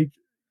 like,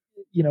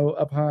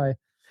 up high.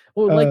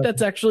 Well, like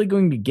that's actually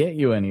going to get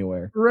you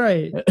anywhere,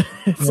 right?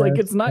 It's like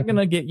it's not going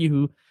to get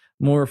you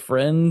more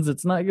friends.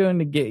 It's not going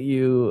to get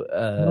you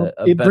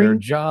a better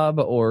job,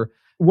 or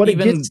what it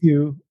gets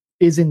you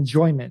is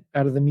enjoyment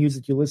out of the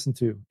music you listen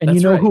to. And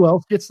who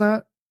else gets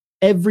that?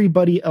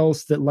 Everybody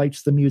else that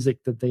likes the music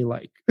that they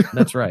like.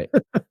 That's right.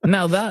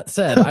 Now, that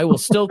said, I will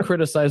still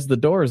criticize the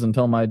Doors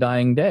until my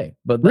dying day.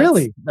 But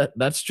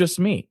that's just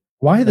me.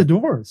 Why the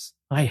Doors?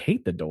 I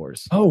hate the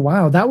Doors. Oh,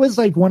 wow. That was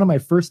like one of my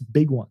first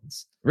big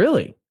ones.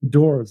 Really?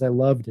 Doors. I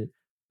loved it.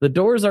 The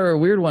Doors are a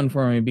weird one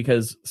for me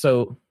because,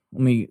 so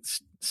let me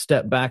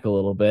step back a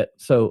little bit.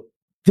 So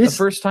the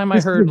first time I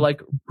heard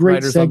like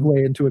great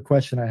segue into a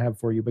question I have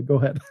for you, but go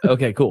ahead.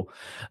 Okay, cool.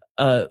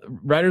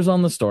 Riders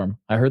on the Storm.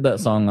 I heard that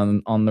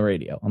song on the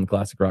radio, on the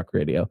classic rock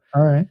radio.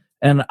 All right.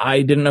 And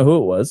I didn't know who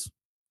it was.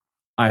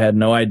 I had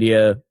no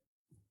idea.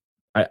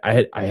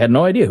 I had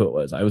no idea who it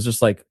was. I was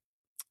just like,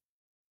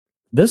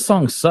 this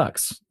song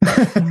sucks.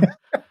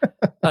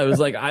 I was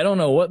like, I don't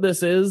know what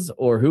this is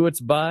or who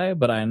it's by,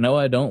 but I know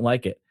I don't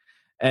like it.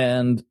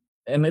 And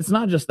it's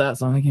not just that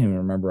song. I can't even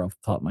remember off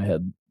the top of my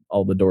head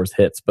all the Doors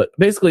hits, but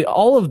basically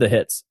all of the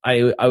hits,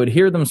 I would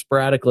hear them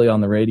sporadically on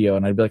the radio,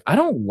 and I'd be like, I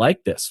don't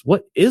like this.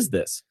 What is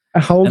this?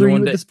 How old are you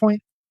at this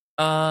point?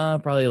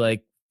 Probably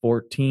like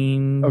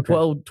 14, okay.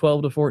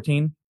 12 to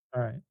 14.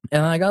 All right.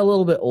 And I got a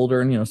little bit older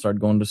and, started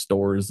going to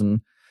stores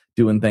and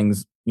doing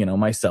things,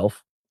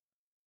 myself.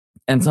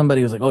 And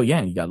somebody was like, oh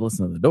yeah, you got to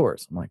listen to the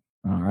Doors. I'm like,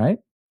 all right,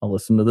 I'll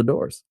listen to the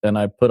Doors. And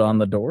I put on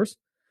the Doors.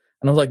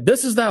 And I was like,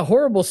 this is that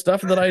horrible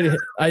stuff that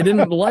I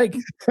didn't like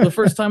the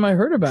first time I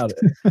heard about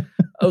it.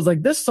 I was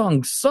like, this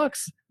song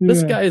sucks.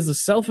 This guy is a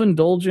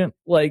self-indulgent.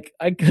 Like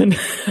I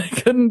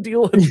couldn't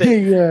deal with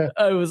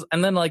it.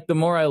 And then like the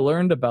more I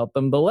learned about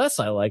them, the less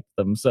I liked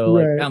them. So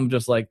like I'm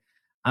just like,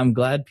 I'm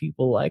glad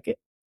people like it.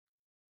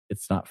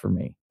 It's not for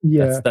me.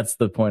 Yeah. That's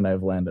the point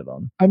I've landed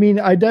on. I mean,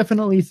 I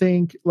definitely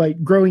think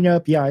like growing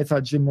up, I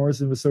thought Jim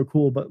Morrison was so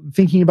cool, but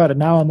thinking about it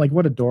now, I'm like,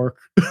 what a dork.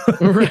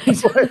 Right.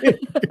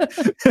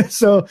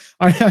 So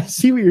I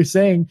see what you're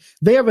saying.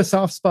 They have a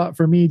soft spot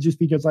for me just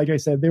because, like I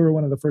said, they were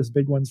one of the first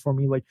big ones for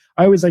me. Like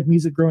I always liked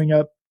music growing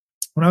up.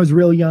 When I was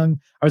real young,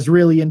 I was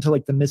really into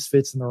like the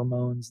Misfits and the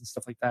Ramones and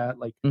stuff like that.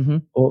 Like,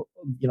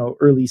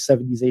 early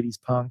 70s,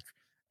 80s punk.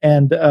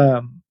 And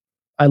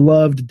I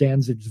loved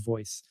Danzig's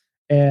voice.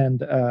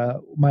 And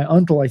my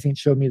uncle, I think,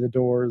 showed me the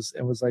Doors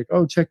and was like,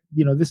 oh, check,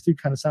 this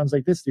dude kind of sounds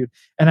like this dude.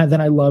 And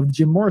then I loved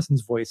Jim Morrison's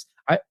voice.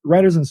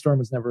 Riders on the Storm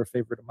was never a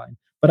favorite of mine,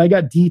 but I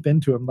got deep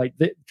into him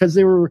because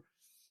it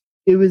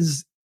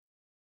was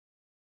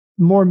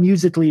more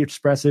musically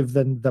expressive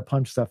than the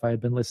punch stuff I had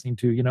been listening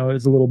to. It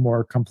was a little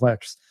more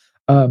complex.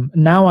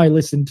 Now I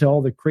listen to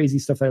all the crazy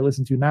stuff that I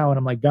listen to now, and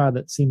I'm like, God,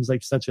 that seems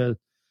like such an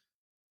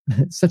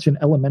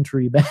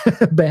elementary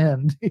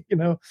band,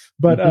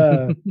 but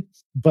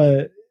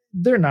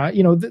they're not,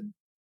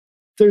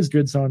 there's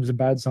good songs and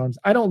bad songs.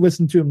 I don't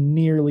listen to them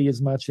nearly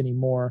as much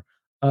anymore.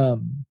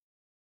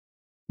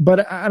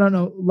 But I don't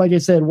know, like I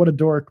said, what a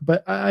dork,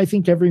 but I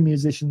think every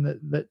musician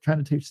that kind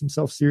of takes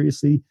himself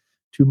seriously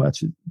too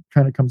much, it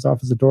kind of comes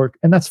off as a dork,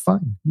 and that's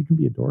fine. You can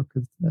be a dork.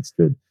 That's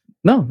good.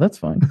 No, that's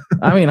fine.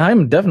 I mean,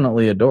 I'm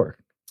definitely a dork.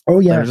 Oh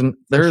yeah.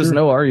 There's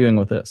no arguing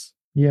with this.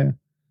 Yeah.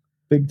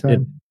 Big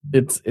time.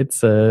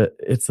 It's a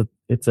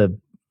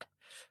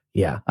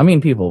yeah. I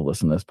mean, people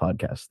listen to this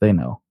podcast. They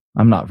know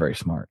I'm not very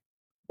smart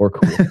or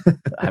cool.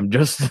 I'm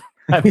just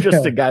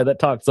a guy that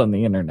talks on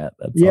the internet.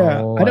 That's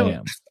all I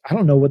am. I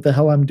don't know what the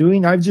hell I'm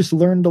doing. I've just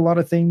learned a lot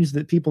of things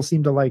that people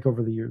seem to like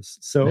over the years.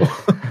 So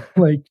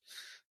like,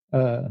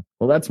 well,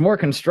 that's more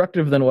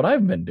constructive than what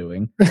I've been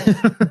doing.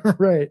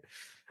 Right.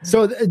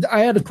 So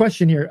I had a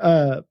question here.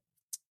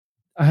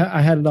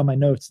 I had it on my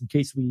notes in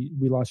case we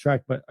lost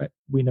track, but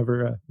we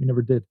never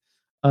did.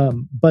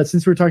 But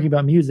since we're talking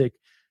about music,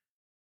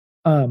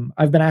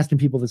 I've been asking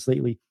people this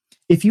lately.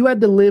 If you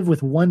had to live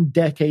with one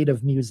decade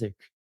of music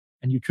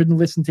and you couldn't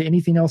listen to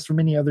anything else from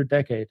any other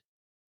decade,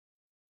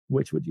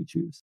 which would you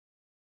choose?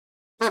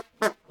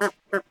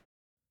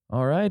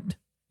 All right.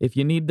 If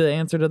you need the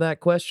answer to that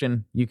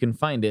question, you can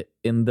find it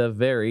in the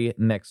very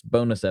next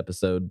bonus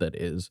episode that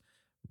is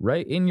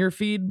right in your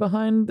feed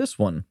behind this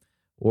one.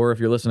 Or if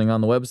you're listening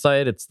on the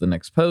website, it's the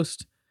next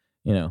post.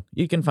 You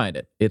can find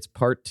it. It's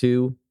part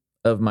 2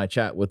 of my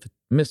chat with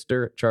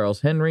Mr.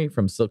 Charles Henry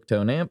from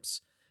Silktone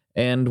Amps.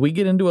 And we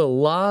get into a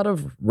lot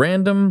of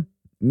random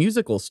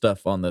musical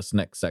stuff on this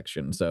next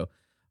section. So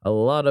a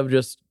lot of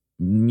just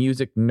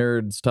music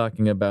nerds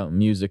talking about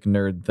music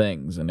nerd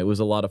things. And it was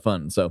a lot of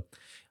fun. So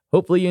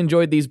hopefully you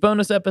enjoyed these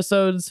bonus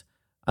episodes.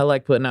 I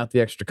like putting out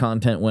the extra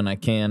content when I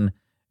can.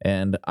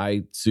 And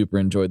I super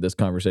enjoyed this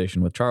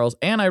conversation with Charles.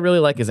 And I really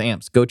like his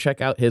amps. Go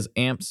check out his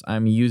amps.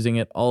 I'm using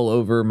it all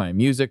over my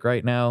music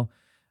right now.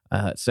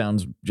 It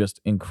sounds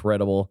just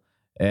incredible.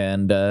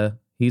 And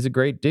he's a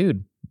great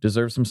dude.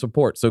 Deserves some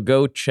support. So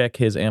go check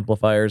his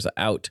amplifiers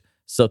out.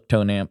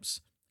 Silktone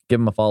Amps.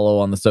 Give him a follow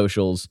on the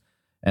socials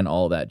and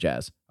all that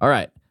jazz. All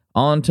right.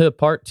 On to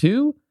part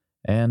 2.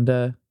 And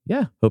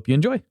hope you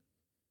enjoy.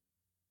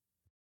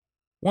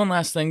 One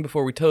last thing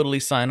before we totally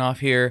sign off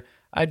here.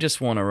 I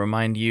just want to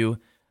remind you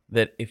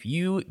that if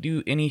you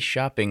do any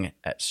shopping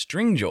at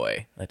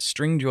Stringjoy, that's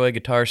Stringjoy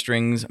guitar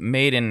strings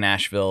made in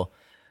Nashville,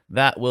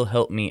 that will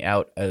help me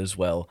out as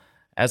well.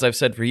 As I've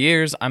said for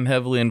years, I'm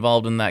heavily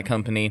involved in that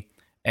company,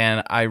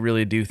 and I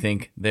really do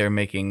think they're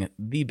making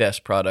the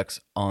best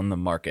products on the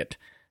market.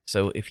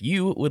 So if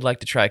you would like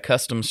to try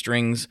custom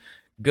strings,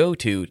 go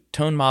to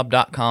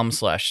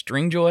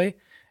tonemob.com/stringjoy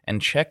and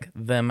check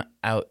them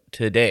out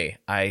today.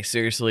 I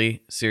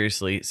seriously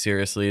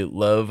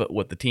love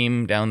what the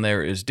team down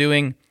there is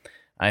doing.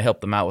 I help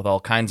them out with all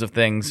kinds of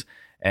things,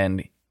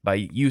 and by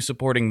you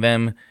supporting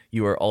them,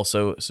 you are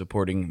also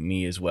supporting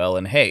me as well.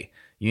 And hey,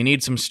 you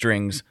need some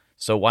strings,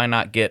 so why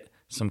not get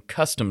some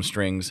custom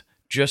strings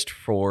just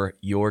for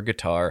your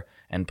guitar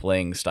and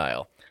playing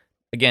style?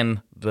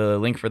 Again, the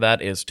link for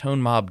that is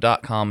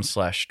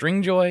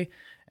tonemob.com/stringjoy,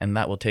 and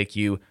that will take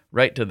you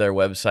right to their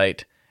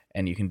website,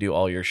 and you can do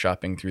all your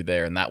shopping through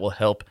there, and that will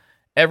help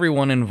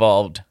everyone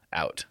involved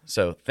out.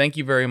 So thank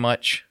you very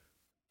much.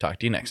 Talk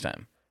to you next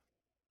time.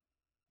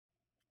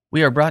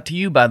 We are brought to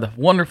you by the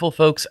wonderful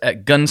folks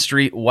at Gun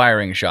Street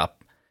Wiring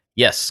Shop.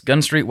 Yes,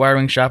 Gun Street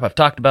Wiring Shop. I've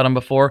talked about them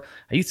before.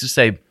 I used to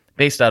say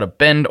based out of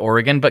Bend,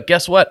 Oregon, but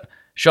guess what?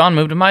 Sean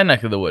moved to my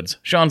neck of the woods.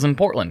 Sean's in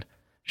Portland.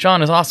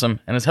 Sean is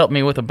awesome and has helped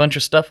me with a bunch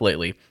of stuff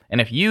lately.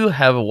 And if you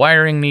have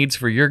wiring needs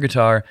for your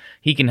guitar,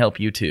 he can help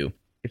you too.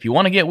 If you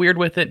want to get weird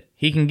with it,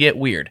 he can get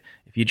weird.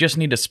 If you just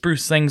need to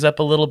spruce things up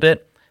a little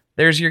bit,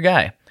 there's your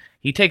guy.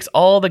 He takes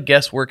all the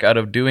guesswork out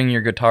of doing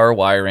your guitar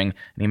wiring,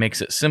 and he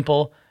makes it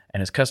simple, and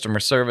his customer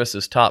service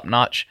is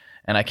top-notch,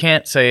 and I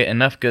can't say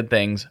enough good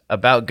things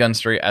about Gun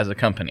Street as a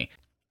company.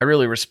 I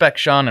really respect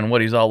Sean and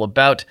what he's all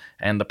about,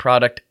 and the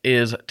product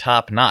is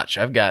top-notch.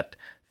 I've got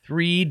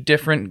 3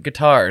 different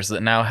guitars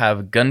that now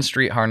have Gun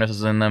Street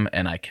harnesses in them,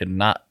 and I could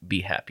not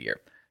be happier.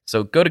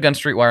 So go to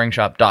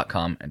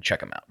gunstreetwiringshop.com and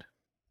check them out.